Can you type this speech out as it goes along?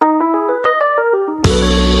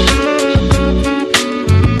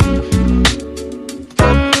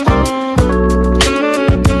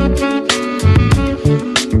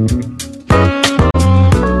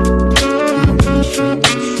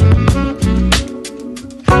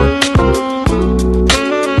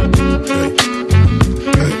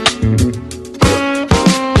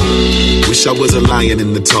I was a lion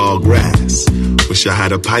in the tall grass. Wish I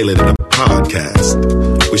had a pilot and a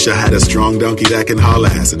podcast. Wish I had a strong donkey that can haul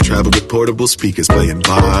ass and travel with portable speakers playing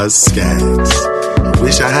bars, scats. I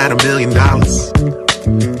wish I had $1 million.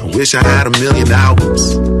 I wish I had 1 million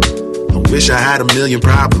albums. I wish I had 1 million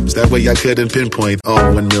problems. That way I couldn't pinpoint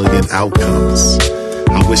all 1 million outcomes.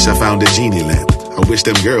 I wish I found a genie lamp. I wish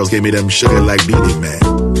them girls gave me them sugar like Beanie Man.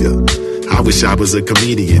 Yeah. I wish I was a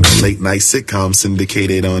comedian, a late night sitcom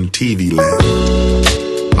syndicated on TV Land.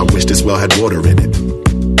 I wish this well had water in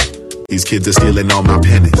it. These kids are stealing all my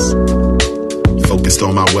pennies. Focused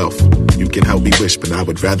on my wealth. You can help me wish, but I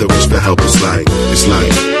would rather wish for help. It's like,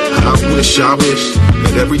 I wish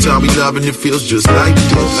that every time we love and it feels just like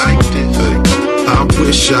this. I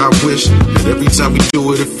wish that every time we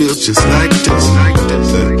do it, it feels just like this.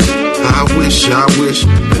 I wish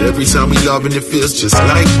that every time we love and it feels just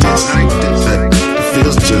like this. It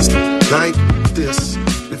feels just like this.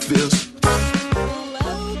 It feels.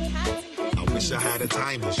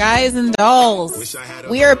 Guys and dolls,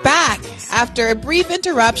 we are back after a brief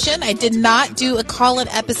interruption. I did not do a call-in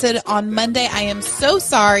episode on Monday. I am so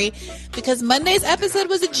sorry because Monday's episode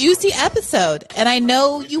was a juicy episode, and I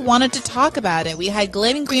know you wanted to talk about it. We had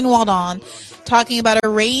Glenn Greenwald on talking about a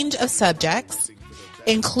range of subjects,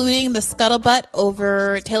 including the scuttlebutt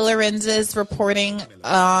over Taylor Lorenz's reporting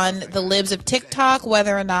on the libs of TikTok,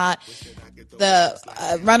 whether or not the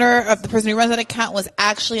the person who runs that account was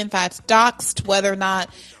actually, in fact, doxxed, whether or not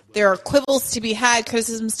there are quibbles to be had,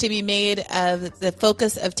 criticisms to be made of the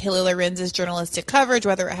focus of Taylor Lorenz's journalistic coverage,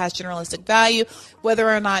 whether it has journalistic value, whether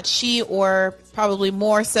or not she, or probably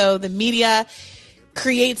more so the media,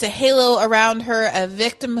 creates a halo around her of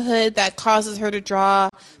victimhood that causes her to draw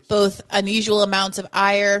both unusual amounts of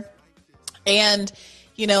ire and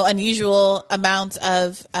unusual amounts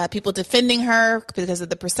of people defending her because of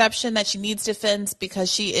the perception that she needs defense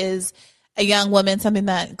because she is a young woman, something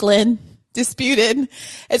that Glenn disputed.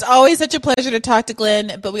 It's always such a pleasure to talk to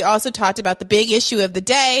Glenn, but we also talked about the big issue of the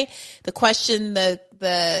day, the question,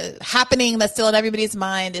 the happening that's still in everybody's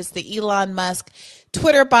mind is the Elon Musk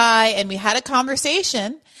Twitter buy, and we had a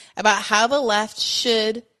conversation about how the left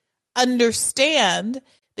should understand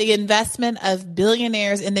the investment of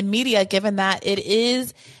billionaires in the media, given that it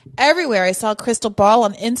is everywhere. I saw Crystal Ball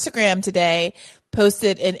on Instagram today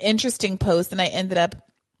posted an interesting post, and I ended up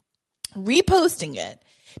reposting it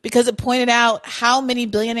because it pointed out how many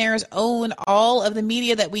billionaires own all of the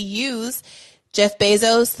media that we use. Jeff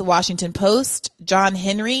Bezos, the Washington Post, John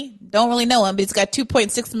Henry, don't really know him, but he's got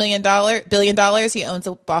 $2.6 billion. He owns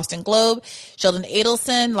the Boston Globe. Sheldon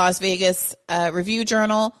Adelson, Las Vegas Review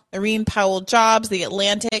Journal, Noreen Powell Jobs, The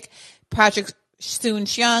Atlantic, Patrick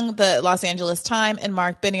Soon-Shiong, the Los Angeles Times, and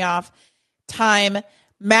Mark Benioff, Time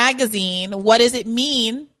Magazine. What does it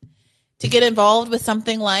mean to get involved with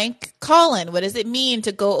something like Colin? What does it mean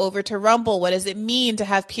to go over to Rumble? What does it mean to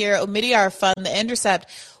have Pierre Omidyar fund The Intercept?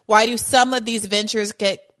 Why do some of these ventures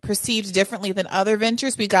get perceived differently than other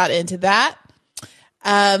ventures? We got into that.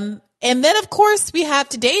 And then, of course, we have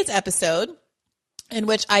today's episode in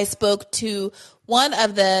which I spoke to one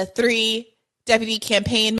of the 3 deputy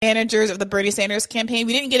campaign managers of the Bernie Sanders campaign.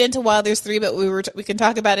 We didn't get into why there's 3, but we can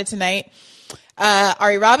talk about it tonight.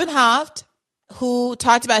 Ari Robinhoft, who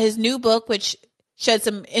talked about his new book, which shed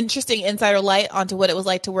some interesting insider light onto what it was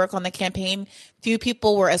like to work on the campaign. Few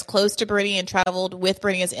people were as close to Bernie and traveled with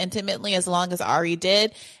Bernie as intimately as long as Ari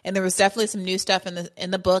did. And there was definitely some new stuff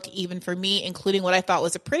in the book, even for me, including what I thought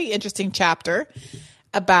was a pretty interesting chapter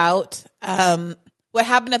about what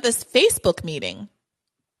happened at this Facebook meeting,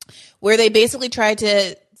 where they basically tried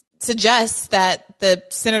to suggest that the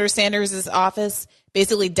Senator Sanders' office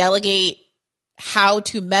basically delegate how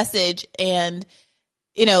to message and,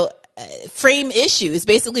 frame issues,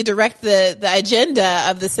 basically direct the agenda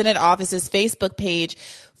of the Senate office's Facebook page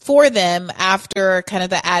for them after kind of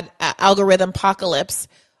the algorithm apocalypse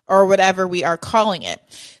or whatever we are calling it.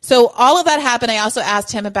 So all of that happened. I also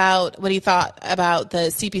asked him about what he thought about the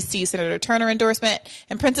CPC Senator Turner endorsement.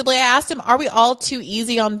 And principally, I asked him, are we all too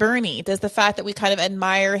easy on Bernie? Does the fact that we kind of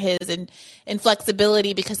admire his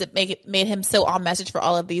inflexibility because it made him so on message for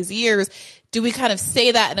all of these years, do we kind of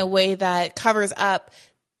say that in a way that covers up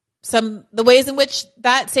the ways in which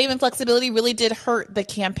that same inflexibility really did hurt the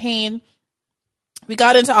campaign? We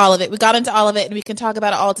got into all of it. And we can talk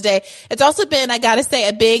about it all today. It's also been, I got to say,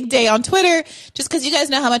 a big day on Twitter, just because you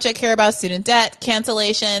guys know how much I care about student debt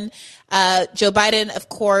cancellation. Joe Biden, of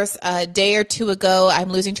course, a day or two ago,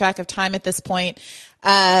 I'm losing track of time at this point,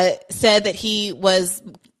 said that he was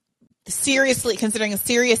seriously considering a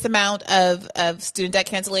serious amount of student debt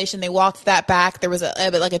cancellation. They walked that back. There was a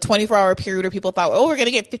 24-hour period where people thought, we're going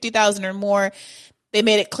to get 50,000 or more. They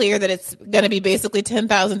made it clear that it's going to be basically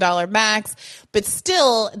 $10,000 max, but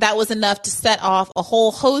still that was enough to set off a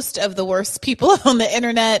whole host of the worst people on the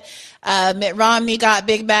internet. Mitt Romney got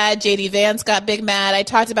big mad. JD Vance got big mad. I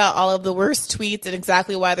talked about all of the worst tweets and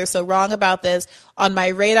exactly why they're so wrong about this on my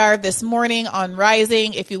radar this morning on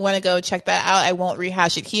Rising. If you want to go check that out, I won't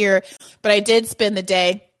rehash it here, but I did spend the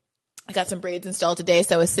day. I got some braids installed today,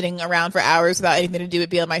 so I was sitting around for hours without anything to do but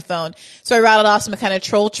be on my phone. So I rattled off some kind of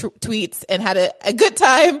troll tweets and had a good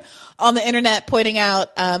time on the internet pointing out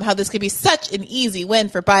how this could be such an easy win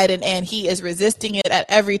for Biden, and he is resisting it at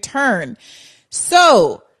every turn.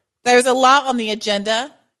 So there's a lot on the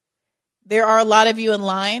agenda. There are a lot of you in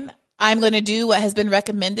line. I'm going to do what has been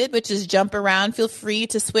recommended, which is jump around. Feel free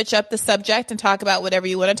to switch up the subject and talk about whatever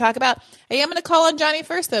you want to talk about. I am going to call on Johnny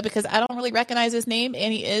first, though, because I don't really recognize his name,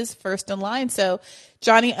 and he is first in line. So,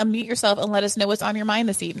 Johnny, unmute yourself and let us know what's on your mind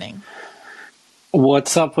this evening.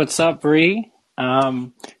 What's up, Bree?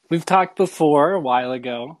 We've talked before a while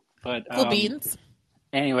ago, but cool beans.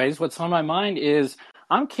 Anyways, what's on my mind is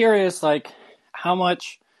I'm curious, like, how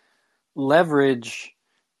much leverage,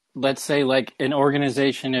 let's say, like an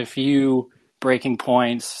organization, if you Breaking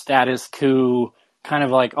Points, Status Coup, kind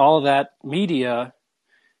of like all of that media,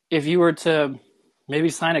 if you were to maybe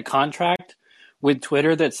sign a contract with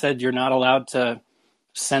Twitter that said you're not allowed to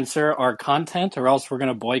censor our content or else we're going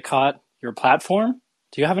to boycott your platform,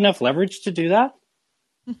 do you have enough leverage to do that?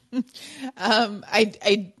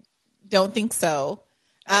 I don't think so.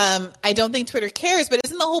 I don't think Twitter cares, but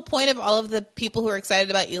isn't the whole point of all of the people who are excited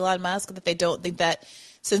about Elon Musk that they don't think that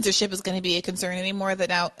censorship is going to be a concern anymore,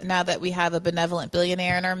 that now that we have a benevolent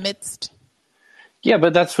billionaire in our midst? Yeah,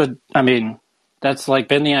 but that's like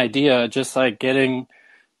been the idea, just like getting,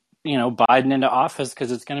 Biden into office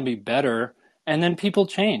because it's going to be better. And then people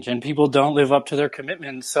change and people don't live up to their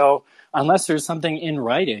commitments. So unless there's something in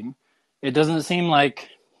writing, it doesn't seem like,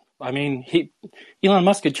 Elon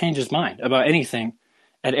Musk could change his mind about anything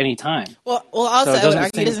at any time. Well, also, I would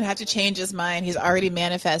argue he doesn't have to change his mind. He's already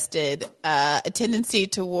manifested a tendency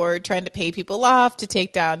toward trying to pay people off, to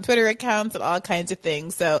take down Twitter accounts and all kinds of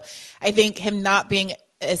things. So I think him not being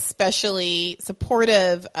especially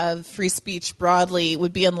supportive of free speech broadly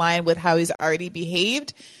would be in line with how he's already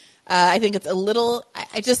behaved. I think it's a little,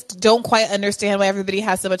 I just don't quite understand why everybody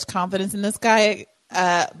has so much confidence in this guy.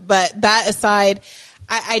 But that aside,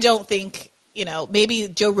 I don't think, maybe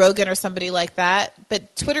Joe Rogan or somebody like that,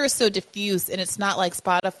 but Twitter is so diffuse, and it's not like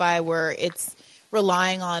Spotify where it's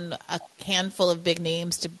relying on a handful of big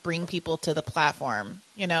names to bring people to the platform,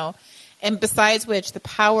 And besides which, the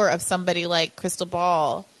power of somebody like Crystal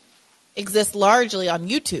Ball exists largely on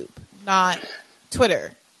YouTube, not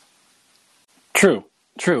Twitter. True,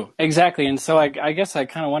 exactly. And so I guess I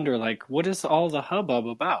kind of wonder, like, what is all the hubbub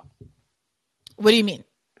about? What do you mean?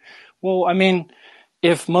 Well,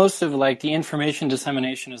 if most of like the information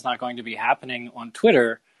dissemination is not going to be happening on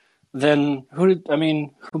Twitter, then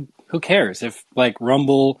who cares if like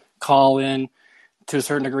Rumble, Call-In, to a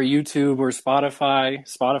certain degree YouTube or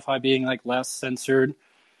Spotify being like less censored?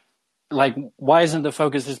 Like, why isn't the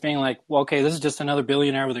focus just being like, well, okay, this is just another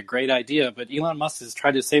billionaire with a great idea, but Elon Musk has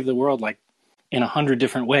tried to save the world like in 100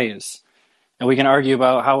 different ways. And we can argue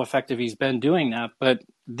about how effective he's been doing that, but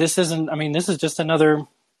this is just another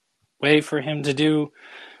way for him to do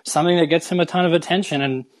something that gets him a ton of attention,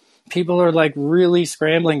 and people are like really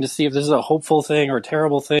scrambling to see if this is a hopeful thing or a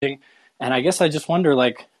terrible thing. And I guess I just wonder,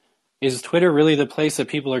 like, is Twitter really the place that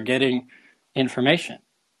people are getting information?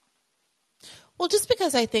 Well, just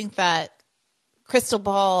because I think that Crystal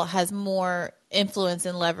Ball has more influence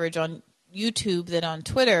and leverage on YouTube than on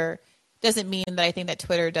Twitter doesn't mean that I think that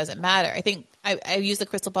Twitter doesn't matter. I think I use the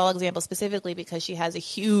Crystal Ball example specifically because she has a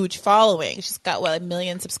huge following. She's got, 1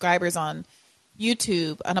 million subscribers on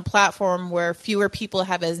YouTube, on a platform where fewer people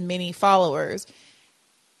have as many followers.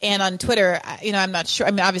 And on Twitter, I'm not sure.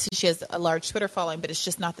 Obviously she has a large Twitter following, but it's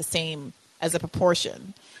just not the same as a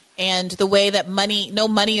proportion. And the way that no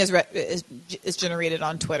money is generated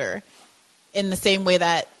on Twitter, in the same way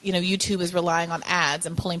that YouTube is relying on ads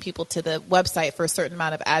and pulling people to the website for a certain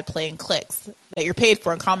amount of ad play and clicks that you're paid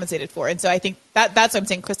for and compensated for. And so I think that's what I'm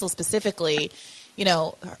saying. Crystal specifically,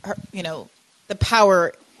 the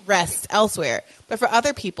power rests elsewhere. But for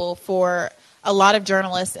other people, for a lot of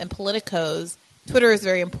journalists and politicos, Twitter is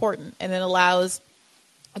very important, and it allows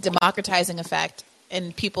a democratizing effect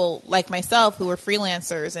in people like myself who are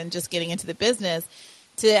freelancers and just getting into the business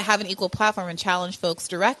to have an equal platform and challenge folks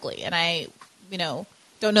directly. And I,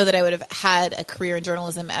 don't know that I would have had a career in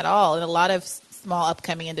journalism at all. And a lot of small,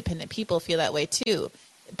 upcoming independent people feel that way too,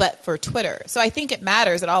 but for Twitter. So I think it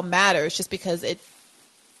matters. It all matters just because it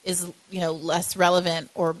is, less relevant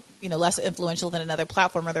or, less influential than another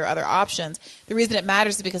platform, or there are other options. The reason it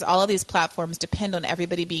matters is because all of these platforms depend on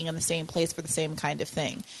everybody being in the same place for the same kind of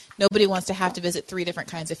thing. Nobody wants to have to visit 3 different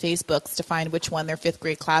kinds of Facebooks to find which one their 5th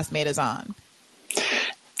grade classmate is on.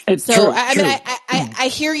 It's so, true, I true. mean, I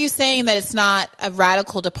hear you saying that it's not a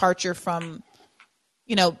radical departure from,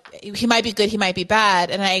 he might be good, he might be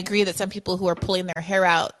bad. And I agree that some people who are pulling their hair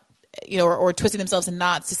out, or twisting themselves in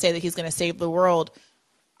knots to say that he's going to save the world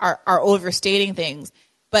are overstating things.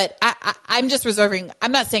 But I'm just reserving,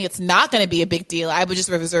 I'm not saying it's not going to be a big deal. I would just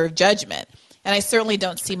reserve judgment. And I certainly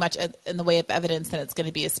don't see much in the way of evidence that it's going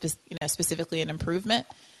to be specifically an improvement.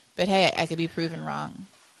 But hey, I could be proven wrong.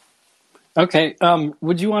 Okay.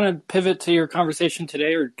 Would you want to pivot to your conversation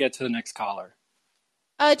today or get to the next caller?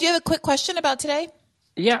 Do you have a quick question about today?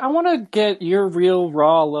 Yeah, I want to get your real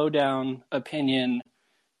raw lowdown opinion,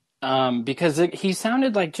 because he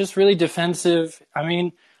sounded like just really defensive. I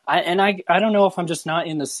mean, I don't know if I'm just not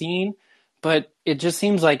in the scene, but it just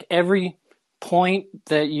seems like every point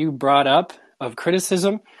that you brought up of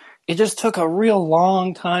criticism, it just took a real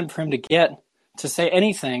long time for him to get to say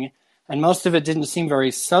anything. And most of it didn't seem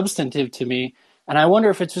very substantive to me. And I wonder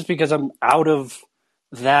if it's just because I'm out of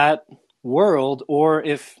that world, or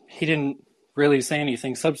if he didn't really say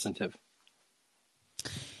anything substantive.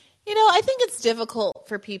 I think it's difficult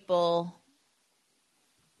for people.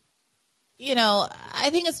 I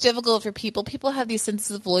think it's difficult for people. People have these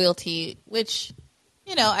senses of loyalty, which,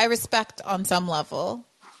 I respect on some level.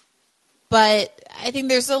 But I think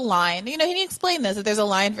there's a line, he explained this, that there's a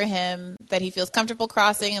line for him that he feels comfortable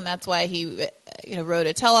crossing, and that's why he, wrote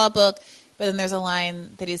a tell-all book. But then there's a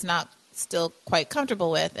line that he's not still quite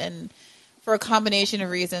comfortable with. And for a combination of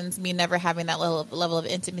reasons, me never having that level of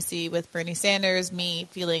intimacy with Bernie Sanders, me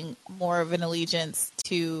feeling more of an allegiance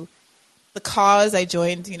to the cause. I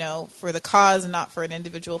joined, for the cause and not for an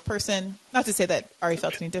individual person. Not to say that Ari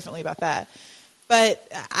felt any differently about that. But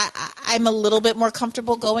I'm a little bit more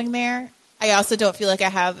comfortable going there. I also don't feel like I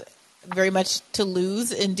have very much to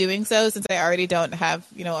lose in doing so, since I already don't have,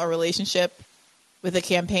 a relationship with the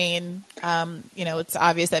campaign. It's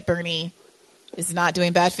obvious that Bernie is not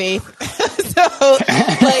doing bad faith. So,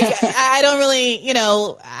 I don't really,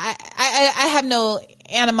 I have no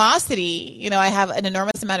animosity. I have an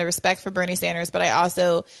enormous amount of respect for Bernie Sanders, but I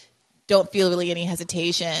also don't feel really any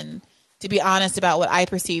hesitation, to be honest, about what I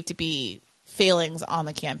perceive to be failings on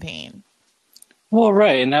the campaign. Well,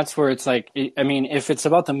 right. And that's where it's like, I mean, if it's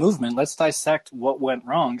about the movement, let's dissect what went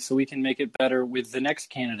wrong so we can make it better with the next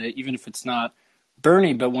candidate, even if it's not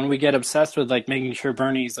Bernie. But when we get obsessed with making sure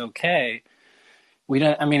Bernie's okay,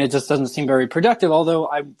 it just doesn't seem very productive. Although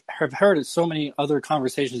I have heard so many other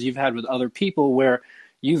conversations you've had with other people where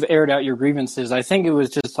you've aired out your grievances. I think it was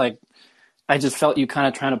just I just felt you kind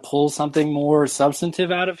of trying to pull something more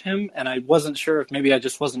substantive out of him. And I wasn't sure if maybe I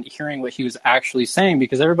just wasn't hearing what he was actually saying,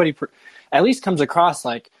 because everybody at least comes across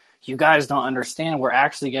like, you guys don't understand. We're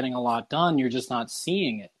actually getting a lot done. You're just not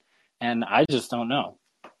seeing it. And I just don't know.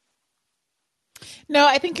 No,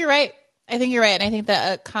 I think you're right. And I think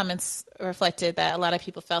that comments reflected that a lot of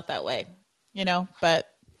people felt that way, but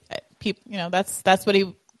people, that's what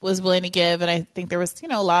he was willing to give. And I think there was,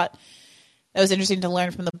 a lot that was interesting to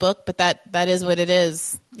learn from the book, but that is what it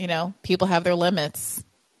is. People have their limits,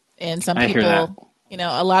 and some people,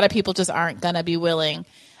 a lot of people just aren't going to be willing.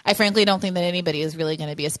 I frankly don't think that anybody is really going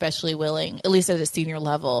to be especially willing, at least at a senior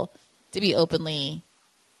level, to be openly,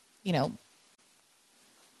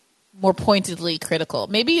 more pointedly critical.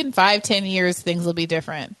 Maybe in 5-10 years things will be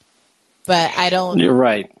different, but I don't. You're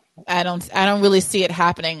right. I don't really see it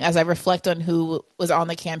happening as I reflect on who was on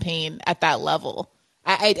the campaign at that level.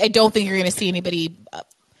 I don't think you're going to see anybody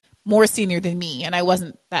more senior than me, and I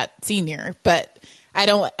wasn't that senior, but I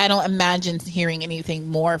don't imagine hearing anything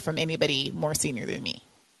more from anybody more senior than me.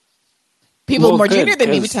 People more junior than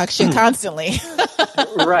me, we talk shit constantly.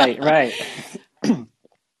 Right.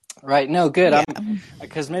 Right. No, good. Yeah.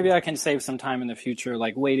 Because maybe I can save some time in the future,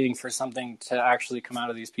 waiting for something to actually come out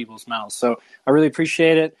of these people's mouths. So I really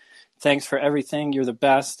appreciate it. Thanks for everything. You're the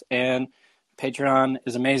best. And Patreon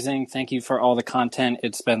is amazing. Thank you for all the content.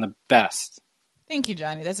 It's been the best. Thank you,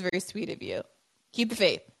 Johnny. That's very sweet of you. Keep the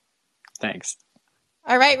faith. Thanks.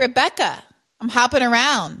 All right, Rebecca. I'm hopping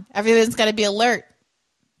around. Everything's got to be alert.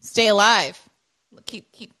 Stay alive. Keep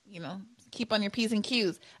on your P's and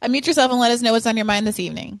Q's. Unmute yourself and let us know what's on your mind this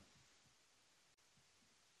evening.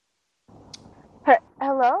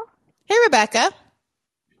 Hello? Hey, Rebecca.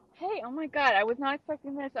 Hey, oh my God, I was not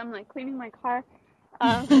expecting this. I'm cleaning my car.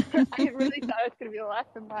 I really thought it was going to be the last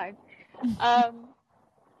of mine.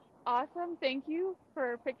 Awesome. Thank you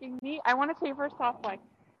for picking me. I want to say first off,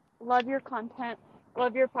 love your content.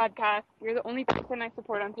 Love your podcast. You're the only person I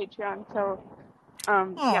support on Patreon. So,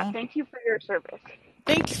 yeah, thank you for your service.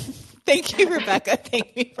 Thank you, Rebecca.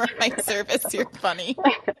 Thank me for my service. You're funny.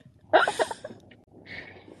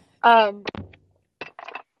 So,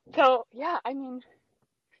 yeah, I mean,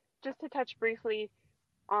 just to touch briefly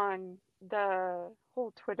on the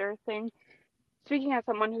whole Twitter thing, speaking as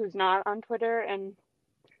someone who's not on Twitter and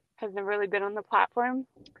has never really been on the platform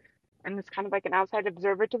and is kind of like an outside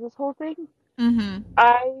observer to this whole thing,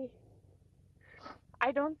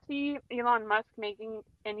 I don't see Elon Musk making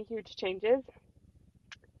any huge changes.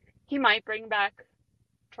 He might bring back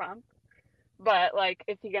Trump, but like,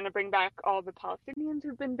 is he going to bring back all the Palestinians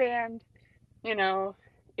who've been banned? You know,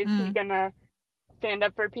 is he going to stand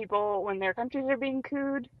up for people when their countries are being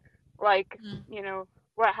cooed? Like, you know,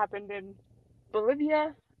 what happened in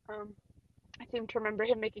Bolivia? I seem to remember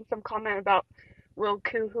him making some comment about we'll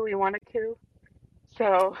coup who we want to coup.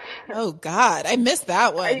 So. Oh God, I missed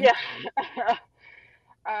that one. Yeah.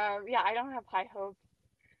 Yeah, I don't have high hopes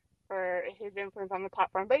for his influence on the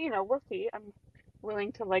platform, but you know, we'll see. I'm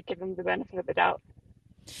willing to like give him the benefit of the doubt.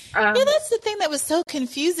 Yeah, that's the thing that was so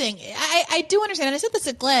confusing. I do understand, and I said this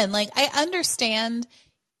to Glenn. Like, I understand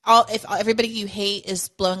if everybody you hate is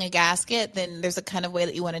blowing a gasket, then there's a kind of way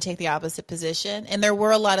that you want to take the opposite position. And there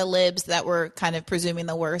were a lot of libs that were kind of presuming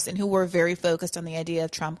the worst and who were very focused on the idea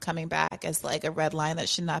of Trump coming back as like a red line that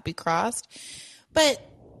should not be crossed. But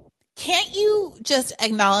can't you just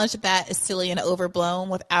acknowledge that is silly and overblown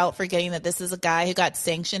without forgetting that this is a guy who got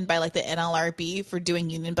sanctioned by like the NLRB for doing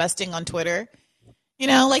union busting on Twitter? You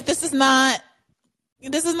know, like this is not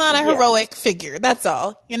a heroic figure. That's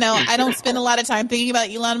all. You know, I don't spend a lot of time thinking about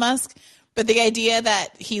Elon Musk, but the idea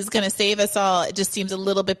that he's going to save us all, it just seems a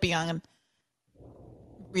little bit beyond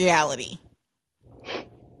reality.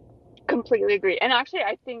 Completely agree. And actually,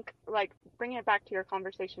 I think, like, bringing it back to your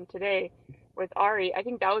conversation today with Ari, I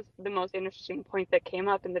think that was the most interesting point that came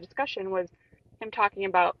up in the discussion was him talking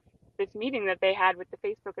about this meeting that they had with the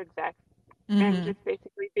Facebook exec and just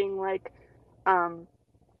basically being like,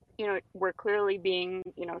 you know, we're clearly being,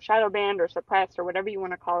 you know, shadow banned or suppressed or whatever you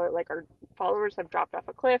want to call it. Like, our followers have dropped off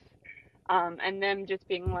a cliff. And them just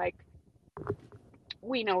being like,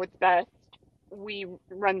 we know what's best. We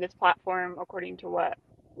run this platform according to what,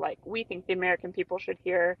 like, we think the American people should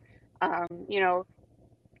hear, you know,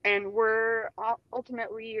 and we're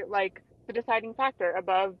ultimately like the deciding factor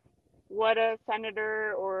above what a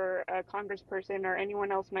senator or a congressperson or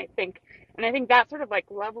anyone else might think. And I think that sort of like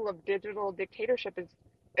level of digital dictatorship is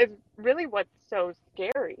really what's so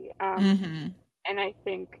scary. And I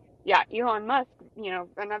think, yeah, Elon Musk, you know,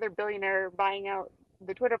 another billionaire buying out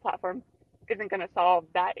the Twitter platform isn't going to solve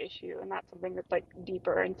that issue. And that's something that's like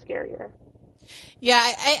deeper and scarier. Yeah,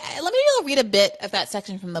 I let me read a bit of that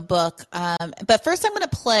section from the book. But first I'm going to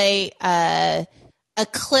play a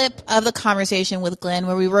clip of the conversation with Glenn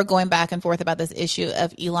where we were going back and forth about this issue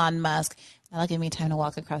of Elon Musk. That'll give me time to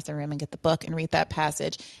walk across the room and get the book and read that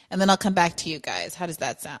passage. And then I'll come back to you guys. How does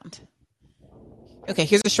that sound? Okay,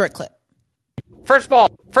 here's a short clip. First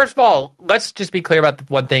of all, let's just be clear about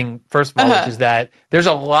one thing, first of all, which is that there's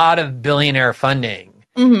a lot of billionaire funding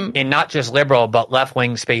in not just liberal, but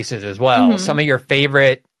left-wing spaces as well. Some of your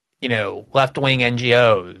favorite, you know, left-wing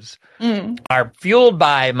NGOs are fueled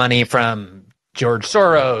by money from George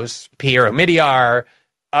Soros, Pierre Omidyar,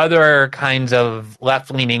 other kinds of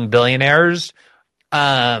left-leaning billionaires.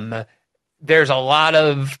 There's a lot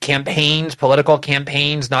of campaigns, political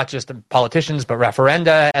campaigns, not just politicians, but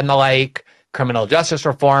referenda and the like, criminal justice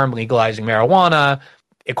reform, legalizing marijuana,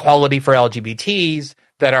 equality for LGBTs,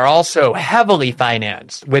 that are also heavily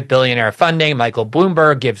financed with billionaire funding. Michael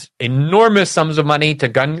Bloomberg gives enormous sums of money to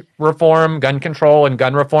gun reform, gun control, and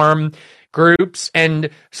gun reform groups. And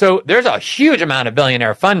so there's a huge amount of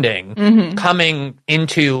billionaire funding coming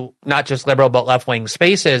into not just liberal but left-wing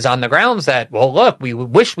spaces on the grounds that, well, look, we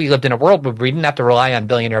wish we lived in a world where we didn't have to rely on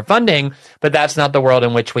billionaire funding, but that's not the world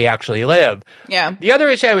in which we actually live. Yeah. The other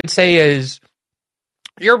issue I would say is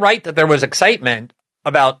you're right that there was excitement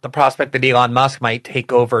about the prospect that Elon Musk might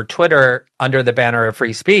take over Twitter under the banner of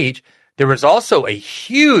free speech. There was also a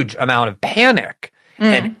huge amount of panic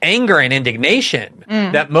and anger and indignation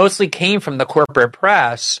that mostly came from the corporate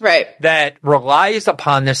press that relies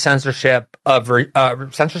upon this censorship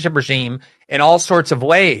regime in all sorts of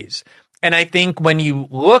ways. And I think when you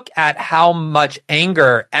look at how much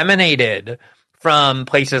anger emanated from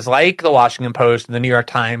places like the Washington Post and the New York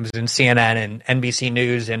Times and CNN and NBC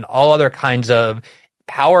News and all other kinds of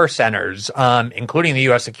power centers, including the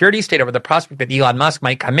U.S. security state, over the prospect that Elon Musk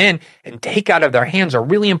might come in and take out of their hands a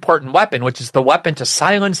really important weapon, which is the weapon to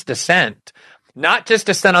silence dissent. Not just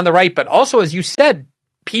dissent on the right, but also, as you said,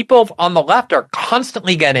 people on the left are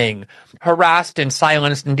constantly getting harassed and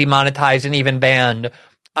silenced and demonetized and even banned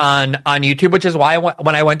on YouTube, which is why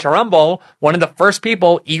when I went to Rumble, one of the first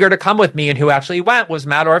people eager to come with me and who actually went was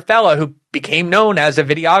Matt Orfella, who became known as a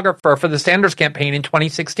videographer for the Sanders campaign in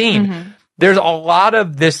 2016. Mm-hmm. There's a lot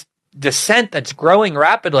of this dissent that's growing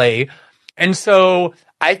rapidly. And so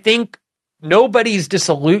I think nobody's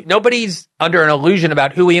under an illusion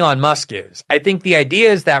about who Elon Musk is. I think the idea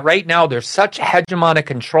is that right now there's such hegemonic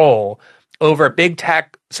control over big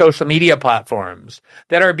tech social media platforms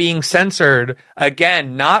that are being censored,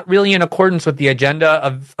 again, not really in accordance with the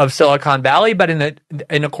agenda of Silicon Valley, but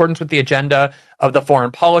in accordance with the agenda of the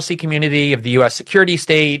foreign policy community, of the U.S. security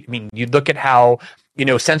state. I mean, you look at how,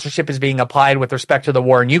 censorship is being applied with respect to the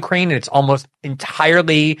war in Ukraine, and it's almost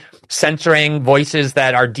entirely censoring voices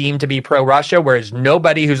that are deemed to be pro-Russia, whereas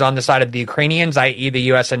nobody who's on the side of the Ukrainians, i.e. the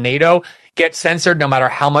U.S. and NATO, gets censored no matter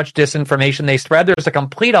how much disinformation they spread. There's a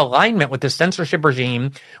complete alignment with the censorship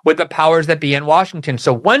regime with the powers that be in Washington.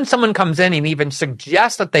 So when someone comes in and even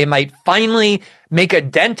suggests that they might finally make a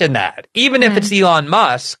dent in that, even if it's Elon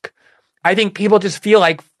Musk, I think people just feel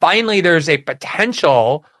like finally there's a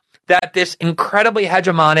potential that this incredibly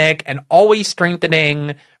hegemonic and always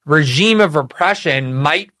strengthening regime of repression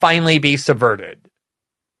might finally be subverted.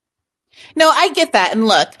 No, I get that. And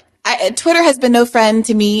look, Twitter has been no friend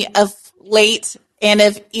to me of late. And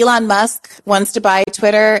if Elon Musk wants to buy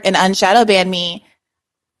Twitter and unshadow ban me,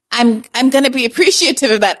 I'm going to be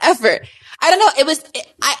appreciative of that effort. I don't know.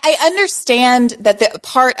 I understand that the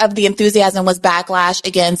part of the enthusiasm was backlash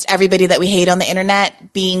against everybody that we hate on the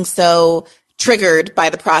internet being so triggered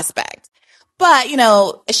by the prospect. But,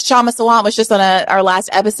 Shama Sawant was just on our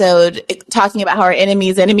last episode talking about how our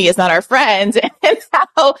enemy's enemy is not our friend, and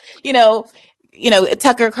how,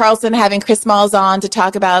 Tucker Carlson having Chris Smalls on to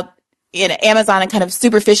talk about Amazon and kind of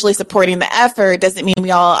superficially supporting the effort doesn't mean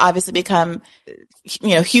we all obviously become,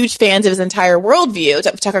 huge fans of his entire worldview,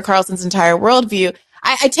 Tucker Carlson's entire worldview.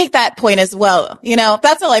 I take that point as well.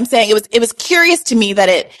 That's all I'm saying. It was curious to me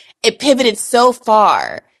that it pivoted so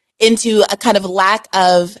far into a kind of lack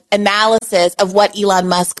of analysis of what Elon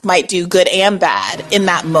Musk might do, good and bad, in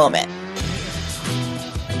that moment.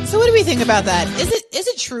 So what do we think about that? Is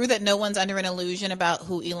it true that no one's under an illusion about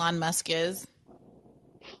who Elon Musk is?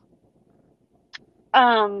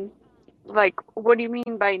 Like, what do you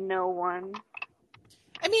mean by no one?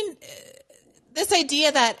 I mean, this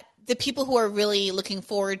idea that the people who are really looking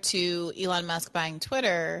forward to Elon Musk buying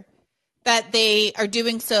Twitter, that they are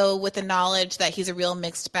doing so with the knowledge that he's a real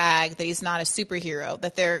mixed bag, that he's not a superhero,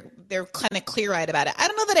 that they're kind of clear-eyed about it. I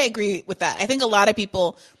don't know that I agree with that. I think a lot of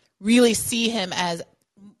people really see him as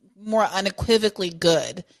more unequivocally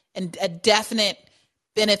good and a definite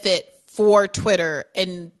benefit for Twitter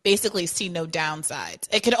and basically see no downsides.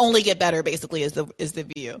 It can only get better, basically, is the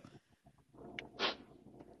view.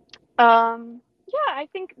 Yeah, I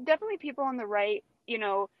think definitely people on the right,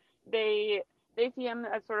 they see him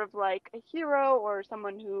as sort of like a hero or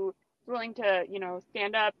someone who's willing to,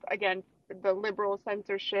 stand up against the liberal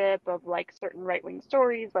censorship of like certain right-wing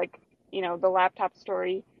stories, like, the laptop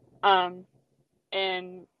story. And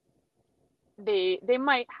they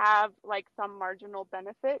might have like some marginal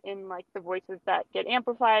benefit in like the voices that get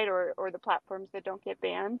amplified or the platforms that don't get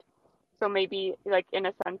banned. So maybe like in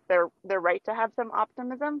a sense they're right to have some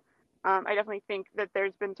optimism. I definitely think that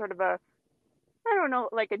there's been sort of a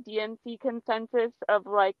DNC consensus of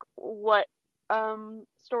like what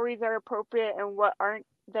stories are appropriate and what aren't,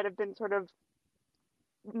 that have been sort of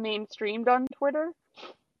mainstreamed on Twitter.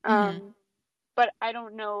 But I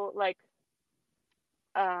don't know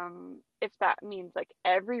if that means like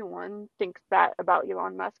everyone thinks that about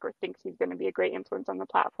Elon Musk or thinks he's going to be a great influence on the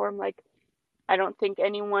platform. Like, I don't think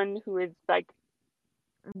anyone who is like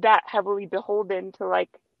that heavily beholden to like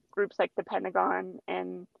groups like the Pentagon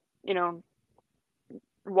and,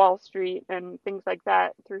 Wall Street and things like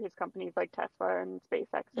that through his companies like Tesla and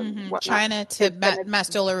SpaceX and whatnot. China Matt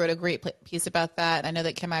Stoller wrote a great piece about that. I know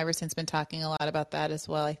that Kim Iverson's been talking a lot about that as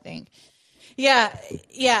well, I think. Yeah.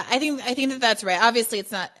 I think that's right. Obviously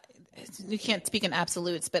it's not, you can't speak in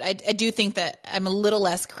absolutes, but I do think that I'm a little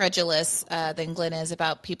less credulous than Glenn is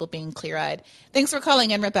about people being clear-eyed. Thanks for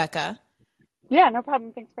calling in, Rebecca. Yeah, no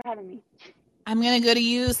problem. Thanks for having me. I'm going to go to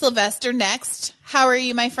you, Sylvester, next. How are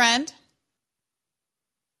you, my friend?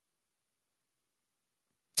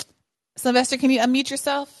 Sylvester, can you unmute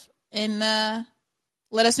yourself and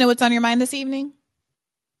let us know what's on your mind this evening?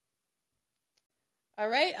 All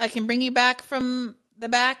right, I can bring you back from the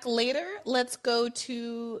back later. Let's go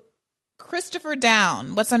to Christopher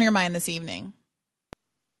Down. What's on your mind this evening?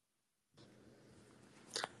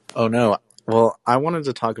 Oh, no. Well, I wanted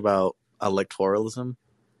to talk about electoralism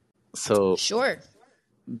So Sure.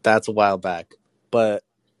 that's a while back. But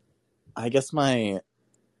I guess my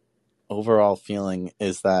overall feeling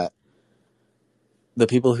is that the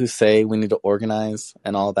people who say we need to organize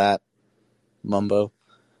and all that mumbo,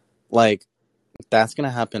 like, that's going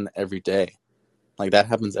to happen every day. Like, that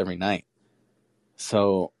happens every night.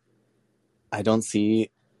 So I don't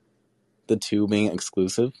see the two being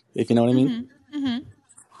exclusive, if you know what I mean.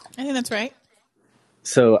 I think that's right.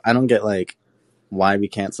 So I don't get, like, why we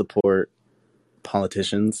can't support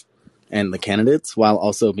politicians and the candidates while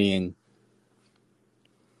also being,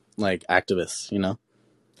 like, activists, you know?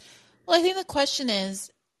 Well, I think the question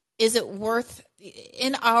is it worth,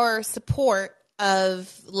 in our support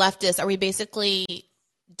of leftists, are we basically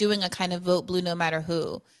doing a kind of vote blue no matter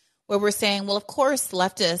who, where we're saying, well, of course,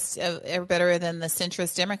 leftists are better than the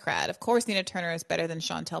centrist Democrat. Of course, Nina Turner is better than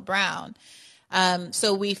Shontel Brown.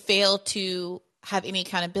 So we fail to have any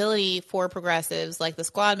accountability for progressives like the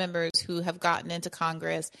squad members who have gotten into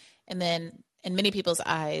Congress and then, in many people's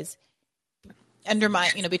eyes,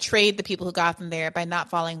 betrayed the people who got them there by not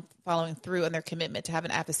following through on their commitment to have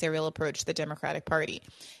an adversarial approach to the Democratic Party.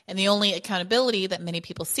 And the only accountability that many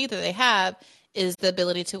people see that they have is the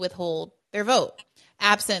ability to withhold their vote,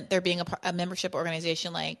 absent there being a membership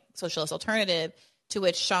organization like Socialist Alternative, to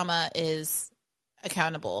which Shama is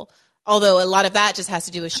accountable. Although a lot of that just has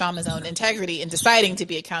to do with Shama's own integrity in deciding to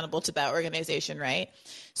be accountable to that organization, right?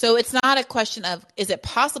 So it's not a question of, is it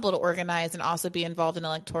possible to organize and also be involved in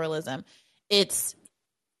electoralism? Is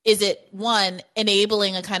it, one,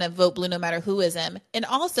 enabling a kind of vote blue no matter whoism? And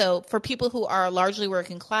also, for people who are largely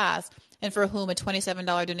working class and for whom a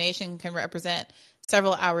 $27 donation can represent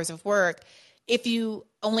several hours of work, if you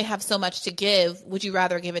only have so much to give, would you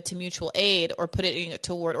rather give it to mutual aid or put it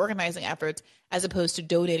toward organizing efforts as opposed to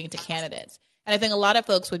donating to candidates? And I think a lot of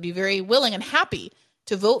folks would be very willing and happy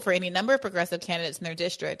to vote for any number of progressive candidates in their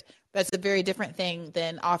district. That's a very different thing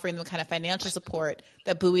than offering them kind of financial support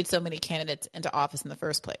that buoyed so many candidates into office in the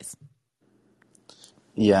first place.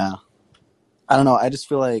 Yeah. I don't know. I just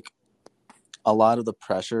feel like a lot of the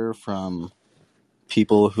pressure from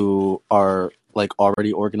people who are, like,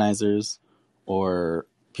 already organizers or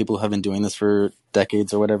people who have been doing this for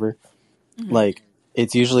decades or whatever, like,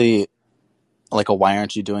 it's usually like a, why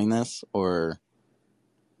aren't you doing this? Or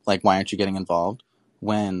like, why aren't you getting involved?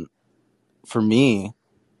 When for me,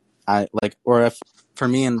 for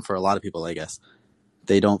me and for a lot of people, I guess,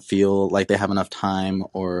 they don't feel like they have enough time,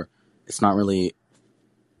 or it's not really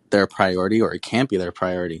their priority, or it can't be their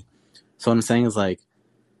priority. So what I'm saying is, like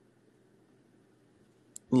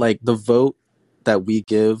the vote that we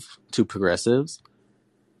give to progressives,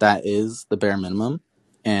 that is the bare minimum,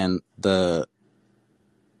 and the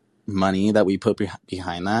money that we put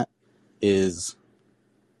behind that is,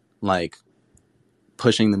 like,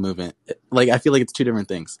 pushing the movement. Like, I feel like it's two different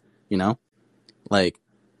things, you know? Like,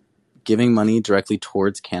 giving money directly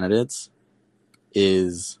towards candidates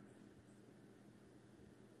is,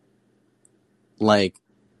 like,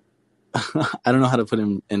 I don't know how to put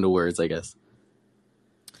it into words, I guess.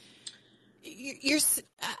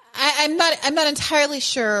 I'm not entirely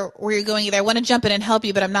sure where you're going either. I want to jump in and help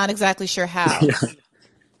you, but I'm not exactly sure how. Yeah.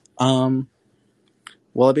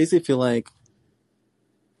 Well, I basically feel like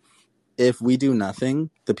if we do nothing,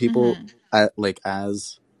 the people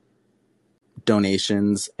as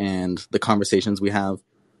donations and the conversations we have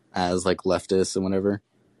as, like, leftists and whatever,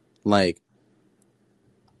 like,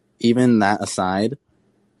 even that aside,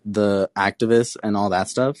 the activists and all that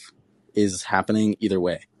stuff is happening either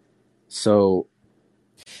way. So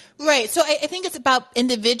right. So I think it's about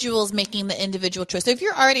individuals making the individual choice. So if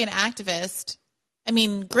you're already an activist, I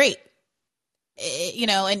mean, great.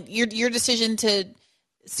 And your decision to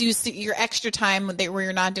use your extra time where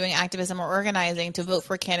you're not doing activism or organizing to vote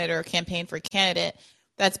for a candidate or campaign for a candidate,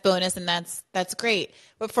 that's bonus, and that's great.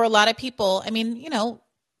 But for a lot of people, I mean,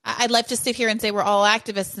 I'd like to sit here and say we're all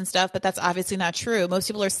activists and stuff, but that's obviously not true. Most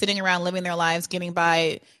people are sitting around living their lives, getting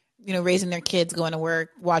by, raising their kids, going to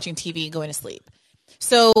work, watching TV, going to sleep.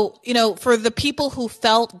 So, for the people who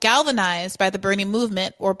felt galvanized by the Bernie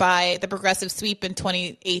movement or by the progressive sweep in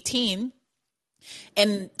 2018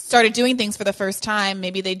 and started doing things for the first time,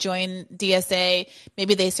 maybe they joined DSA,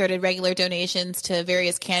 maybe they started regular donations to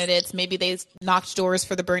various candidates, maybe they knocked doors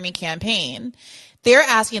for the Bernie campaign, they're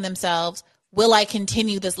asking themselves, will I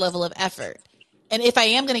continue this level of effort? And if I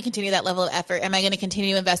am going to continue that level of effort, am I going to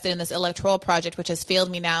continue invested in this electoral project, which has failed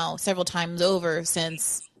me now several times over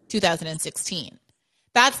since 2016?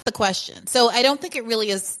 That's the question. So I don't think it really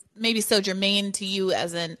is maybe so germane to you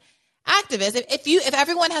as an activists. If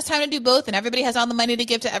everyone has time to do both and everybody has all the money to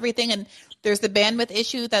give to everything and there's the bandwidth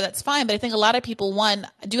issue, that's fine. But I think a lot of people, one,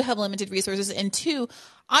 do have limited resources, and two,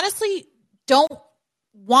 honestly, don't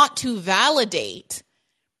want to validate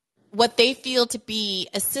what they feel to be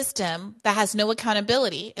a system that has no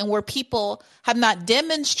accountability and where people have not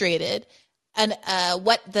demonstrated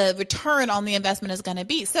what the return on the investment is going to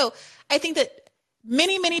be. So I think that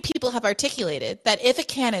many people have articulated that if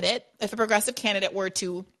a progressive candidate were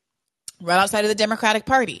to run outside of the Democratic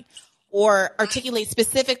Party or articulate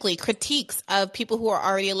specifically critiques of people who are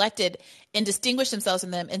already elected and distinguish themselves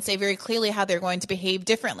from them and say very clearly how they're going to behave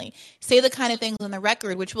differently, say the kind of things on the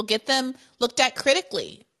record which will get them looked at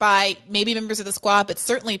critically by maybe members of the squad, but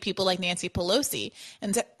certainly people like Nancy Pelosi,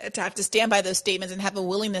 and to have to stand by those statements and have a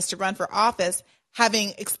willingness to run for office,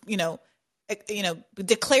 having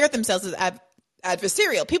declared themselves as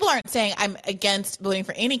adversarial. People aren't saying I'm against voting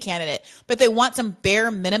for any candidate, but they want some bare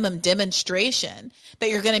minimum demonstration that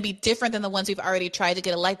you're going to be different than the ones we've already tried to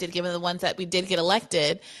get elected, given the ones that we did get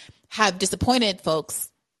elected have disappointed folks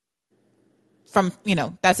from,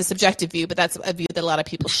 that's a subjective view, but that's a view that a lot of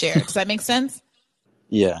people share. Does that make sense?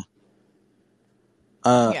 Yeah.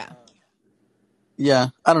 Yeah. Yeah.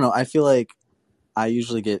 I don't know. I feel like I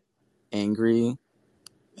usually get angry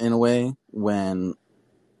in a way when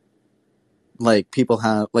people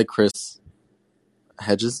have, like Chris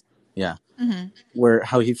Hedges, where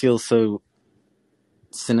how he feels so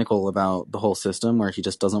cynical about the whole system, where he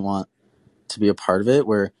just doesn't want to be a part of it,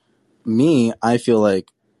 where I feel like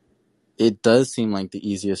it does seem like the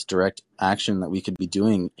easiest direct action that we could be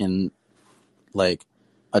doing in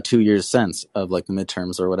a 2 years sense of the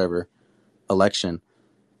midterms or whatever election.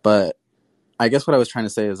 But I guess what I was trying to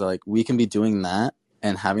say is we can be doing that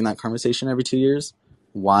and having that conversation every 2 years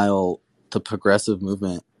while the progressive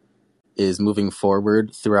movement is moving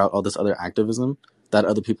forward throughout all this other activism that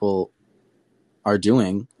other people are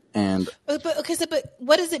doing. And but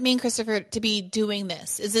what does it mean, Christopher, to be doing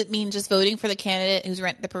this? Does it mean just voting for the candidate who's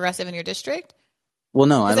the progressive in your district? Well,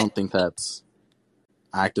 no, I don't think that's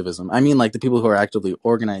activism. I mean, the people who are actively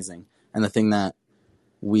organizing, and the thing that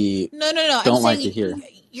we don't like to hear.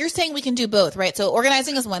 You're saying we can do both, right? So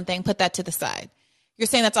organizing is one thing, put that to the side. You're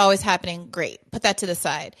saying that's always happening. Great. Put that to the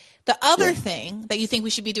side. The other thing that you think we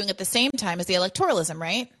should be doing at the same time is the electoralism,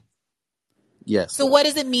 right? Yes. So what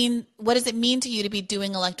does it mean? What does it mean to you to be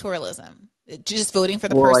doing electoralism? Just voting for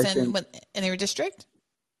the person in your district?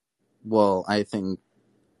 Well, I think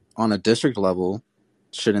on a district level,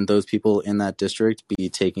 shouldn't those people in that district be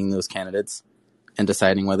taking those candidates and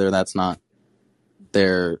deciding whether that's not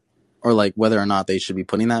their, or whether or not they should be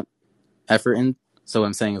putting that effort in? So what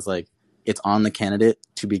I'm saying is it's on the candidate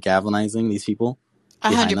to be galvanizing these people.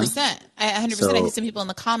 100%. I see some people in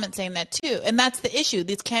the comments saying that too. And that's the issue.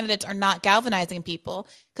 These candidates are not galvanizing people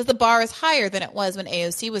because the bar is higher than it was when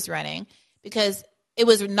AOC was running, because it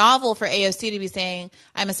was novel for AOC to be saying,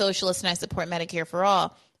 I'm a socialist and I support Medicare for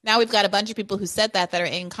all. Now we've got a bunch of people who said that are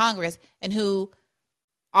in Congress and who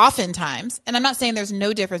oftentimes, and I'm not saying there's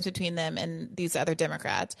no difference between them and these other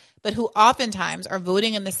Democrats, but who oftentimes are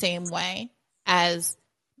voting in the same way as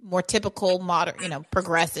more typical modern,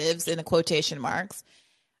 progressives in the quotation marks,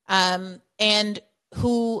 and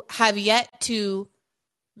who have yet to,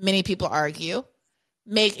 many people argue,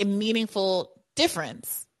 make a meaningful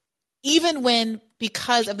difference, even when,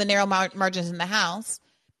 because of the narrow margins in the House,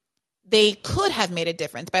 they could have made a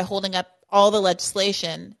difference by holding up all the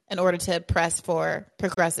legislation in order to press for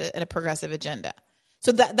a progressive agenda.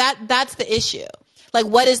 So that's the issue.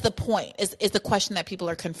 What is the point is the question that people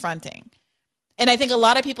are confronting. And I think a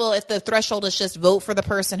lot of people, if the threshold is just vote for the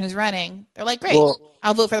person who's running, they're like, great,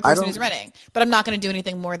 I'll vote for the person who's running. But I'm not going to do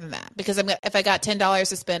anything more than that, because if I got $10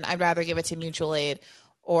 to spend, I'd rather give it to mutual aid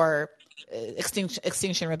or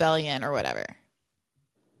Extinction Rebellion or whatever.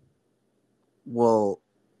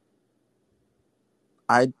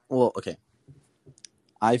 Okay.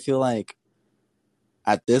 I feel like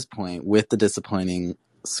at this point, with the disappointing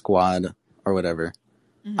squad or whatever,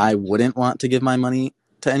 I wouldn't want to give my money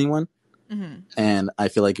to anyone. And I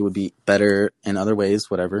feel like it would be better in other ways,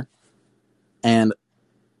 whatever. And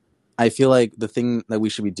I feel like the thing that we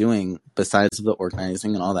should be doing, besides the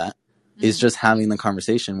organizing and all that, is just having the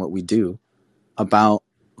conversation, what we do, about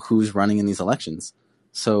who's running in these elections.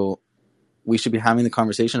 So we should be having the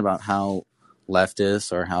conversation about how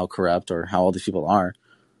leftist or how corrupt or how all these people are,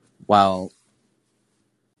 while,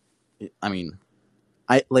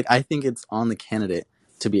 I think it's on the candidate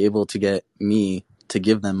to be able to get me to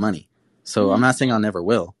give them money. So I'm not saying I'll never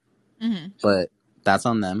will, but that's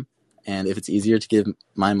on them. And if it's easier to give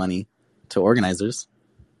my money to organizers,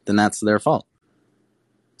 then that's their fault.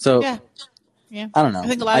 So Yeah. I don't know. I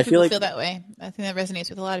think a lot of people feel like feel that way. I think that resonates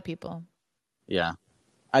with a lot of people. yeah.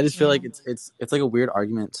 I just feel like it's like a weird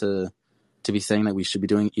argument to be saying that we should be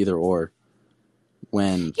doing either or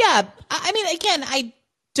when Yeah. I mean, again, I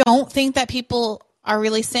don't think that people are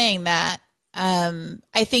really saying that.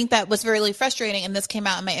 I think that was really frustrating, and this came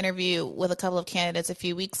out in my interview with a couple of candidates a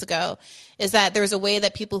few weeks ago, is that there's a way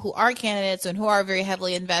that people who are candidates and who are very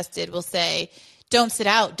heavily invested will say, don't sit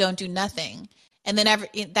out, don't do nothing. And then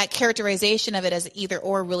that characterization of it as either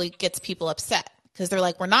or really gets people upset because they're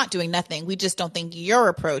like, we're not doing nothing. We just don't think your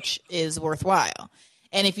approach is worthwhile.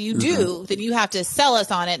 And if you do, then you have to sell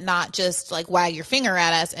us on it, not just like wag your finger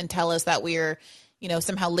at us and tell us that we're,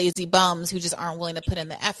 somehow lazy bums who just aren't willing to put in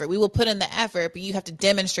the effort. We will put in the effort, but you have to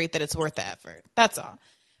demonstrate that it's worth the effort. That's all.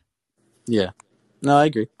 Yeah. No, I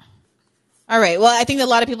agree. All right. Well, I think that a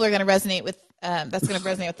lot of people are going to resonate with, that's going to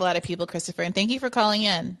resonate with a lot of people, Christopher. And thank you for calling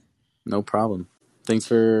in. No problem. Thanks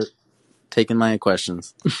for taking my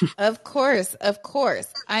questions. Of course.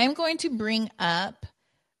 I am going to bring up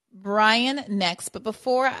Brian next, but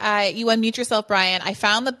before you unmute yourself, Brian, I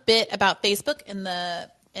found the bit about Facebook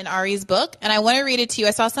in Ari's book, and I want to read it to you.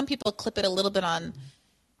 I saw some people clip it a little bit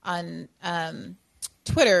on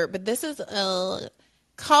Twitter, but this is a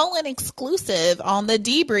call-in exclusive on the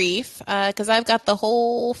debrief because I've got the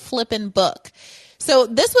whole flippin' book. So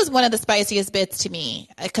this was one of the spiciest bits to me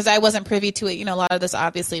because I wasn't privy to it. A lot of this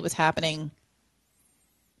obviously was happening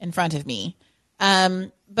in front of me.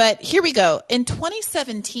 But here we go. In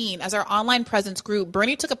 2017, as our online presence grew,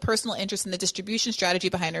 Bernie took a personal interest in the distribution strategy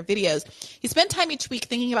behind our videos. He spent time each week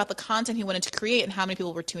thinking about the content he wanted to create and how many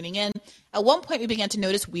people were tuning in. At one point, we began to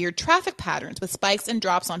notice weird traffic patterns with spikes and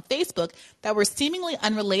drops on Facebook that were seemingly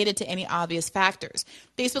unrelated to any obvious factors.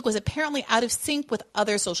 Facebook was apparently out of sync with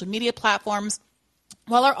other social media platforms.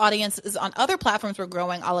 While our audiences on other platforms were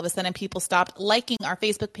growing, all of a sudden people stopped liking our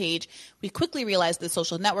Facebook page. We quickly realized the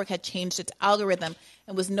social network had changed its algorithm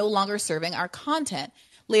and was no longer serving our content.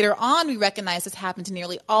 Later on, we recognized this happened to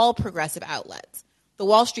nearly all progressive outlets. The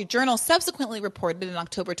Wall Street Journal subsequently reported in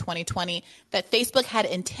October 2020 that Facebook had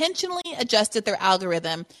intentionally adjusted their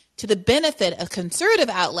algorithm to the benefit of conservative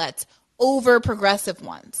outlets over progressive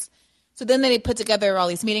ones. So then they put together all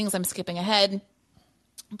these meetings. I'm skipping ahead.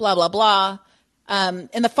 Blah, blah, blah.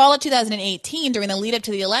 In the fall of 2018, during the lead up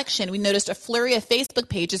to the election, we noticed a flurry of Facebook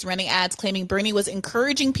pages running ads claiming Bernie was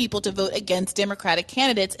encouraging people to vote against Democratic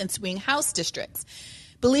candidates in swing House districts.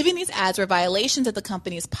 Believing these ads were violations of the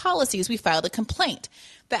company's policies, we filed a complaint.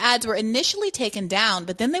 The ads were initially taken down,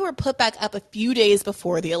 but then they were put back up a few days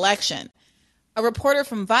before the election. A reporter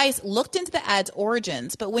from Vice looked into the ads'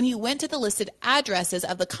 origins, but when he went to the listed addresses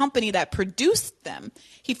of the company that produced them,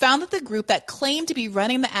 he found that the group that claimed to be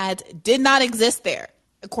running the ads did not exist there.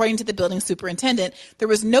 According to the building superintendent, there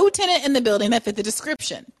was no tenant in the building that fit the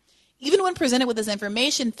description. Even when presented with this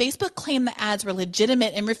information, Facebook claimed the ads were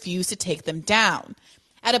legitimate and refused to take them down.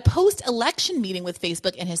 At a post-election meeting with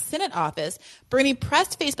Facebook in his Senate office, Bernie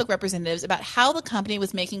pressed Facebook representatives about how the company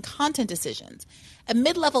was making content decisions. A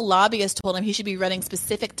mid-level lobbyist told him he should be running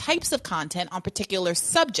specific types of content on particular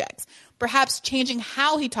subjects, perhaps changing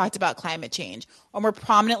how he talked about climate change or more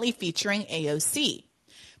prominently featuring AOC.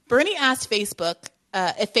 Bernie asked Facebook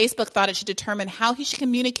if Facebook thought it should determine how he should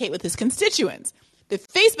communicate with his constituents. The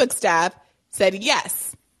Facebook staff said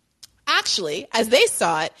yes. Actually, as they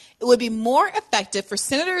saw it, it would be more effective for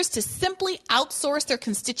senators to simply outsource their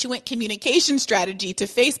constituent communication strategy to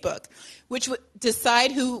Facebook, which would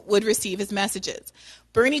decide who would receive his messages.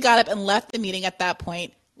 Bernie got up and left the meeting at that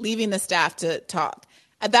point, leaving the staff to talk.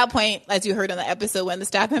 At that point, as you heard on the episode, when the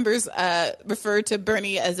staff members referred to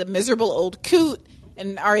Bernie as a miserable old coot,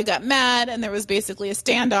 and Ari got mad, and there was basically a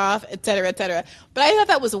standoff, et cetera, et cetera. But I thought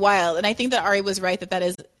that was wild, and I think that Ari was right that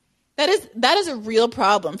is a real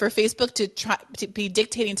problem for Facebook to try to be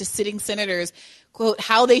dictating to sitting senators, quote,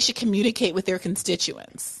 how they should communicate with their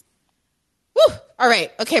constituents. Whew. All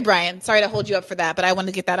right. Okay, Brian. Sorry to hold you up for that, but I wanted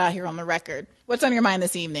to get that out here on the record. What's on your mind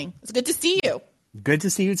this evening? It's good to see you. Good to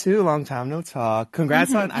see you too. Long time no talk.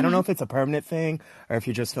 Congrats on, I don't know if it's a permanent thing or if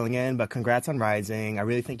you're just filling in, but congrats on Rising. I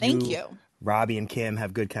really think Thank you. Robbie and Kim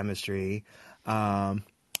have good chemistry.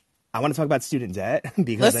 I want to talk about student debt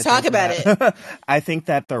because let's talk about it. I think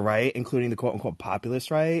that the right, including the quote unquote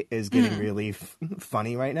populist right, is getting really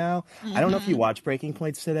funny right now. I don't know if you watched Breaking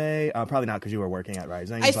Points today. Probably not because you were working at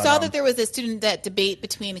Rising. I saw that there was a student debt debate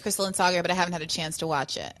between Crystal and Sagar, but I haven't had a chance to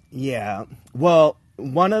watch it. Yeah. Well,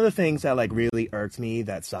 one of the things that like really irked me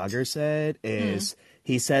that Sagar said is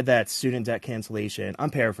he said that student debt cancellation, I'm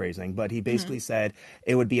paraphrasing, but he basically said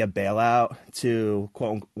it would be a bailout to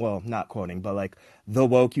quote, well, not quoting, but like the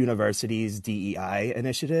woke universities DEI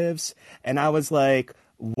initiatives. And I was like,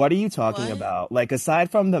 What are you talking What? about? Like,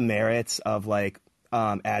 aside from the merits of like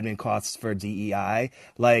admin costs for DEI,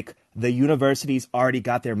 like the universities already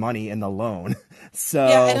got their money in the loan. So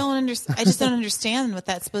Yeah, I just don't understand what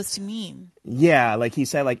that's supposed to mean. yeah, like he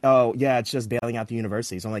said, like, oh yeah, it's just bailing out the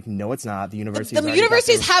universities. I'm like, no, it's not. The universities. The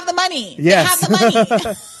universities have the money. Yes. They have the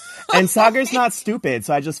money. And Sagar's not stupid,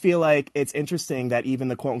 so I just feel like it's interesting that even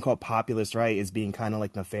the quote unquote populist right is being kind of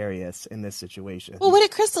like nefarious in this situation. Well, what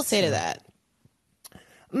did Crystal say to that?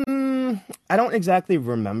 I don't exactly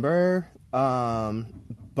remember,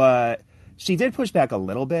 but she did push back a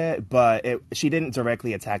little bit, but she didn't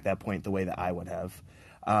directly attack that point the way that I would have.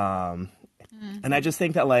 And I just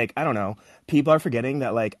think that, like, I don't know, people are forgetting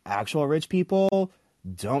that, like, actual rich people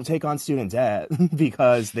don't take on student debt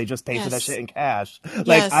because they just pay for that shit in cash.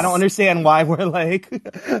 Like, I don't understand why we're, like,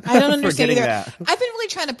 I don't understand either. that. I've been really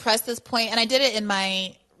trying to press this point, and I did it in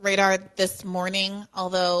my radar this morning,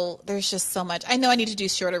 although there's just so much. I know I need to do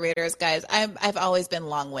shorter radars, guys. I've always been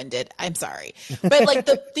long-winded. I'm sorry. But like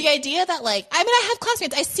the idea that, like, I mean, I have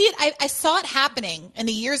classmates. I see it. I saw it happening in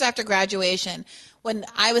the years after graduation when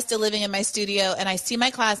I was still living in my studio, and I see my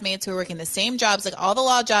classmates who are working the same jobs, like all the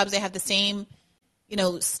law jobs, they have the same, you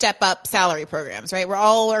know, step up salary programs, right? We're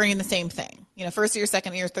all earning the same thing. You know, first year,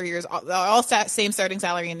 second year, third years, all same starting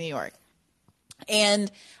salary in New York.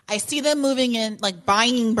 And I see them moving in, like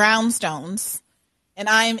buying brownstones, and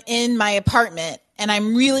I'm in my apartment, and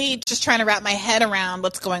I'm really just trying to wrap my head around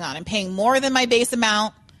what's going on. I'm paying more than my base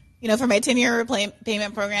amount, you know, for my 10-year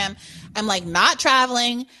payment program. I'm like not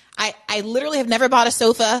traveling. I literally have never bought a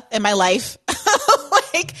sofa in my life.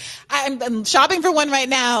 Like I'm shopping for one right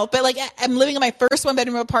now, but like I'm living in my first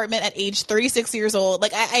 1-bedroom apartment at age 36 years old.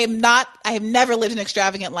 Like I have never lived an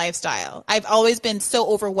extravagant lifestyle. I've always been so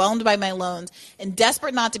overwhelmed by my loans and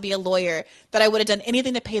desperate not to be a lawyer that I would have done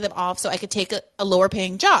anything to pay them off so I could take a lower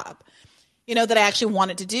paying job, you know, that I actually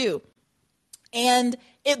wanted to do. And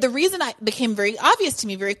the reason it became very obvious to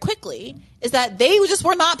me very quickly is that they just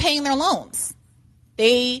were not paying their loans.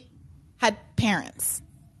 They had parents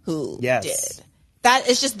who did.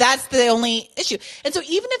 That's the only issue. And so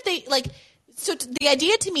even if they the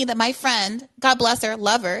idea to me that my friend, God bless her,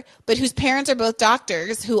 love her, but whose parents are both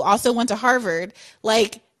doctors who also went to Harvard,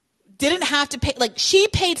 like didn't have to pay, like she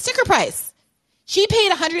paid sticker price. She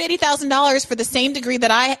paid $180,000 for the same degree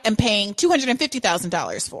that I am paying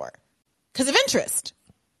 $250,000 for because of interest.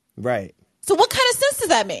 Right. So what kind of sense does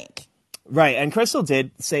that make? Right. And Crystal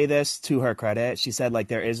did say this to her credit. She said, like,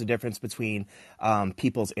 there is a difference between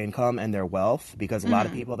people's income and their wealth, because a lot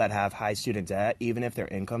of people that have high student debt, even if their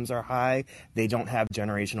incomes are high, they don't have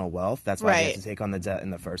generational wealth. That's why they have to take on the debt in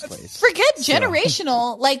the first place. Forget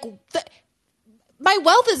generational. Like, my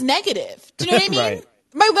wealth is negative. Do you know what I mean? Right.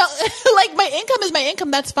 My wealth, like, my income is my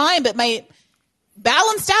income. That's fine. But my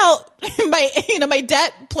balanced out, my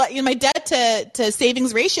debt to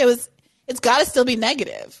savings ratio it's got to still be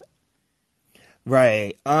negative.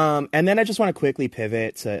 Right. And then I just want to quickly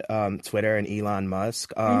pivot to Twitter and Elon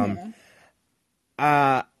Musk.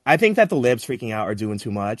 I think that the libs freaking out are doing too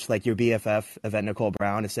much. Like, your BFF, Yvette Nicole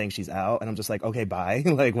Brown, is saying she's out, and I'm just like, okay, bye.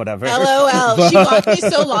 Like, whatever. LOL. She blocked me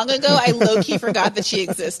so long ago, I low-key forgot that she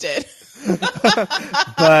existed.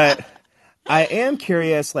 But I am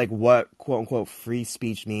curious, like, what quote-unquote free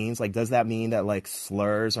speech means. Like, does that mean that, like,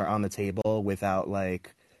 slurs are on the table without,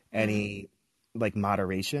 like, any like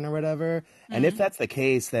moderation or whatever? And if that's the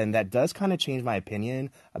case, then that does kind of change my opinion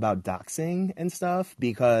about doxing and stuff,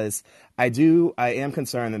 because I am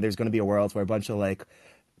concerned that there's going to be a world where a bunch of like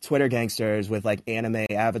Twitter gangsters with like anime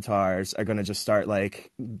avatars are going to just start like,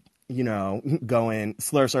 you know, going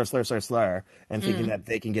slur and thinking that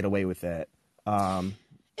they can get away with it.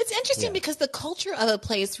 It's interesting because the culture of a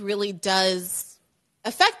place really does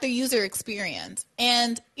affect the user experience.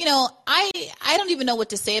 And, you know, I don't even know what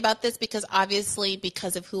to say about this, because obviously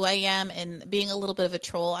because of who I am and being a little bit of a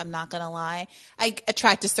troll, I'm not going to lie, I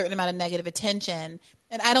attract a certain amount of negative attention.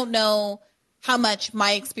 And I don't know how much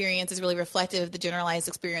my experience is really reflective of the generalized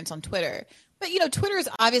experience on Twitter. But, you know, Twitter is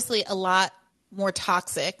obviously a lot more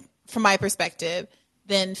toxic from my perspective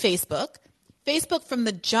than Facebook. Facebook from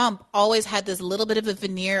the jump always had this little bit of a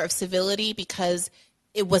veneer of civility because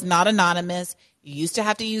it was not anonymous. You used to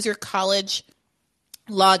have to use your college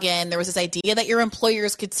login. There was this idea that your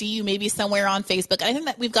employers could see you maybe somewhere on Facebook. I think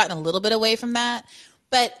that we've gotten a little bit away from that.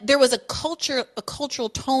 But there was a cultural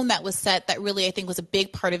tone that was set that really, I think, was a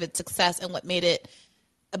big part of its success and what made it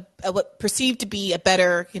what perceived to be a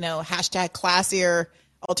better, you know, hashtag classier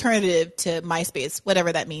alternative to MySpace,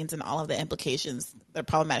 whatever that means, and all of the implications, the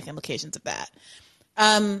problematic implications of that.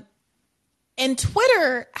 And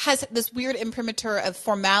Twitter has this weird imprimatur of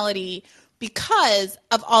formality because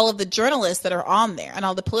of all of the journalists that are on there and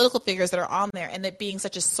all the political figures that are on there, and it being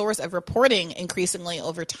such a source of reporting increasingly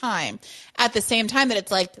over time. At the same time that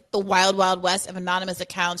it's like the wild, wild west of anonymous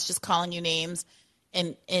accounts just calling you names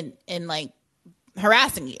and like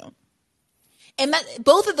harassing you. And that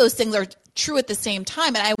both of those things are true at the same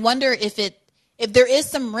time. And I wonder if there is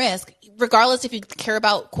some risk, regardless if you care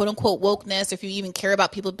about quote unquote wokeness, or if you even care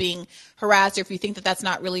about people being harassed, or if you think that that's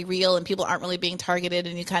not really real and people aren't really being targeted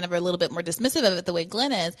and you kind of are a little bit more dismissive of it the way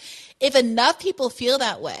Glenn is. If enough people feel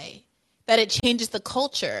that way, that it changes the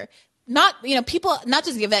culture, people, not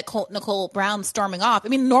just give that Nicole Brown storming off. I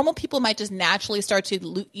mean, normal people might just naturally start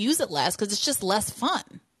to use it less because it's just less fun.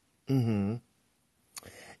 Mm-hmm.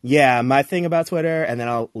 Yeah, my thing about Twitter, and then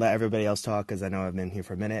I'll let everybody else talk because I know I've been here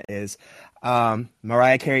for a minute, is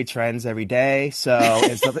Mariah Carey trends every day. So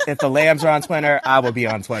if the lambs are on Twitter, I will be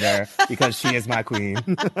on Twitter because she is my queen.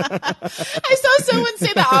 I saw someone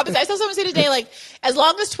say the opposite. I saw someone say today, like, as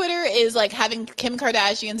long as Twitter is like having Kim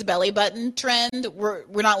Kardashian's belly button trend,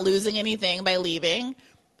 we're not losing anything by leaving.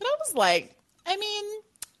 But I was like, I mean,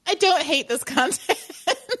 I don't hate this content.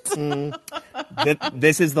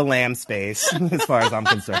 This is the lamb space, as far as I'm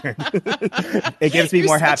concerned. It gives me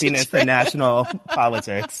more happiness than national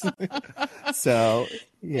politics. So,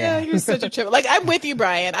 yeah. You're such a trip. Like, I'm with you,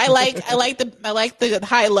 Brian. I like the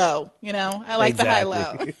high low. I like the high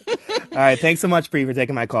low. All right, thanks so much, Bree, for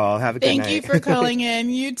taking my call. Have a good night. Thank you for calling in.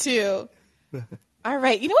 You too. All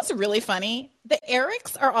right. You know what's really funny? The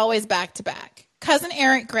Erics are always back to back. Cousin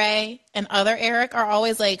Eric Gray and other Eric are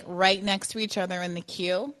always like right next to each other in the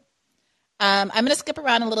queue. I'm going to skip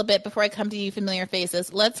around a little bit before I come to you familiar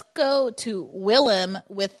faces. Let's go to Willem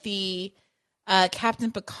with the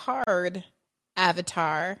Captain Picard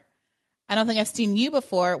avatar. I don't think I've seen you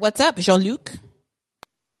before. What's up, Jean-Luc?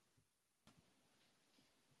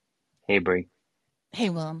 Hey, Brie. Hey,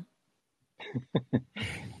 Willem.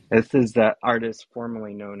 This is the artist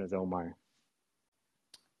formerly known as Omar.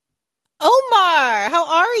 Omar, how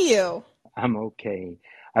are you? I'm okay.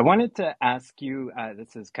 I wanted to ask you,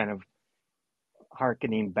 this is kind of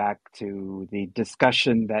hearkening back to the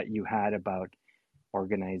discussion that you had about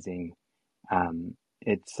organizing.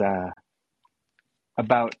 It's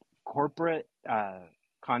about corporate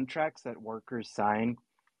contracts that workers sign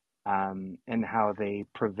and how they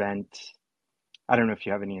prevent, I don't know if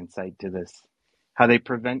you have any insight to this, how they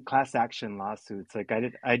prevent class action lawsuits. Like,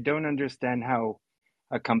 I don't understand how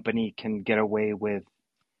a company can get away with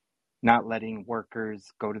not letting workers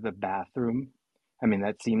go to the bathroom. I mean,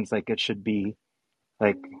 that seems like it should be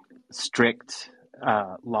like strict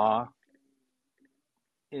law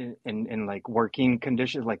in like working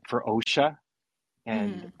conditions, like for OSHA.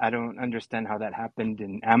 And I don't understand how that happened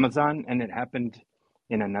in Amazon, and it happened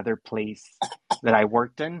in another place that I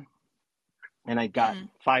worked in, and I got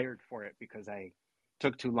fired for it because I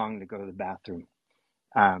took too long to go to the bathroom.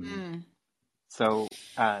 So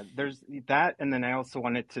there's that, and then I also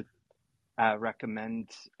wanted to recommend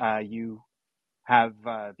you have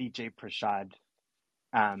Vijay Prashad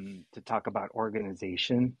to talk about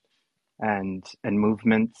organization and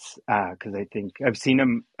movements, because I think I've seen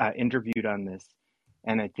him interviewed on this,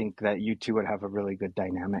 and I think that you two would have a really good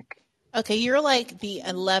dynamic. Okay, you're like the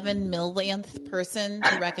 11 millionth person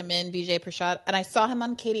to recommend Vijay Prashad, and I saw him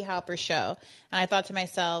on Katie Halper's show, and I thought to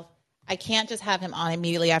myself, I can't just have him on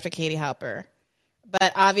immediately after Katie Halper.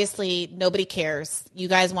 But obviously, nobody cares. You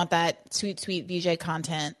guys want that sweet, sweet VJ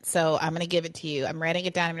content, so I'm going to give it to you. I'm writing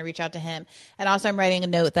it down. I'm going to reach out to him. And also, I'm writing a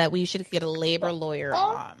note that we should get a labor lawyer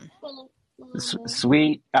on.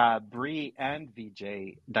 Sweet Bree and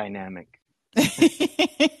VJ dynamic.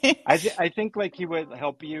 I think like he would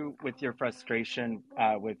help you with your frustration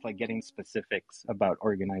with like getting specifics about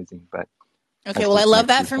organizing. But okay, well, I love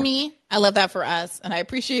that for me. I love that for us, and I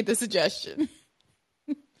appreciate the suggestion.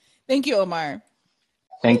 Thank you, Omar.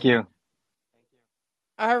 Thank you.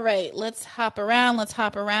 All right, let's hop around.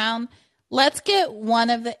 Let's get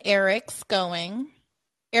one of the Erics going.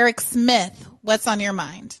 Eric Smith, what's on your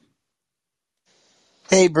mind?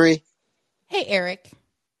 Hey, Bree. Hey, Eric.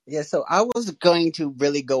 Yeah, so I was going to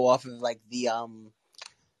really go off of like the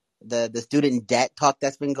student debt talk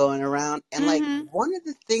that's been going around, and like one of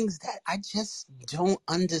the things that I just don't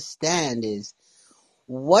understand is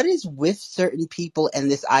what is with certain people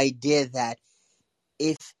and this idea that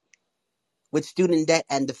if with student debt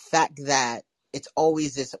and the fact that it's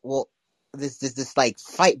always this like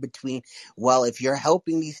fight between, well, if you're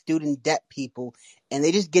helping these student debt people, and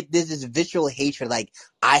they just get this visceral hatred, like,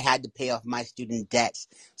 I had to pay off my student debts,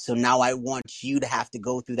 so now I want you to have to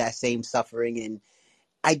go through that same suffering, and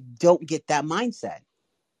I don't get that mindset.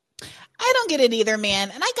 I don't get it either,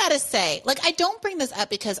 man. And I gotta say, like, I don't bring this up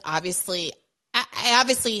because obviously, I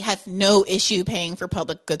obviously have no issue paying for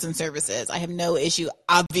public goods and services. I have no issue,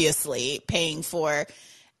 obviously, paying for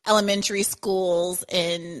elementary schools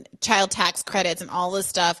and child tax credits and all this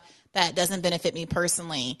stuff that doesn't benefit me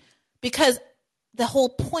personally. Because the whole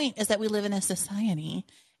point is that we live in a society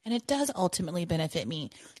and it does ultimately benefit me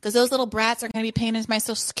because those little brats are going to be paying into my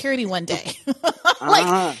Social Security one day.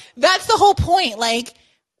 Like, that's the whole point. Like,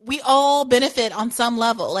 we all benefit on some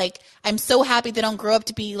level. Like, I'm so happy they don't grow up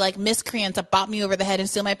to be like miscreants that bop me over the head and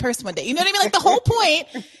steal my purse one day. You know what I mean? Like, the whole point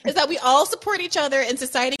is that we all support each other and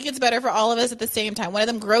society gets better for all of us at the same time. One of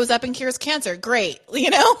them grows up and cures cancer. Great. You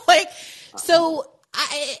know, like, so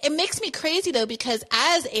it makes me crazy though, because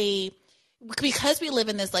because we live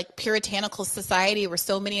in this like puritanical society where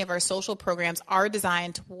so many of our social programs are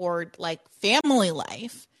designed toward like family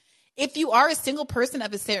life. If you are a single person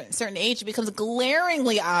of a certain age, it becomes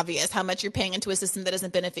glaringly obvious how much you're paying into a system that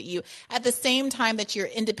doesn't benefit you at the same time that you're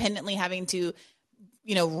independently having to,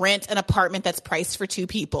 you know, rent an apartment that's priced for two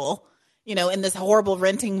people, you know, in this horrible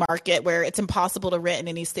renting market where it's impossible to rent in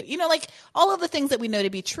any state, you know, like all of the things that we know to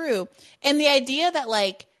be true. And the idea that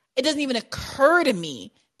like, it doesn't even occur to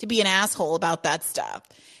me to be an asshole about that stuff.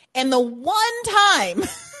 And the one time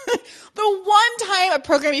a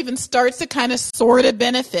program even starts to kind of sort of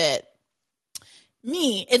benefit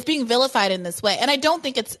me, it's being vilified in this way. And I don't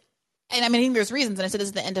think it's, and I mean, I think there's reasons. And I said this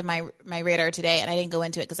is the end of my radar today, and I didn't go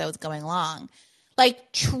into it because I was going long.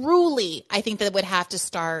 Like, truly, I think that it would have to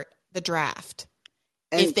start the draft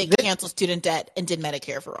if they cancel student debt and did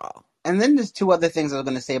Medicare for all. And then there's two other things I was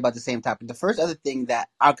going to say about the same topic. The first other thing that,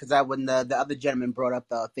 because when the other gentleman brought up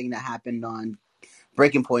the thing that happened on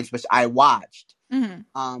Breaking Points, which I watched,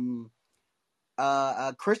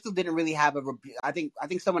 Crystal didn't really have a. I think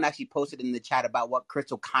someone actually posted in the chat about what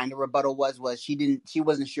Crystal kind of rebuttal was she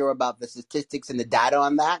wasn't sure about the statistics and the data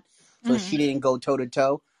on that, so she didn't go toe to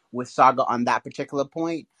toe with Saga on that particular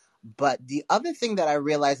point. But the other thing that I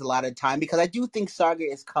realized a lot of the time, because I do think Saga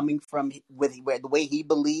is coming from with the way he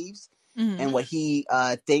believes and what he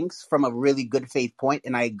thinks from a really good faith point,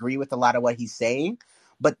 and I agree with a lot of what he's saying.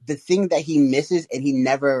 But the thing that he misses and he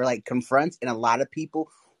never like confronts, and a lot of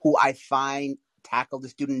people who I find tackle the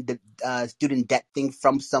student debt thing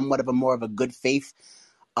from somewhat of a more of a good faith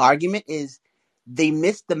argument, is they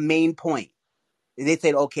miss the main point. They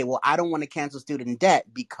said, okay, well, I don't want to cancel student debt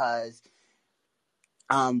because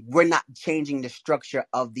we're not changing the structure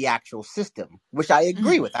of the actual system, which I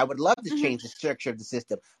agree with. I would love to change the structure of the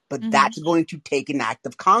system, but that's going to take an act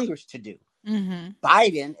of Congress to do.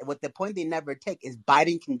 Biden, what the point they never take is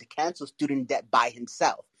Biden can cancel student debt by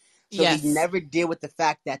himself. So they never deal with the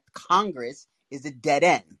fact that Congress is a dead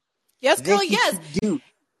end. Yes, girl, yes.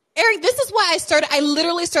 Eric, this is why I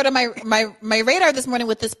literally started my radar this morning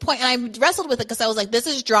with this point, and I wrestled with it because I was like, this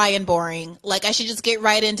is dry and boring. Like, I should just get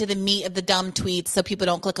right into the meat of the dumb tweets so people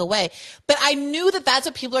don't click away. But I knew that that's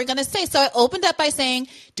what people are going to say. So I opened up by saying,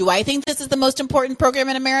 do I think this is the most important program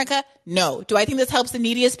in America? No. Do I think this helps the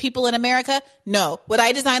neediest people in America? No. Would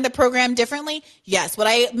I design the program differently? Yes. Would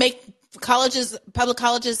I make colleges, public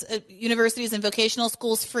colleges, universities, and vocational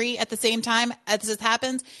schools free at the same time as this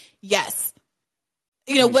happens? Yes.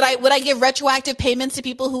 You know, would I give retroactive payments to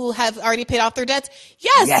people who have already paid off their debts?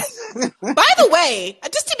 Yes. By the way,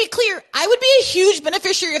 just to be clear, I would be a huge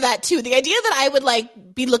beneficiary of that too. The idea that I would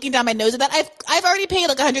like be looking down my nose at that, I've already paid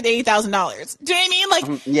like $180,000. Do you know what I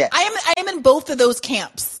mean? Like, I am in both of those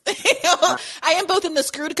camps. You know, I am both in the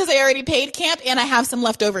screwed because I already paid camp, and I have some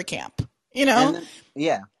leftover camp. You know?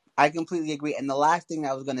 Then, I completely agree. And the last thing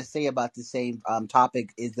I was going to say about the same topic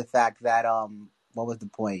is the fact that what was the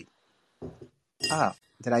point? Oh,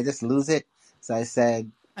 did I just lose it? So I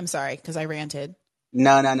said... I'm sorry, because I ranted.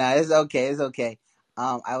 No. It's okay.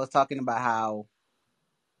 I was talking about how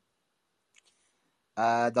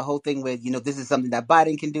the whole thing with, you know, this is something that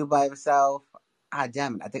Biden can do by himself. Ah,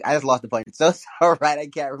 damn it. I think I just lost the point. So sorry, I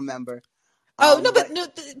can't remember. But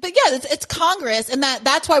yeah, it's Congress, and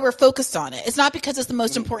that's why we're focused on it. It's not because it's the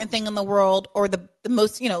most important thing in the world or the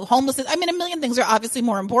most, you know, homelessness. I mean, a million things are obviously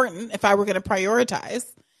more important if I were going to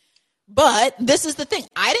prioritize. But this is the thing.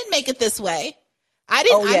 I didn't make it this way. I'm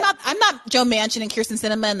not Joe Manchin and Kirsten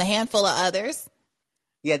Sinema and the handful of others.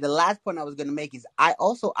 Yeah, the last point I was going to make is I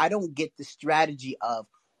don't get the strategy of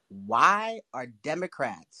why are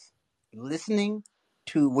Democrats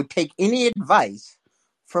would take any advice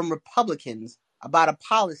from Republicans about a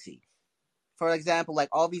policy. For example, like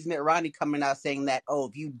all these Mitt Romney coming out saying that, oh,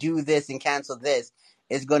 if you do this and cancel this,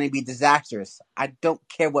 it's going to be disastrous. I don't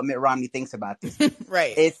care what Mitt Romney thinks about this.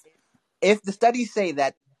 Right. If the studies say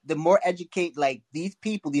that the more educate, like these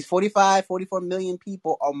people, these 44 million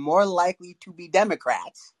people are more likely to be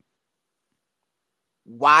Democrats.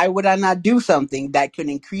 Why would I not do something that could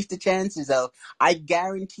increase the chances of, I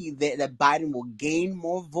guarantee that Biden will gain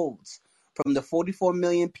more votes from the 44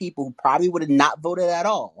 million people who probably would have not voted at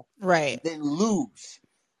all. Right. Than lose.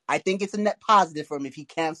 I think it's a net positive for him if he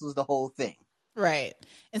cancels the whole thing. Right.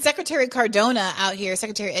 And Secretary Cardona out here,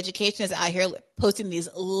 Secretary of Education is out here posting these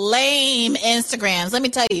lame Instagrams. Let me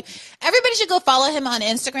tell you, everybody should go follow him on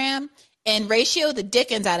Instagram and ratio the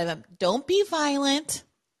dickens out of him. Don't be violent.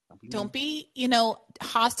 Don't be,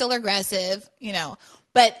 hostile or aggressive,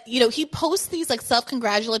 But, he posts these like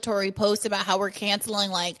self-congratulatory posts about how we're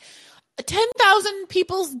canceling like 10,000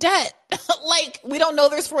 people's debt. Like we don't know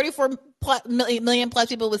there's 44 million plus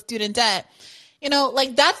people with student debt.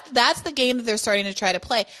 Like that's the game that they're starting to try to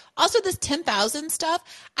play. Also, this 10,000 stuff.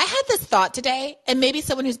 I had this thought today, and maybe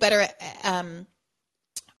someone who's better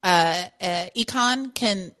at econ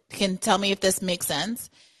can tell me if this makes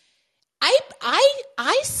sense.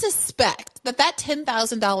 I suspect that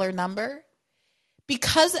 $10,000 number,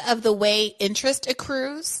 because of the way interest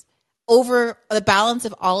accrues over the balance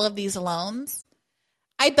of all of these loans,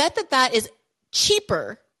 I bet that is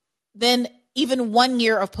cheaper than even 1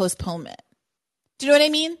 year of postponement. Do you know what I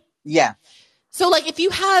mean? Yeah. So like if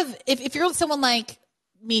you're someone like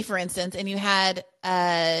me, for instance, and you had,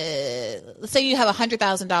 let's say you have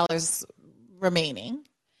 $100,000 remaining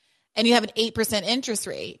and you have an 8% interest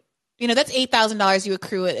rate, that's $8,000 you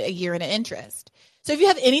accrue a year in interest. So if you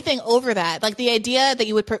have anything over that, like the idea that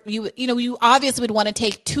you obviously would want to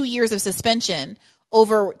take 2 years of suspension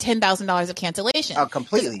over $10,000 of cancellation. Oh,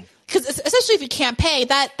 completely. Because especially if you can't pay,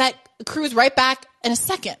 that accrues right back in a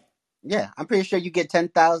second. Yeah, I'm pretty sure you get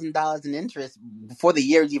 $10,000 in interest before the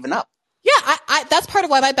year is even up. Yeah, I that's part of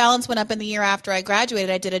why my balance went up in the year after I graduated.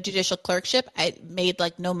 I did a judicial clerkship. I made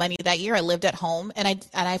like no money that year. I lived at home, and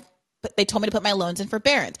they told me to put my loans in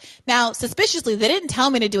forbearance. Now, suspiciously, they didn't tell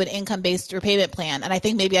me to do an income-based repayment plan, and I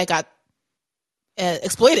think maybe I got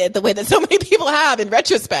exploited the way that so many people have in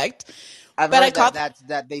retrospect. I've heard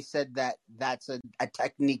that they said that's a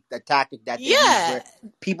tactic that they use where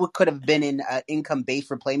people could have been in an income-based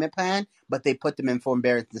repayment plan, but they put them in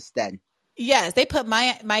forbearance instead. Yes, they put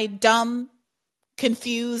my dumb,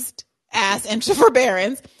 confused ass into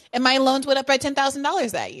forbearance, and my loans went up by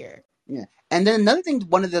 $10,000 that year. Yeah. And then another thing,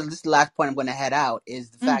 this is the last point I'm going to head out, is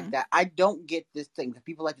the fact that I don't get this thing that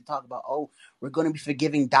people like to talk about, we're going to be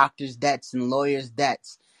forgiving doctors' debts and lawyers'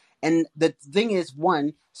 debts. And the thing is,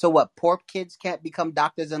 one, so what, poor kids can't become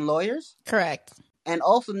doctors and lawyers? Correct. And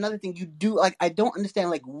also another thing you do, like, I don't understand,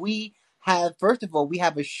 like, first of all, we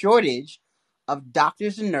have a shortage of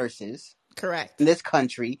doctors and nurses. Correct. In this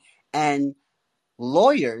country. And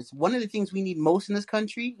lawyers, one of the things we need most in this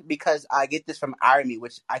country, because I get this from Army,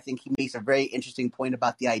 which I think he makes a very interesting point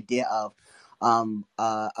about the idea of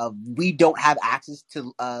we don't have access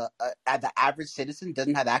to the average citizen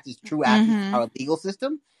doesn't have true access to our legal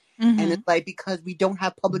system. And it's like, because we don't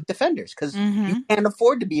have public defenders, because you can't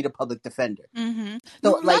afford to be the public defender.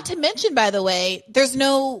 So, not to mention, by the way, there's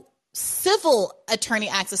no civil attorney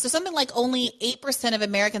access. So something like only 8% of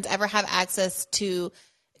Americans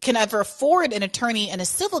can ever afford an attorney in a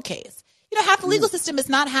civil case. Half the legal system is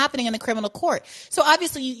not happening in the criminal court. So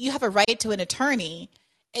obviously you have a right to an attorney.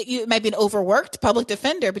 It might be an overworked public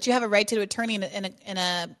defender, but you have a right to an attorney in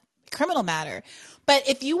a criminal matter. But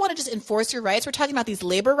if you want to just enforce your rights, we're talking about these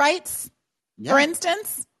labor rights, for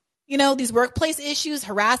instance, these workplace issues,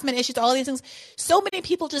 harassment issues, all of these things. So many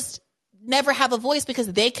people just never have a voice because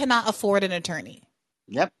they cannot afford an attorney.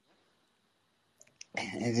 Yep.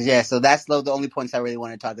 Yeah, so that's the only points I really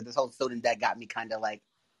want to talk about. This whole student debt got me kind of like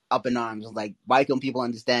up in arms. Like, why can't people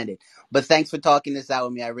understand it? But thanks for talking this out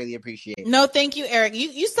with me. I really appreciate it. No, thank you, Eric.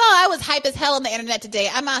 You saw I was hype as hell on the internet today.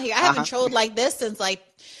 I'm out here. I haven't trolled like this since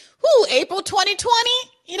April 2020.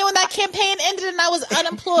 When that campaign ended and I was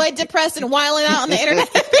unemployed, depressed, and wilding out on the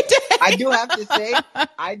internet every day. I do have to say,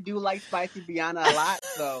 I do like Spicy Biana a lot,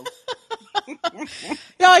 so.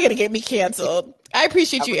 Y'all are going to get me canceled. I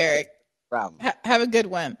appreciate you, Eric. Problem. Have a good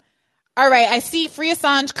one. All right. I see Free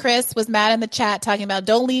Assange Chris was mad in the chat talking about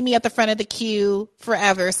don't leave me at the front of the queue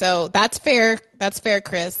forever. So that's fair. That's fair,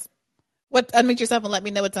 Chris. Unmute yourself and let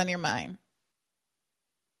me know what's on your mind.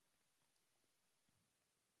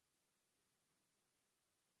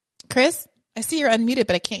 Chris, I see you're unmuted,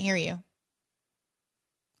 but I can't hear you.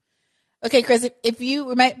 Okay, Chris, if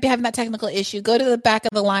you might be having that technical issue, go to the back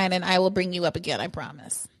of the line and I will bring you up again, I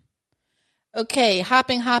promise. Okay,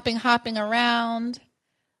 hopping around.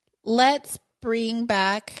 Let's bring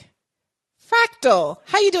back Fractal.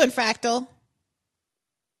 How you doing, Fractal?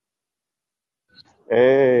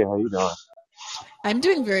 Hey, how you doing? I'm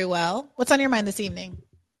doing very well. What's on your mind this evening?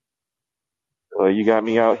 Well, you got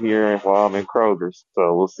me out here while I'm in Kroger's,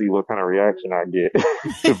 so we'll see what kind of reaction I get.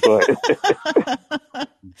 but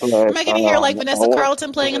Am I going to hear like I Vanessa want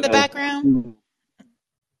Carlton playing in the to, background?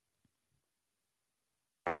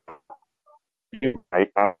 I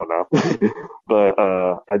don't know, but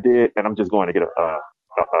I did, and I'm just going to get a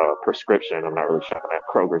prescription. I'm not really shopping at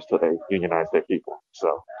Kroger's till they unionize their people.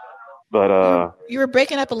 So, but You were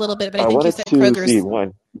breaking up a little bit, but I I think you wanted said to see Kroger's.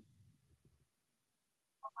 one.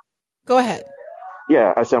 Go ahead.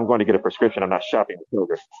 Yeah, I said I'm going to get a prescription. I'm not shopping at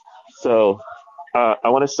Kroger. So I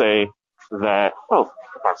want to say that, oh,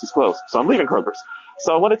 the pharmacy's closed. So I'm leaving Kroger's.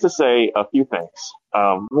 So I wanted to say a few things.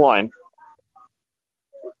 One,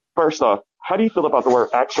 first off, how do you feel about the word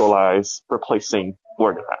actualize replacing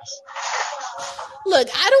organize? Look,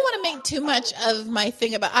 I don't want to make too much of my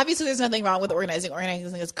thing about. Obviously, there's nothing wrong with organizing.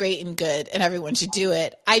 Organizing is great and good, and everyone should do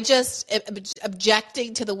it. I just am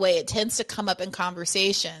objecting to the way it tends to come up in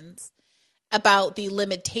conversations about the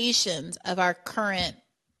limitations of our current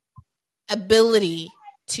ability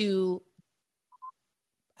to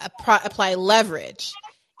apply leverage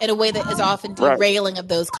in a way that is often derailing of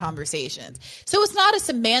those conversations. So it's not a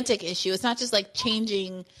semantic issue. It's not just like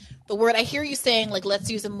changing the word. I hear you saying like,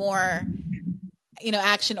 let's use a more,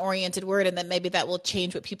 action oriented word. And then maybe that will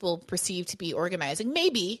change what people perceive to be organizing.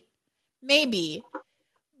 Maybe,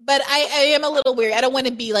 but I am a little weary. I don't want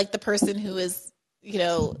to be like the person who is,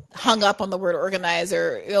 hung up on the word organize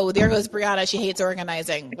or, there goes Brianna. She hates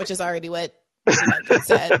organizing, which is already what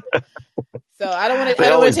said. So I don't want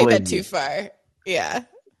to take that too far. Yeah.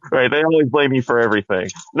 Right. They always blame me for everything.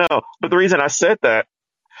 No, but the reason I said that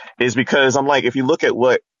is because I'm like, if you look at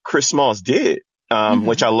what Chris Smalls did,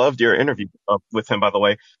 which I loved your interview with him, by the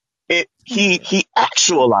way, he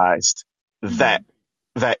actualized that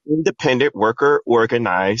independent worker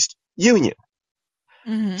organized union.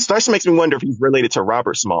 Starts to make me wonder if he's related to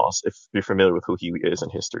Robert Smalls, if you're familiar with who he is in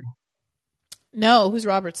history. No, who's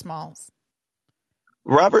Robert Smalls?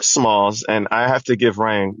 Robert Smalls, and I have to give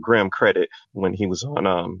Ryan Grimm credit when he was on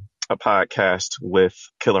a podcast with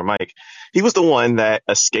Killer Mike. He was the one that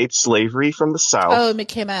escaped slavery from the South. Oh,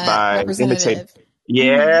 became a representative.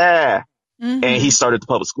 Yeah. And he started the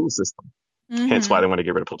public school system. Hence why they want to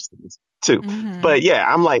get rid of public schools too. But yeah,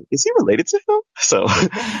 I'm like, is he related to him? So,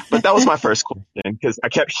 but that was my first question because I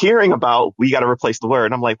kept hearing about we got to replace the word.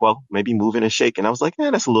 And I'm like, well, maybe moving and shaking. I was like,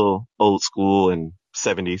 that's a little old school and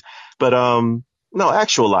 70s. But no,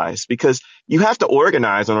 actualize, because you have to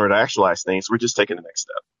organize in order to actualize things. We're just taking the next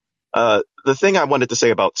step. The thing I wanted to say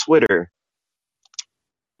about Twitter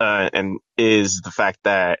and is the fact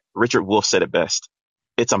that Richard Wolff said it best.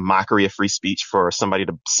 It's a mockery of free speech for somebody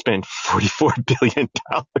to spend $44 billion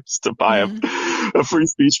to buy a free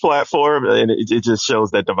speech platform. And it just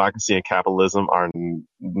shows that democracy and capitalism are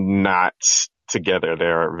not together.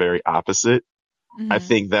 They're very opposite. I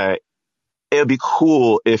think that it would be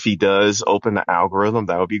cool if he does open the algorithm.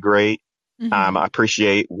 That would be great. I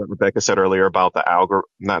appreciate what Rebecca said earlier about the algorithm,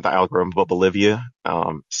 not the algorithm, but Bolivia.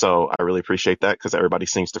 So I really appreciate that because everybody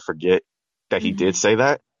seems to forget that he did say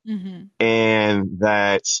that. And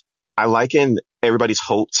that I liken everybody's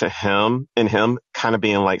hope to him kind of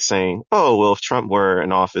being like saying, oh, well, if Trump were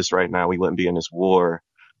in office right now, we wouldn't be in this war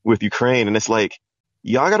with Ukraine. And it's like,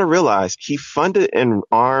 y'all got to realize he funded and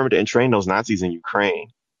armed and trained those Nazis in Ukraine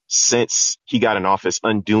since he got in office,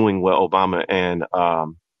 undoing what Obama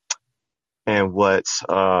and what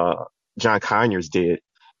John Conyers did.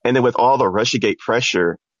 And then with all the Russiagate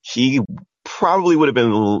pressure, he probably would have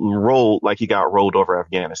been rolled like he got rolled over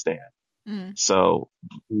Afghanistan. So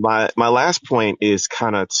my last point is it's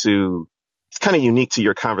kind of unique to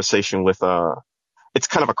your conversation with it's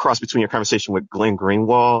kind of a cross between your conversation with Glenn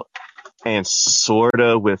Greenwald and sort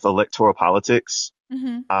of with electoral politics.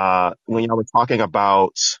 When y'all were talking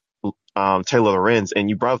about Taylor Lorenz, and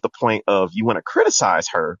you brought up the point of you want to criticize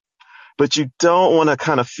her, but you don't want to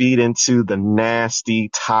kind of feed into the nasty,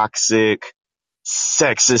 toxic,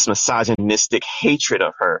 sexist, misogynistic hatred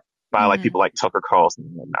of her by like people like Tucker Carlson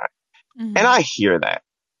and whatnot. And I hear that.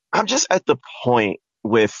 I'm just at the point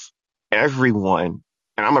with everyone,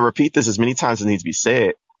 and I'm going to repeat this as many times as it needs to be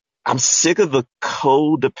said. I'm sick of the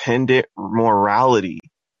codependent morality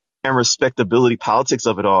and respectability politics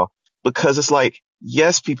of it all, because it's like,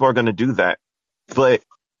 yes, people are going to do that. But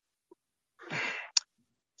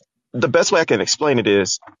the best way I can explain it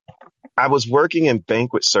is I was working in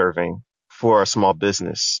banquet serving for a small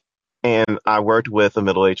business, and I worked with a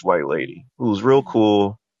middle-aged white lady who was real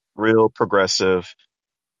cool, real progressive,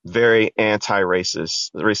 very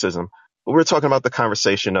anti-racism. But we were talking about the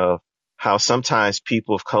conversation of how sometimes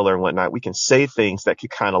people of color and whatnot, we can say things that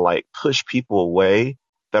could kind of like push people away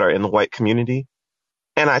that are in the white community.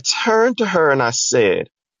 And I turned to her and I said,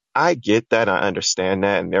 I get that. I understand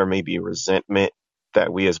that. And there may be resentment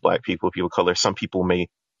that we as Black people, people of color, some people may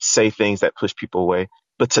say things that push people away.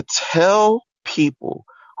 But to tell people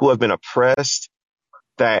who have been oppressed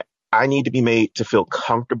that I need to be made to feel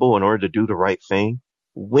comfortable in order to do the right thing.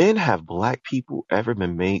 When have Black people ever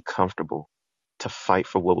been made comfortable to fight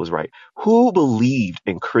for what was right? Who believed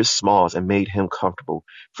in Chris Smalls and made him comfortable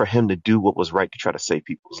for him to do what was right to try to save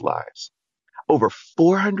people's lives? Over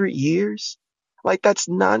 400 years? Like, that's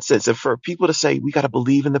nonsense. And for people to say, we got to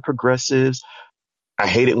believe in the progressives. I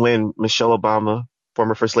hate it when Michelle Obama,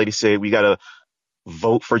 former First Lady, said, we got to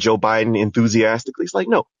vote for Joe Biden enthusiastically. It's like,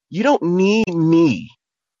 no, you don't need me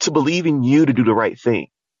to believe in you to do the right thing.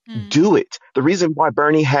 Do it. The reason why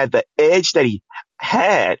Bernie had the edge that he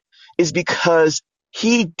had is because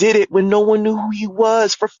he did it when no one knew who he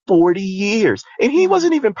was for 40 years. And he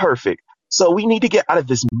wasn't even perfect. So we need to get out of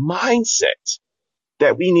this mindset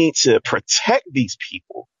that we need to protect these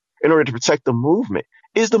people in order to protect the movement.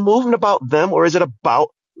 Is the movement about them, or is it about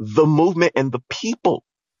the movement and the people?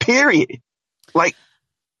 Period. Like,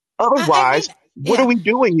 otherwise, what are we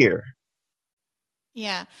doing here?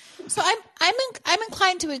 Yeah. So I'm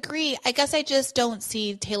inclined to agree. I guess I just don't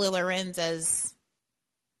see Taylor Lorenz as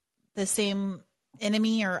the same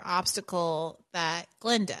enemy or obstacle that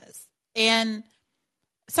Glenn does. And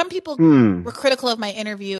some people were critical of my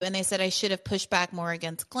interview and they said I should have pushed back more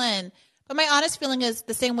against Glenn. But my honest feeling is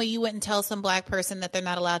the same way you wouldn't tell some Black person that they're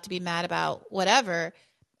not allowed to be mad about whatever.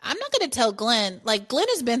 I'm not going to tell Glenn. Like, Glenn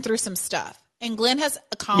has been through some stuff. And Glenn has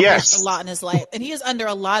accomplished a lot in his life. And he is under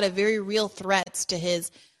a lot of very real threats to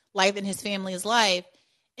his life and his family's life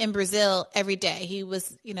in Brazil every day. He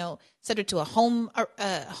was, subject to a home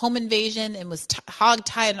invasion and was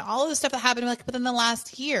hogtied and all of the stuff that happened like within the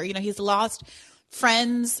last year. He's lost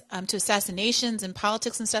friends to assassinations and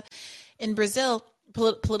politics and stuff in Brazil,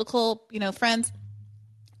 political, friends.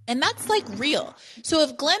 And that's like real. So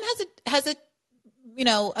if Glenn has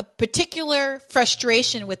a particular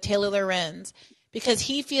frustration with Taylor Lorenz because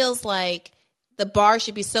he feels like the bar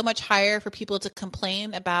should be so much higher for people to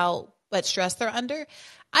complain about what stress they're under,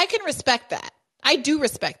 I can respect that. I do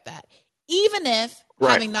respect that. Even if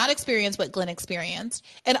having not experienced what Glenn experienced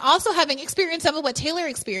and also having experienced some of what Taylor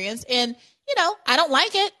experienced, and, I don't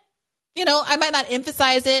like it. I might not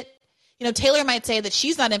emphasize it. Taylor might say that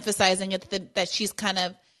she's not emphasizing it, that she's kind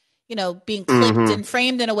of, being clipped and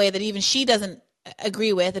framed in a way that even she doesn't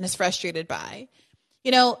agree with and is frustrated by.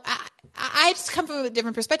 I just come from a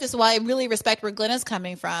different perspective. So while I really respect where Glenn is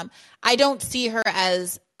coming from, I don't see her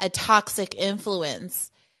as a toxic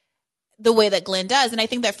influence the way that Glenn does. And I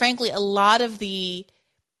think that frankly, a lot of there's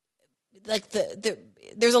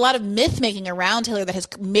a lot of myth making around Taylor that has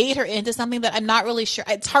made her into something that I'm not really sure.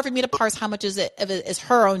 It's hard for me to parse how much of it is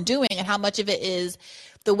her own doing and how much of it is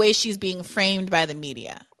the way she's being framed by the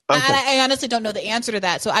media. Okay. And I honestly don't know the answer to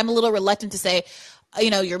that. So I'm a little reluctant to say,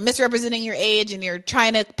 you're misrepresenting your age and you're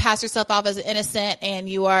trying to pass yourself off as innocent and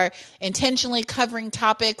you are intentionally covering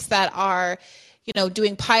topics that are,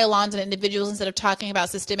 doing pile-ons on individuals instead of talking about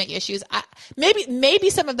systemic issues. Maybe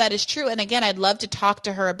some of that is true. And again, I'd love to talk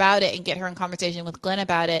to her about it and get her in conversation with Glenn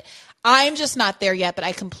about it. I'm just not there yet, but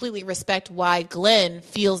I completely respect why Glenn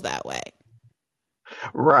feels that way.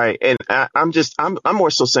 Right. And I'm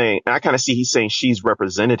more so saying, I kind of see he's saying she's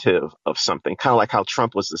representative of something, kind of like how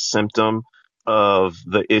Trump was the symptom of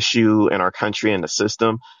the issue in our country and the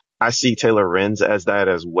system. I see Taylor Lorenz as that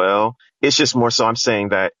as well. It's just more so I'm saying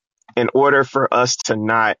that in order for us to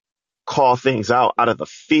not call things out of the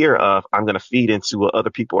fear of I'm going to feed into what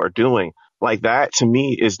other people are doing, like that to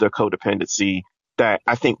me is the codependency that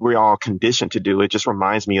I think we're all conditioned to do. It just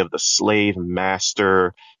reminds me of the slave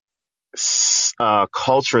master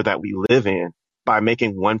culture that we live in by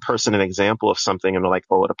making one person an example of something and they're like,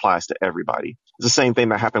 oh, it applies to everybody. It's the same thing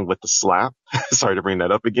that happened with the slap. Sorry to bring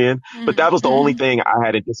that up again, but that was the only thing I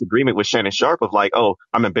had a disagreement with Shannon Sharp of like, oh,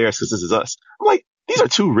 I'm embarrassed because this is us. I'm like, these are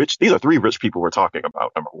three rich people we're talking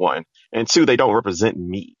about, number one. And two, they don't represent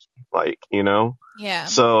me. Like, Yeah.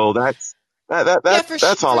 So that's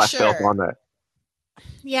all I felt on that.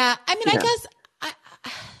 Yeah. I mean, yeah. I guess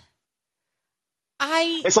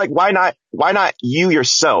it's like, why not you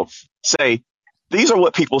yourself say, these are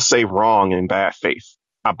what people say wrong in bad faith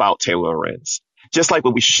about Taylor Lorenz. Just like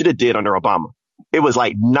what we should have did under Obama. It was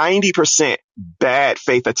like 90% bad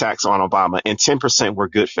faith attacks on Obama and 10% were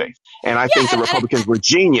good faith. And I think the Republicans were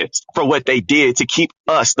genius for what they did to keep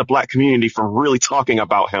us, the Black community, from really talking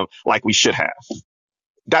about him like we should have.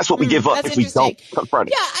 That's what we give up if we don't confront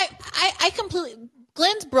it. Yeah, I completely.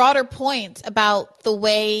 Glenn's broader point about the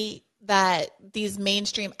way that these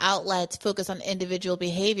mainstream outlets focus on individual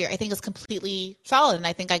behavior, I think is completely solid, and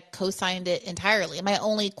I think I co-signed it entirely. My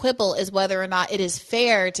only quibble is whether or not it is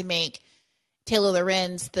fair to make Taylor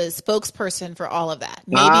Lorenz the spokesperson for all of that.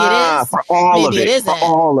 Maybe it is. For all maybe of it. It isn't. For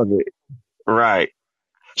all of it. Right.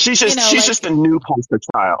 She's just a new poster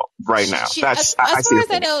child right now. As far as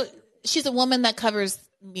I know, she's a woman that covers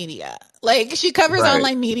media. Like, she covers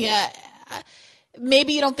online media.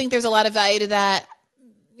 Maybe you don't think there's a lot of value to that.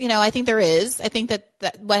 I think there is. I think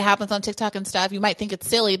that what happens on TikTok and stuff, you might think it's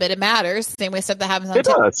silly, but it matters. Same way stuff that happens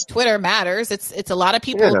on Twitter matters. It's a lot of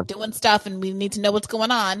people doing stuff, and we need to know what's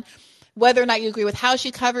going on. Whether or not you agree with how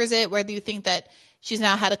she covers it, whether you think that she's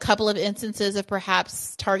now had a couple of instances of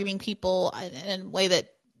perhaps targeting people in a way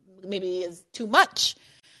that maybe is too much.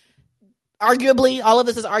 Arguably, all of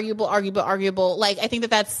this is arguable. Like, I think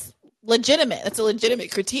that's legitimate. That's a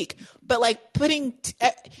legitimate critique. But like, putting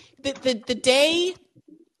the day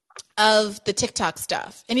of the TikTok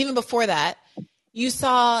stuff, and even before that, you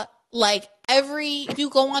saw like if you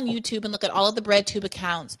go on YouTube and look at all of the BreadTube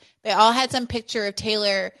accounts, they all had some picture of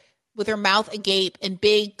Taylor with her mouth agape and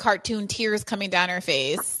big cartoon tears coming down her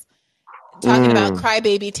face, talking about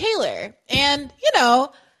crybaby Taylor. And,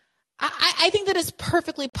 I think that is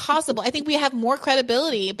perfectly possible. I think we have more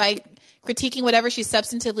credibility by critiquing whatever she's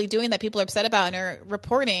substantively doing that people are upset about in her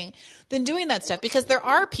reporting than doing that stuff, because there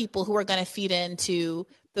are people who are going to feed into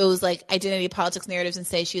those like identity politics narratives and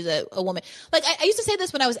say she's a woman. Like, I used to say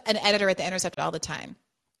this when I was an editor at The Intercept all the time.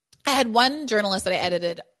 I had one journalist that I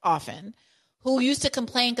edited often who used to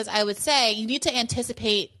complain because I would say, you need to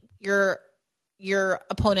anticipate your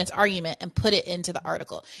opponent's argument and put it into the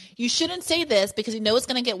article. You shouldn't say this because you know it's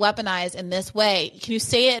going to get weaponized in this way. Can you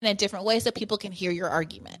say it in a different way so people can hear your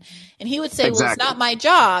argument? And he would say, well, it's not my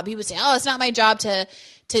job. He would say, it's not my job to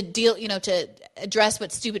deal, to address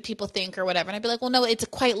what stupid people think or whatever. And I'd be like, well, no, it's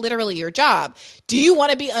quite literally your job. Do you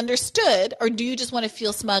want to be understood, or do you just want to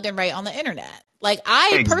feel smug and right on the internet? Like,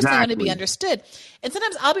 I personally want to be understood. And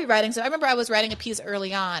sometimes I'll be writing. So I remember I was writing a piece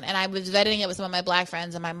early on, and I was editing it with some of my Black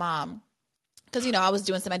friends and my mom. Because, I was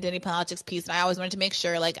doing some identity politics piece, and I always wanted to make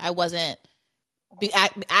sure, like, I wasn't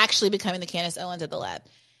actually becoming the Candace Owens of the lab.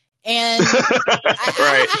 And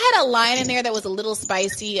I had a line in there that was a little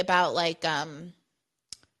spicy about, like,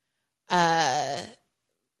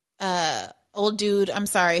 old dude, I'm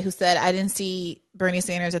sorry, who said, I didn't see Bernie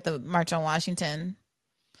Sanders at the March on Washington.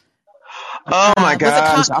 Oh my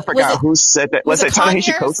gosh, I forgot who said that. Was it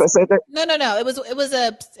Ta-Nehisi Coates that said that? No. It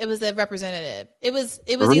was a representative. It was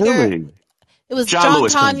really? Either it was John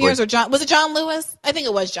Conyers or John. Was it John Lewis? I think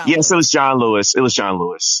it was John. Yes, Lewis. It was John Lewis. It was John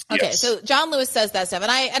Lewis. Okay, yes. So John Lewis says that stuff, and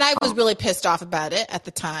I was really pissed off about it at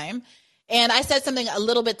the time, and I said something a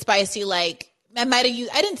little bit spicy, like I might have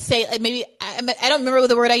used. I didn't say, like, maybe I don't remember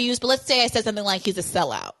the word I used, but let's say I said something like he's a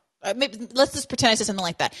sellout. Maybe, let's just pretend I said something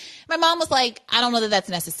like that. My mom was like, I don't know that that's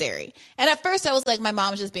necessary. And at first I was like, my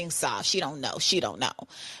mom's just being soft. She don't know.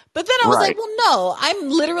 But then I was like, well, no, I'm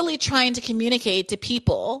literally trying to communicate to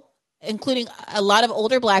people, including a lot of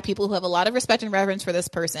older Black people who have a lot of respect and reverence for this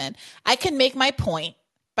person. I can make my point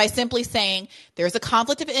by simply saying there's a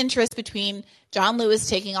conflict of interest between John Lewis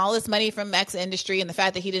taking all this money from X industry and the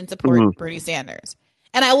fact that he didn't support Bernie Sanders.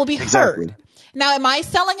 And I will be heard. Now, am I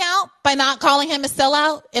selling out by not calling him a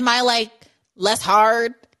sellout? Am I like less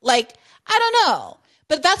hard? Like, I don't know.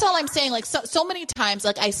 But that's all I'm saying. Like, so many times,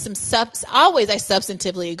 like I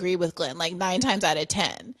substantively agree with Glenn, like 9 times out of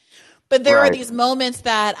 10. But there are these moments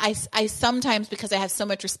that I sometimes, because I have so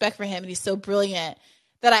much respect for him and he's so brilliant,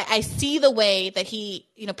 that I see the way that he,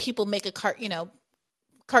 people make a cartoon out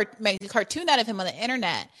of him on the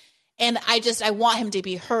internet. And I want him to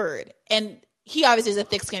be heard. And he obviously is a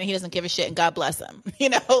thick skin and he doesn't give a shit, and God bless him.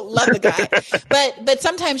 Love the guy. But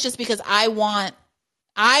sometimes just because I want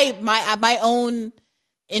my own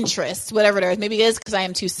interests, whatever it is, maybe it is because I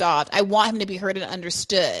am too soft. I want him to be heard and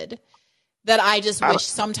understood. That I just wish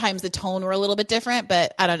sometimes the tone were a little bit different,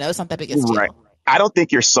 but I don't know. It's not that big a deal. Right. I don't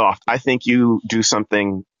think you're soft. I think you do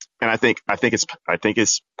something, and I think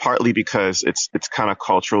it's partly because it's kind of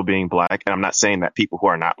cultural being Black, and I'm not saying that people who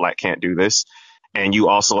are not Black can't do this. And you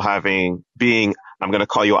also I'm going to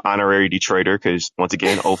call you an honorary Detroiter because, once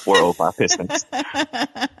again, 04-05 Pistons.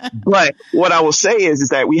 But what I will say is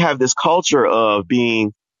that we have this culture of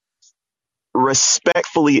being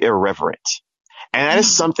respectfully irreverent. And that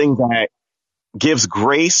is something that gives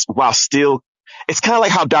grace while still, it's kind of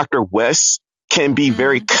like how Dr. West can be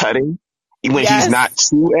very cutting when he's not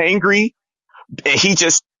too angry. And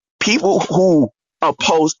people who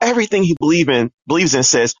oppose everything he believes in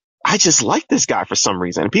says, I just like this guy for some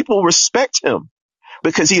reason. And people respect him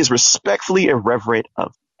because he is respectfully irreverent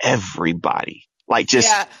of everybody. Like just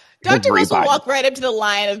Dr. Russell everybody. walked right up to the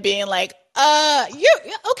line of being like, you're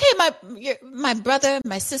okay, my brother,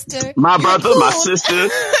 my sister. My you're brother, cool. my sister.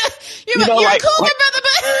 you're cool, my brother,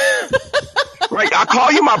 but right, I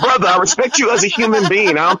call you my brother. I respect you as a human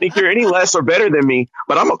being. I don't think you're any less or better than me,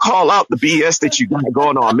 but I'm gonna call out the BS that you got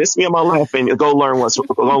going on. Miss me on my left and go learn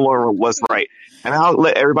what's right. And I'll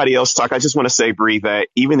let everybody else talk. I just want to say, Bree, that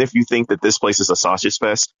even if you think that this place is a sausage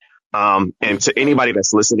fest, and to anybody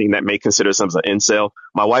that's listening that may consider themselves an incel,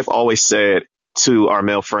 my wife always said to our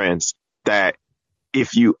male friends that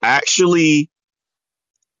if you actually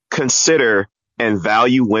consider and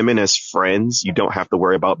value women as friends, you don't have to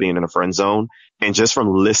worry about being in a friend zone. And just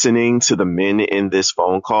from listening to the men in this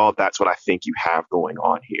phone call, that's what I think you have going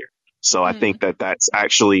on here. So I think that that's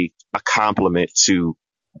actually a compliment to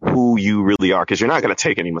who you really are, because you're not going to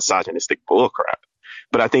take any misogynistic bullcrap.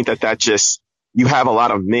 But I think that just, you have a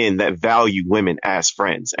lot of men that value women as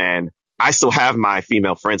friends. And I still have my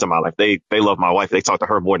female friends in my life. They love my wife. They talk to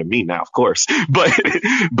her more than me now, of course.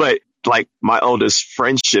 But like my oldest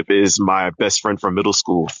friendship is my best friend from middle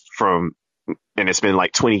school and it's been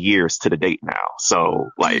like 20 years to the date now. So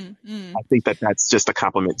like, I think that that's just a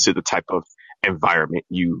compliment to the type of environment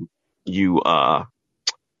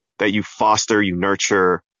that you foster, you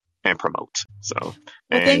nurture, and promote. So, well,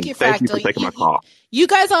 thank you, Fractal. Thank you for taking my call. You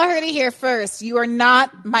guys all heard it here first. You are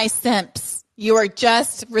not my simps. You are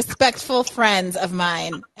just respectful friends of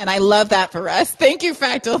mine. And I love that for us. Thank you,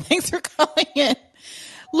 Fractal. Thanks for calling in.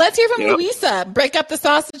 Let's hear from Louisa. Break up the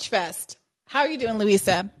sausage fest. How are you doing,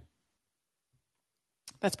 Louisa?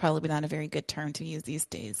 That's probably not a very good term to use these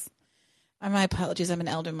days. My apologies. I'm an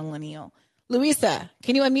elder millennial. Louisa,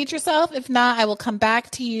 can you unmute yourself? If not, I will come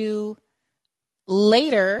back to you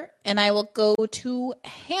later, and I will go to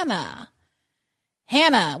Hannah.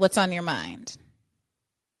 Hannah, what's on your mind?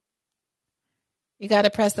 You got to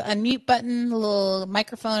press the unmute button, the little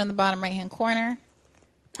microphone in the bottom right-hand corner.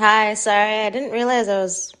 Hi, sorry, I didn't realize I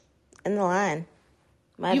was in the line.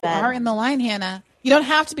 My bad. You are in the line, Hannah. You don't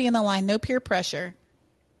have to be in the line. No peer pressure.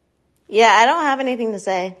 Yeah, I don't have anything to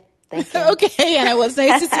say. Thank you. Okay, Hannah. Well, it's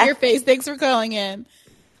nice to see your face. Thanks for calling in.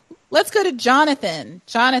 Let's go to Jonathan.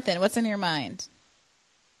 Jonathan, what's in your mind?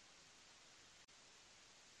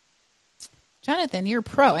 Jonathan, you're a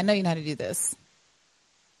pro. I know you know how to do this.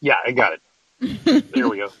 Yeah, I got it. There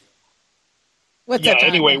we go. What's up, Jonathan?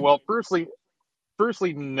 Anyway, well, firstly,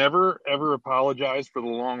 never, ever apologize for the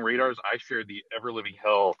long radars. I shared the ever-living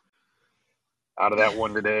hell out of that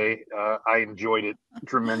one today. I enjoyed it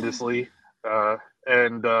tremendously. I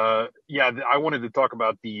wanted to talk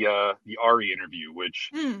about the Ari interview,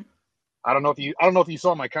 which I don't know if you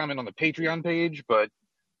saw my comment on the Patreon page, but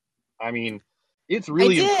I mean, it's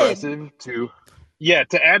really impressive to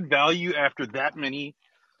add value after that many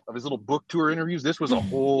of his little book tour interviews. This was a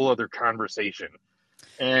whole other conversation.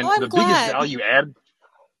 And the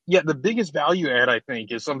biggest value add, I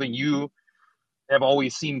think, is something you have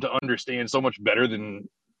always seemed to understand so much better than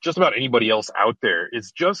just about anybody else out there.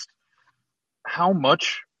 It's just how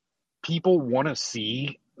much people want to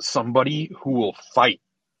see somebody who will fight,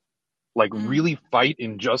 like really fight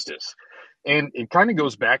injustice. And it kind of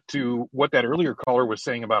goes back to what that earlier caller was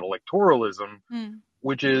saying about electoralism,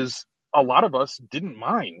 which is a lot of us didn't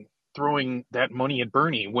mind throwing that money at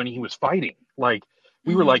Bernie when he was fighting. Like,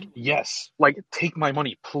 we were like, yes, like, take my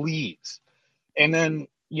money, please. And then,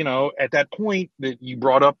 you know, at that point that you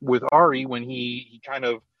brought up with Ari, when he kind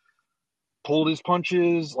of pulled his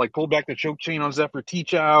punches, like pulled back the choke chain on Zephyr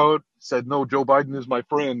Teachout, said, no, Joe Biden is my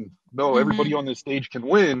friend. No, everybody on this stage can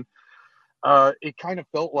win. It kind of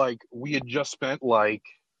felt like we had just spent like,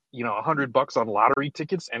 you know, $100 on lottery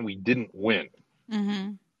tickets and we didn't win.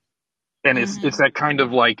 And it's that kind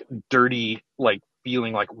of like dirty, like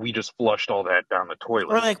feeling like we just flushed all that down the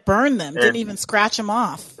toilet. Or like burned them. Didn't even scratch them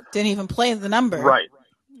off. Didn't even play the number. Right.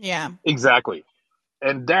 Yeah. Exactly.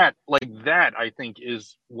 And that, I think,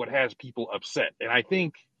 is what has people upset. And I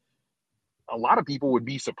think a lot of people would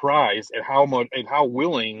be surprised at how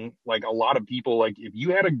willing, like, a lot of people, like, if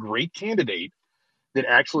you had a great candidate that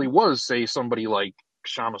actually was, say, somebody like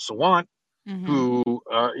Kshama Sawant, who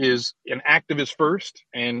is an activist first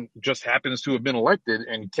and just happens to have been elected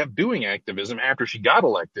and kept doing activism after she got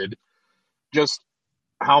elected, just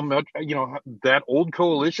how much, you know, that old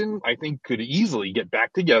coalition, I think, could easily get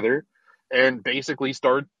back together and basically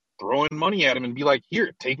start throwing money at him and be like,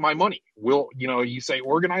 here, take my money. We'll, you know, you say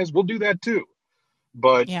organize, we'll do that too.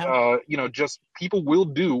 But, you know, just people will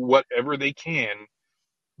do whatever they can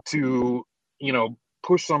to, you know,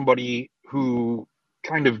 push somebody who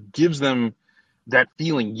kind of gives them that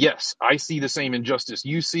feeling. Yes, I see the same injustice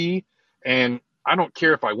you see. And I don't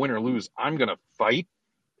care if I win or lose. I'm going to fight,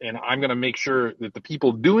 and I'm going to make sure that the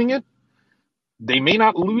people doing it, they may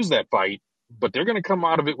not lose that fight, but they're going to come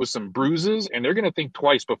out of it with some bruises, and they're going to think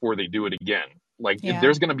twice before they do it again. Like,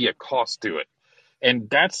 there's going to be a cost to it. And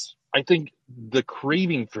that's, I think, the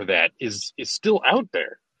craving for that is still out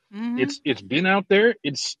there. It's been out there.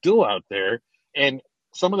 It's still out there. And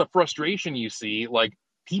some of the frustration you see, like,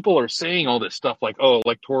 people are saying all this stuff like, oh,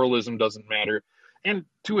 electoralism doesn't matter. And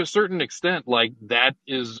to a certain extent, like, that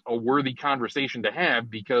is a worthy conversation to have,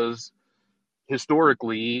 because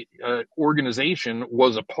historically, organization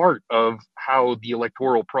was a part of how the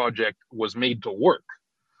electoral project was made to work.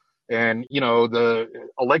 And, the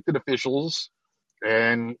elected officials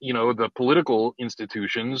and, the political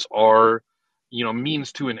institutions are,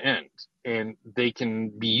 means to an end. And they can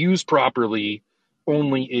be used properly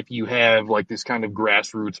only if you have like this kind of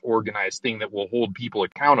grassroots organized thing that will hold people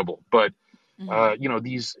accountable. But,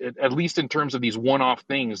 these, at least in terms of these one-off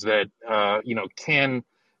things that, can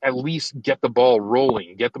at least get the ball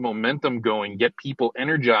rolling, get the momentum going, get people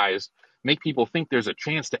energized, make people think there's a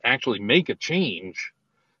chance to actually make a change.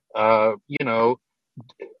 I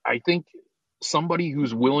think somebody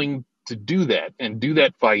who's willing to do that and do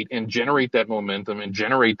that fight and generate that momentum and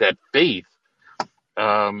generate that faith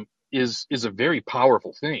is a very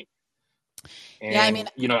powerful thing. And,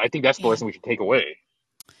 I think that's the lesson we should take away.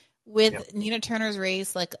 With Nina Turner's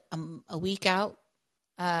race, like a week out,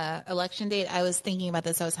 election date, I was thinking about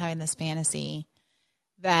this. I was having this fantasy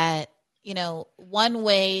that, one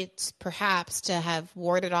way perhaps to have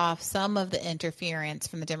warded off some of the interference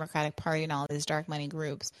from the Democratic Party and all these dark money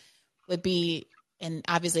groups would be, and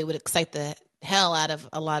obviously would excite the hell out of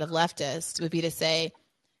a lot of leftists, would be to say,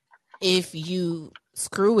 if you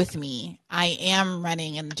screw with me, I am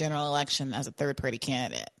running in the general election as a third party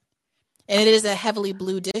candidate. And it is a heavily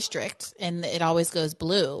blue district, and it always goes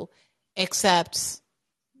blue, except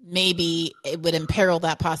maybe it would imperil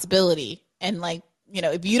that possibility. And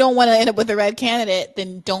if you don't want to end up with a red candidate,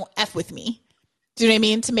 then don't F with me. Do you know what I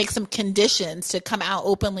mean? To make some conditions to come out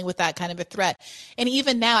openly with that kind of a threat. And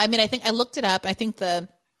even now, I think I looked it up. I think the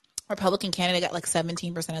Republican candidate got like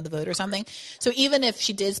 17% of the vote or something. So even if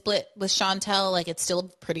she did split with Chantel, it's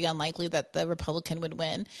still pretty unlikely that the Republican would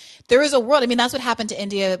win. There is a world. That's what happened to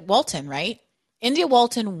India Walton, right? India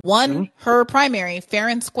Walton won her primary fair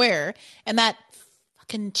and square, and that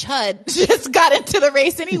fucking chud just got into the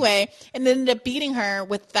race anyway, and then ended up beating her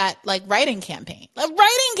with that write-in campaign.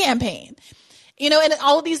 And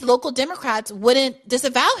all of these local Democrats wouldn't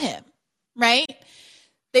disavow him, right?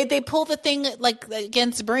 They pull the thing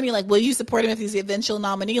against Bernie, will you support him if he's the eventual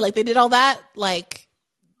nominee? They did all that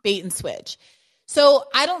bait and switch. So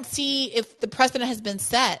I don't see, if the precedent has been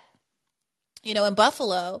set, in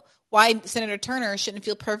Buffalo, why Senator Turner shouldn't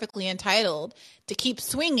feel perfectly entitled to keep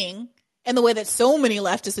swinging in the way that so many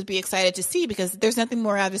leftists would be excited to see, because there's nothing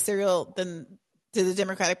more adversarial to the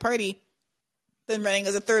Democratic Party than running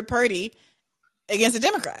as a third party against a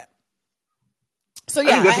Democrat. So I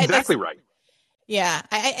think that's exactly right. Yeah,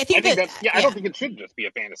 I think I don't think it should just be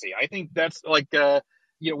a fantasy. I think that's what they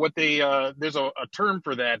there's a term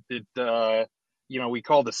for that we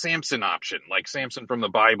call the Samson option, like Samson from the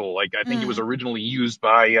Bible. I think it was originally used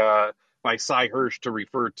by Cy Hirsch to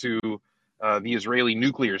refer to the Israeli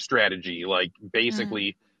nuclear strategy.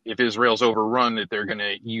 Basically, if Israel's overrun, that they're going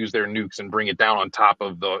to use their nukes and bring it down on top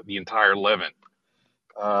of the entire Levant.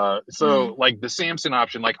 The Samson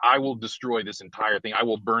option, I will destroy this entire thing. I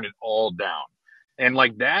will burn it all down. And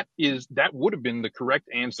that would have been the correct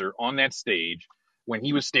answer on that stage when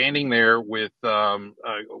he was standing there with,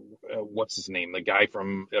 what's his name? The guy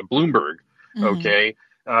from Bloomberg. Okay.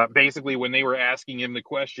 Basically when they were asking him the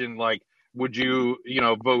question, would you,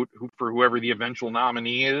 vote for whoever the eventual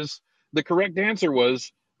nominee is? The correct answer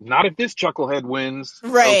was, not if this chucklehead wins.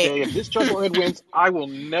 Right. Okay. If this chucklehead wins, I will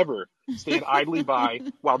never stand idly by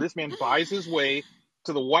while this man buys his way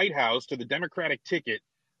to the White House, to the Democratic ticket,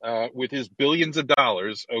 with his billions of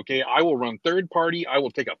dollars. Okay. I will run third party. I will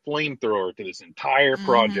take a flamethrower to this entire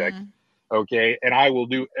project. Okay. And I will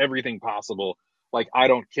do everything possible. I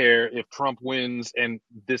don't care if Trump wins and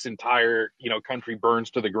this entire, country burns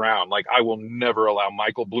to the ground. I will never allow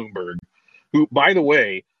Michael Bloomberg, who, by the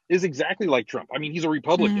way, is exactly like Trump. He's a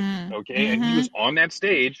Republican, okay? And he was on that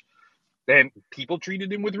stage, and people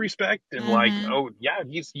treated him with respect and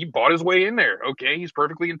he bought his way in there. Okay, he's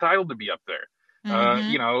perfectly entitled to be up there.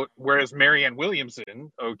 Whereas Marianne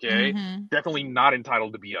Williamson, okay, definitely not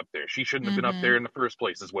entitled to be up there. She shouldn't have been up there in the first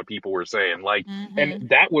place, is what people were saying. And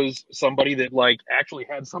that was somebody that actually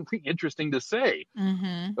had something interesting to say.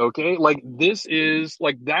 Okay, this is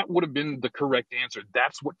that would have been the correct answer.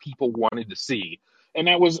 That's what people wanted to see. And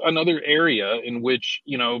that was another area in which,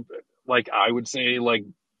 like I would say, like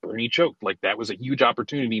Bernie choked. Like that was a huge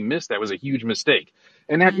opportunity missed. That was a huge mistake.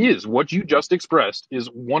 And that is what you just expressed is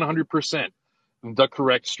 100% the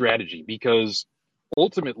correct strategy, because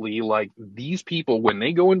ultimately, like these people, when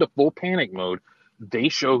they go into full panic mode, they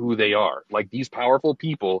show who they are. Like these powerful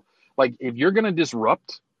people, like if you're going to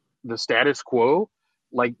disrupt the status quo,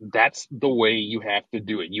 like that's the way you have to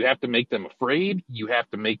do it. You have to make them afraid. You have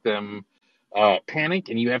to make them panic,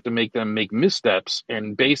 and you have to make them make missteps,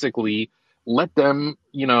 and basically let them,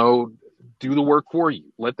 do the work for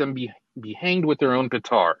you. Let them be hanged with their own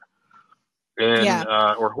petard, and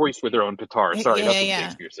or hoist with their own petard. Sorry, that's what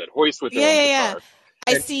Shakespeare said. Hoist with their own petard.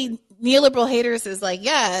 I see neoliberal haters is like,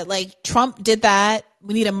 like Trump did that.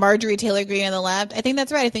 We need a Marjorie Taylor Greene in the left. I think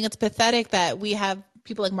that's right. I think it's pathetic that we have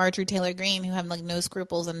people like Marjorie Taylor Greene who have like no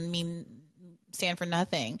scruples and stand for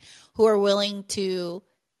nothing, who are willing to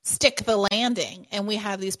stick the landing. And we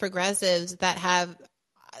have these progressives that have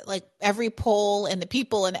like every poll and the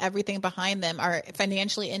people and everything behind them are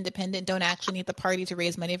financially independent, don't actually need the party to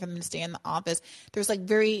raise money for them to stay in the office. There's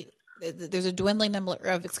a dwindling number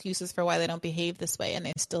of excuses for why they don't behave this way, and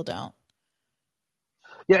they still don't.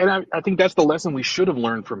 Yeah, and I think that's the lesson we should have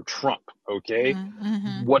learned from Trump, okay?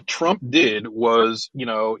 Mm-hmm. What Trump did was,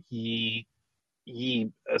 he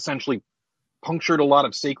essentially punctured a lot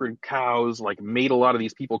of sacred cows, like made a lot of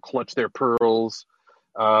these people clutch their pearls,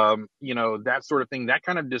 that sort of thing. That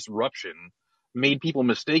kind of disruption made people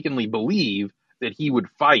mistakenly believe that he would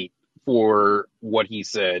fight for what he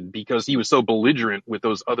said because he was so belligerent with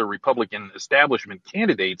those other Republican establishment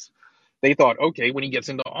candidates. They thought, okay, when he gets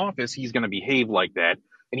into office, he's going to behave like that.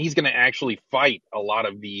 And he's going to actually fight a lot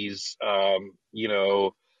of these,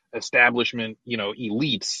 establishment,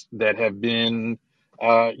 elites that have been,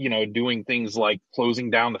 doing things like closing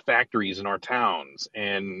down the factories in our towns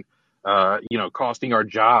and, costing our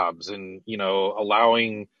jobs and,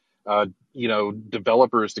 allowing,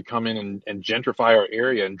 developers to come in and gentrify our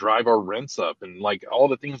area and drive our rents up and like all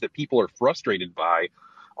the things that people are frustrated by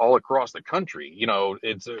all across the country.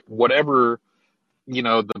 It's whatever,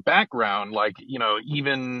 the background, like,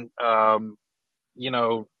 even,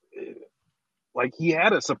 like he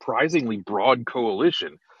had a surprisingly broad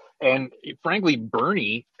coalition. And frankly,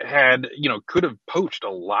 Bernie could have poached a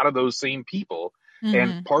lot of those same people. Mm-hmm.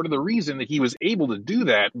 And part of the reason that he was able to do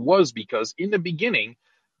that was because in the beginning,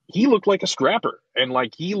 he looked like a scrapper and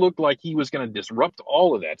like he looked like he was going to disrupt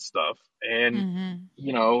all of that stuff. And,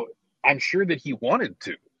 I'm sure that he wanted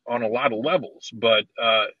to on a lot of levels. But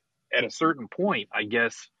at a certain point, I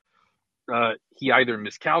guess he either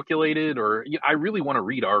miscalculated or I really want to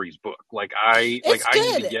read Ari's book. I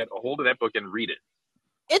need to get a hold of that book and read it.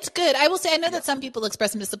 It's good. I will say, I know that some people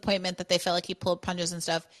express some disappointment that they felt like he pulled punches and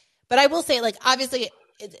stuff, but I will say, like, obviously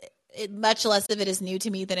much less of it is new to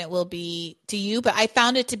me than it will be to you, but I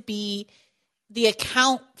found it to be, the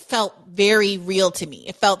account felt very real to me.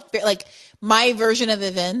 It felt like my version of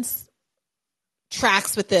events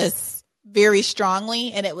tracks with this very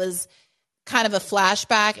strongly. And it was kind of a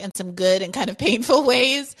flashback in some good and kind of painful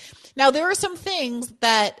ways. Now, there are some things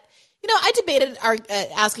that, I debated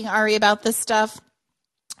asking Ari about this stuff.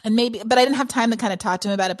 And but I didn't have time to kind of talk to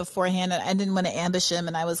him about it beforehand. I didn't want to ambush him,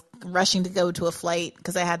 and I was rushing to go to a flight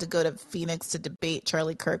because I had to go to Phoenix to debate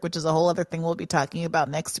Charlie Kirk, which is a whole other thing we'll be talking about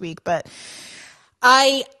next week. But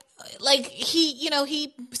he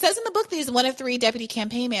says in the book that he's one of 3 deputy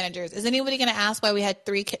campaign managers. Is anybody going to ask why we had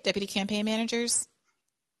 3 deputy campaign managers?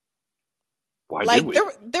 Why did we? There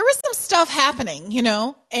was some stuff happening,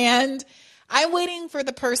 and I'm waiting for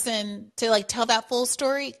the person to like tell that full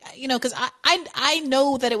story, because I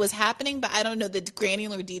know that it was happening, but I don't know the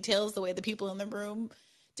granular details the way the people in the room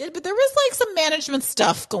did. But there was like some management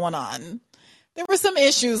stuff going on. There were some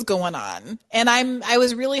issues going on, and I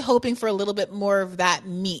was really hoping for a little bit more of that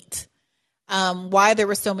meat. Why there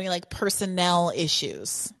were so many like personnel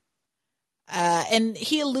issues, and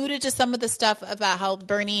he alluded to some of the stuff about how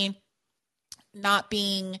Bernie not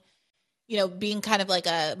being kind of like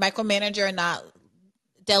a micromanager and not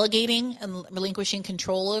delegating and relinquishing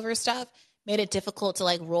control over stuff made it difficult to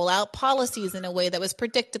like roll out policies in a way that was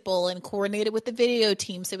predictable and coordinated with the video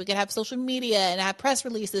team so we could have social media and have press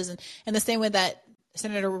releases. And in the same way that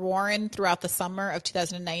Senator Warren throughout the summer of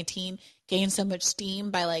 2019 gained so much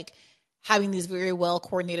steam by like having these very well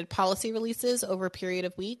coordinated policy releases over a period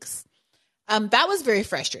of weeks. That was very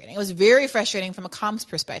frustrating. It was very frustrating from a comms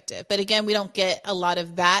perspective. But again, we don't get a lot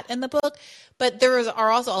of that in the book. But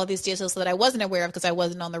are also all of these details that I wasn't aware of because I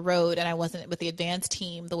wasn't on the road and I wasn't with the advance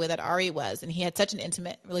team the way that Ari was. And he had such an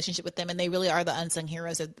intimate relationship with them. And they really are the unsung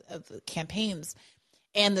heroes of the campaigns.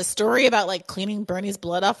 And the story about like cleaning Bernie's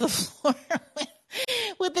blood off the floor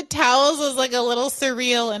with the towels was like a little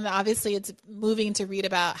surreal, and obviously it's moving to read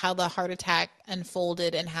about how the heart attack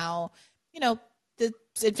unfolded and how, the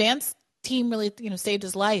advanced team really, saved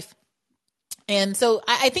his life. And so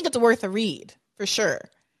I think it's worth a read for sure.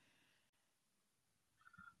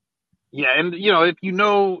 Yeah, and if you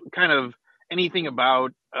know kind of anything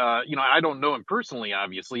about, I don't know him personally,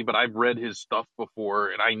 obviously, but I've read his stuff before,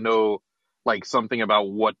 and I know like something about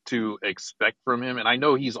what to expect from him, and I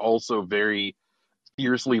know he's also very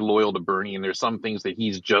fiercely loyal to Bernie, and there's some things that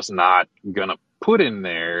he's just not gonna put in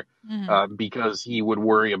there because he would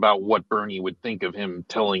worry about what Bernie would think of him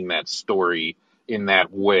telling that story in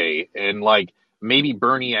that way, and like maybe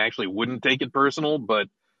Bernie actually wouldn't take it personal, but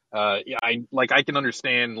yeah, I can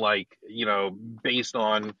understand based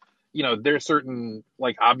on there's certain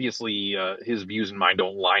obviously his views and mine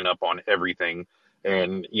don't line up on everything,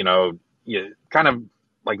 and yeah, kind of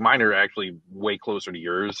like mine are actually way closer to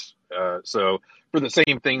yours. So for the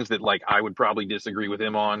same things that I would probably disagree with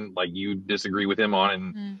him on, like you disagree with him on,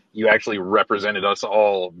 and you actually represented us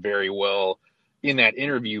all very well in that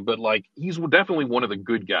interview. But he's definitely one of the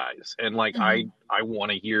good guys, and I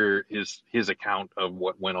want to hear his account of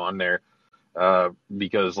what went on there,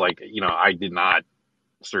 because I did not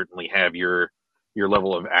certainly have your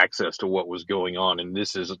level of access to what was going on, and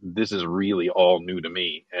this is really all new to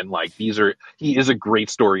me, and he is a great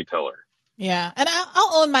storyteller. Yeah, and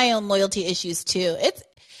I'll own my own loyalty issues too.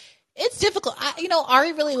 It's difficult.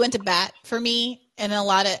 Ari really went to bat for me, and a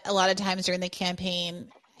lot of times during the campaign,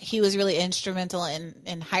 he was really instrumental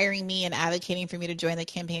in hiring me and advocating for me to join the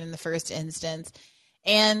campaign in the first instance.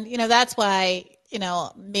 And that's why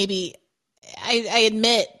maybe I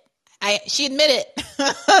admit she admitted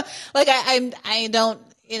I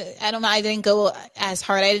didn't go as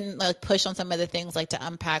hard. I didn't push on some of the things to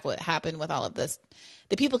unpack what happened with all of this.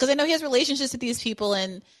 The people, because I know he has relationships with these people,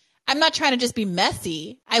 and I'm not trying to just be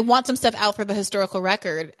messy. I want some stuff out for the historical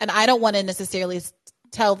record, and I don't want to necessarily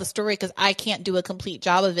tell the story because I can't do a complete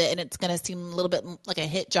job of it, and it's going to seem a little bit like a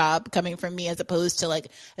hit job coming from me as opposed to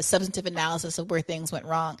a substantive analysis of where things went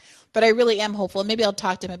wrong. But I really am hopeful. Maybe I'll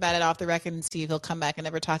talk to him about it off the record and see if he'll come back and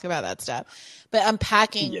never talk about that stuff. But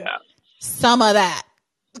unpacking some of that,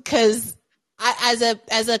 because as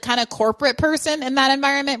a kind of corporate person in that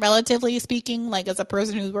environment, relatively speaking, as a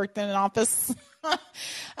person who's worked in an office with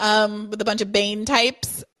a bunch of Bain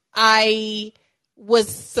types, I was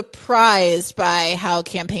surprised by how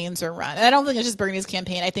campaigns are run. And I don't think it's just Bernie's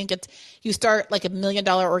campaign. I think you start a $1 million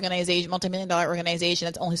organization, multi-million-dollar organization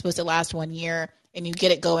that's only supposed to last 1 year, and you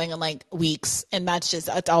get it going in weeks, and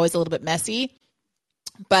it's always a little bit messy.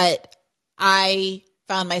 But I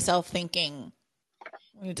found myself thinking,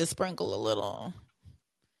 we need to sprinkle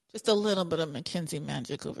just a little bit of McKinsey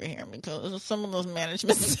magic over here, because some of those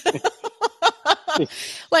managements,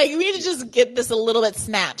 we need to just get this a little bit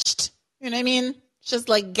snatched. You know what I mean? Just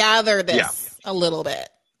gather this a little bit.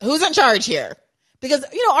 Who's in charge here? Because,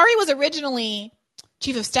 Ari was originally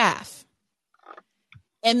chief of staff,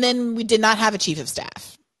 and then we did not have a chief of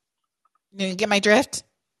staff. You get my drift?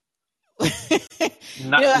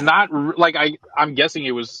 I'm guessing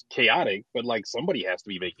it was chaotic, but somebody has to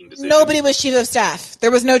be making decisions. Nobody was chief of staff.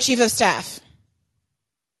 There was no chief of staff.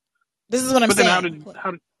 This is what I'm saying.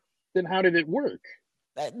 Then how did it work?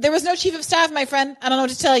 There was no chief of staff, my friend. I don't know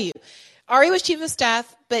what to tell you. Ari was chief of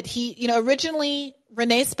staff, but he, originally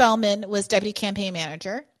Renee Spellman was deputy campaign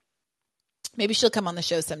manager. Maybe she'll come on the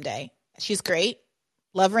show someday. She's great.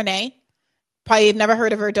 Love Renee. Probably have never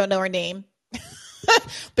heard of her, don't know her name.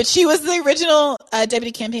 But she was the original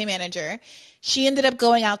deputy campaign manager. She ended up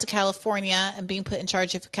going out to California and being put in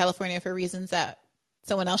charge of California for reasons that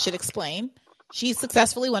someone else should explain. She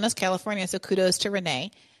successfully won us California, so kudos to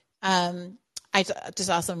Renee. I just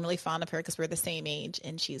also am really fond of her because we're the same age,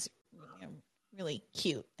 and she's really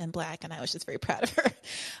cute and black, and I was just very proud of her.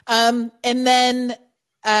 And then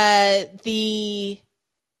Ariana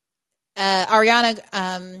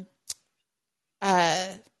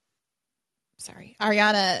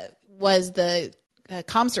was the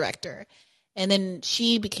comms director, and then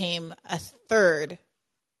she became a third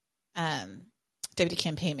deputy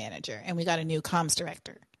campaign manager, and we got a new comms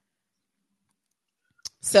director.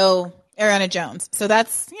 So Ariana Jones. So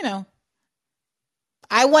that's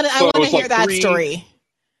I want to hear that story.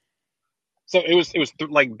 So it was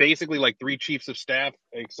basically three chiefs of staff,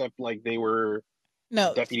 except they were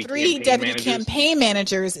three deputy campaign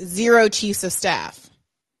managers, 0 chiefs of staff.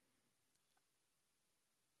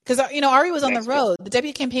 Because Ari was on the road. The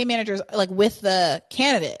deputy campaign manager is with the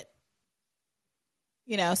candidate.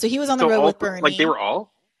 So he was on the road with Bernie. They were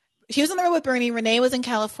all. He was on the road with Bernie. Renee was in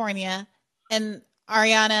California, and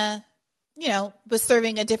Ariana was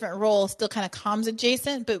serving a different role, still kind of comms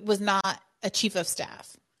adjacent, but was not a chief of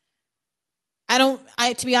staff.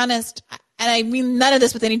 To be honest, and I mean none of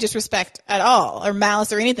this with any disrespect at all or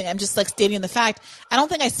malice or anything. I'm just like stating the fact. I don't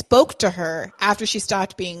think I spoke to her after she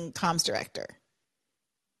stopped being comms director.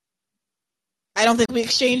 I don't think we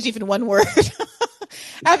exchanged even one word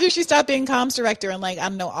after she stopped being comms director in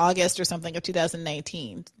August or something of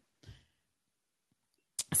 2019.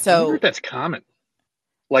 So I wonder if that's common.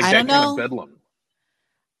 Like that kind of bedlam.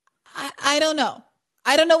 I don't know.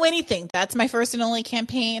 I don't know anything. That's my first and only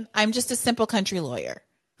campaign. I'm just a simple country lawyer.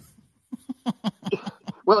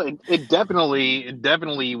 Well, it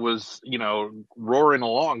definitely was, roaring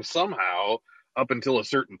along somehow up until a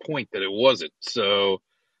certain point that it wasn't. So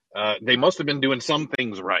they must have been doing some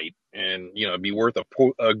things right, and it'd be worth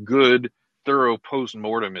a good, thorough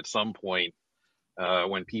post-mortem at some point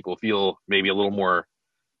when people feel maybe a little more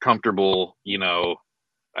comfortable,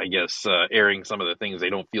 I guess, airing some of the things they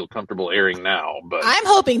don't feel comfortable airing now. But I'm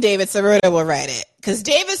hoping David Sirota will write it, because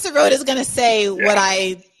David Sirota is going to say what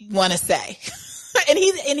I want to say, and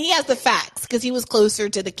he has the facts because he was closer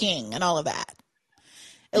to the king and all of that.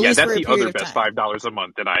 That's the other best $5 a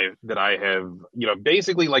month that I have.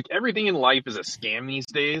 Basically, like, everything in life is a scam these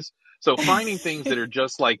days. So finding things that are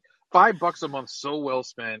just like $5 a month, so well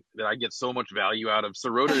spent that I get so much value out of.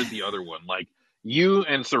 Sirota is the other one. Like, you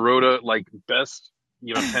and Sirota, like, best.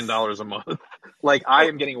 $10 a month. Like, I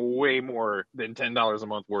am getting way more than $10 a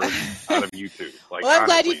month worth out of you two. Like, well, I'm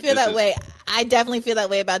glad you feel that way. I definitely feel that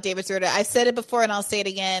way about David Sirota. I said it before and I'll say it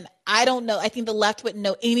again. I don't know. I think the left wouldn't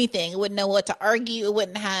know anything. It wouldn't know what to argue. It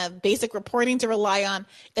wouldn't have basic reporting to rely on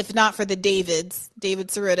if not for the David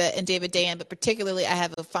Sirota and David Dayen. But particularly, I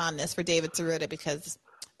have a fondness for David Sirota because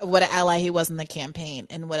of what an ally he was in the campaign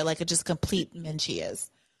and what a just complete mensch he is.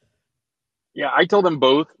 Yeah, I tell them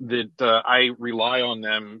both that I rely on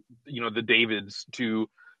them, the Davids, to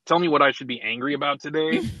tell me what I should be angry about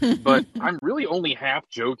today. But I'm really only half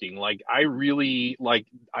joking. Like, I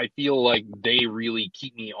feel like they really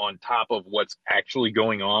keep me on top of what's actually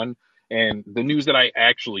going on and the news that I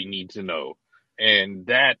actually need to know. And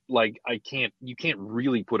that, you can't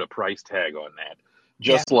really put a price tag on that.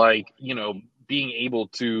 Just being able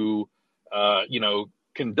to,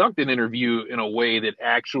 conduct an interview in a way that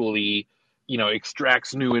actually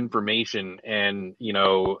extracts new information and,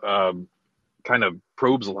 kind of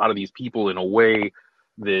probes a lot of these people in a way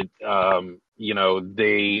that,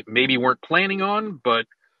 they maybe weren't planning on, but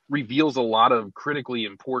reveals a lot of critically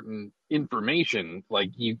important information. Like,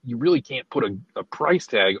 you really can't put a price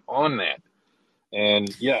tag on that.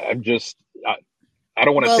 And I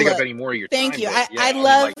don't want to take up any more of your time. Thank you. But, I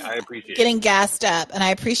love I appreciate getting gassed up, and I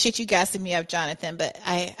appreciate you gassing me up, Jonathan. But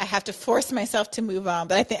I have to force myself to move on.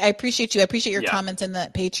 But I appreciate you. I appreciate your comments in the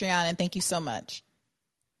Patreon, and thank you so much.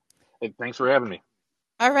 Hey, thanks for having me.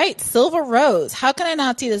 All right, Silver Rose. How can I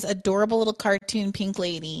not see this adorable little cartoon pink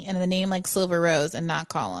lady and a name like Silver Rose and not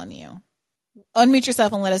call on you? Unmute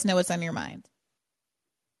yourself and let us know what's on your mind.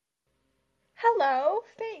 Hello,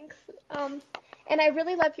 thanks. And I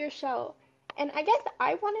really love your show. And I guess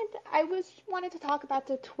I wanted to talk about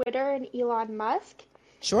the Twitter and Elon Musk.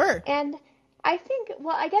 Sure. And I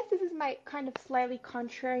guess this is my kind of slightly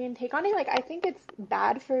contrarian take on it. Like, I think it's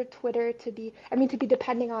bad for Twitter to be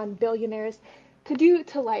depending on billionaires to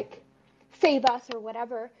save us or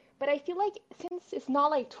whatever. But I feel like since it's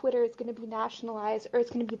not like Twitter is going to be nationalized or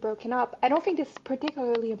it's going to be broken up, I don't think it's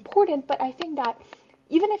particularly important. But I think that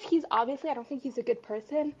even if I don't think he's a good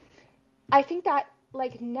person, I think that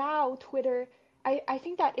now Twitter, I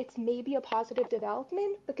think that it's maybe a positive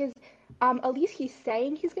development because at least he's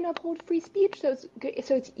saying he's going to uphold free speech, so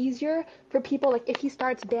it's easier for people, if he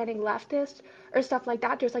starts banning leftists or stuff like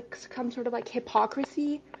that, there's some sort of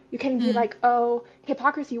hypocrisy. You can be oh,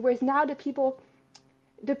 hypocrisy, whereas now the people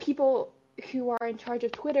who are in charge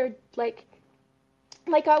of Twitter,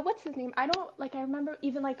 what's his name? I remember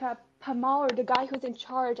even Pamal, or the guy who's in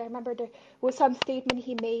charge, I remember there was some statement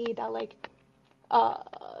he made that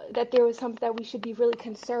that there was something that we should be really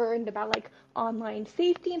concerned about, online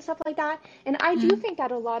safety and stuff like that. And I do think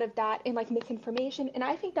that a lot of that and misinformation, and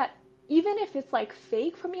I think that even if it's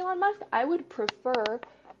fake from Elon Musk, I would prefer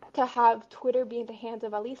to have Twitter be in the hands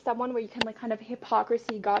of at least someone where you can kind of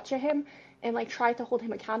hypocrisy gotcha him and try to hold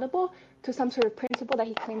him accountable to some sort of principle that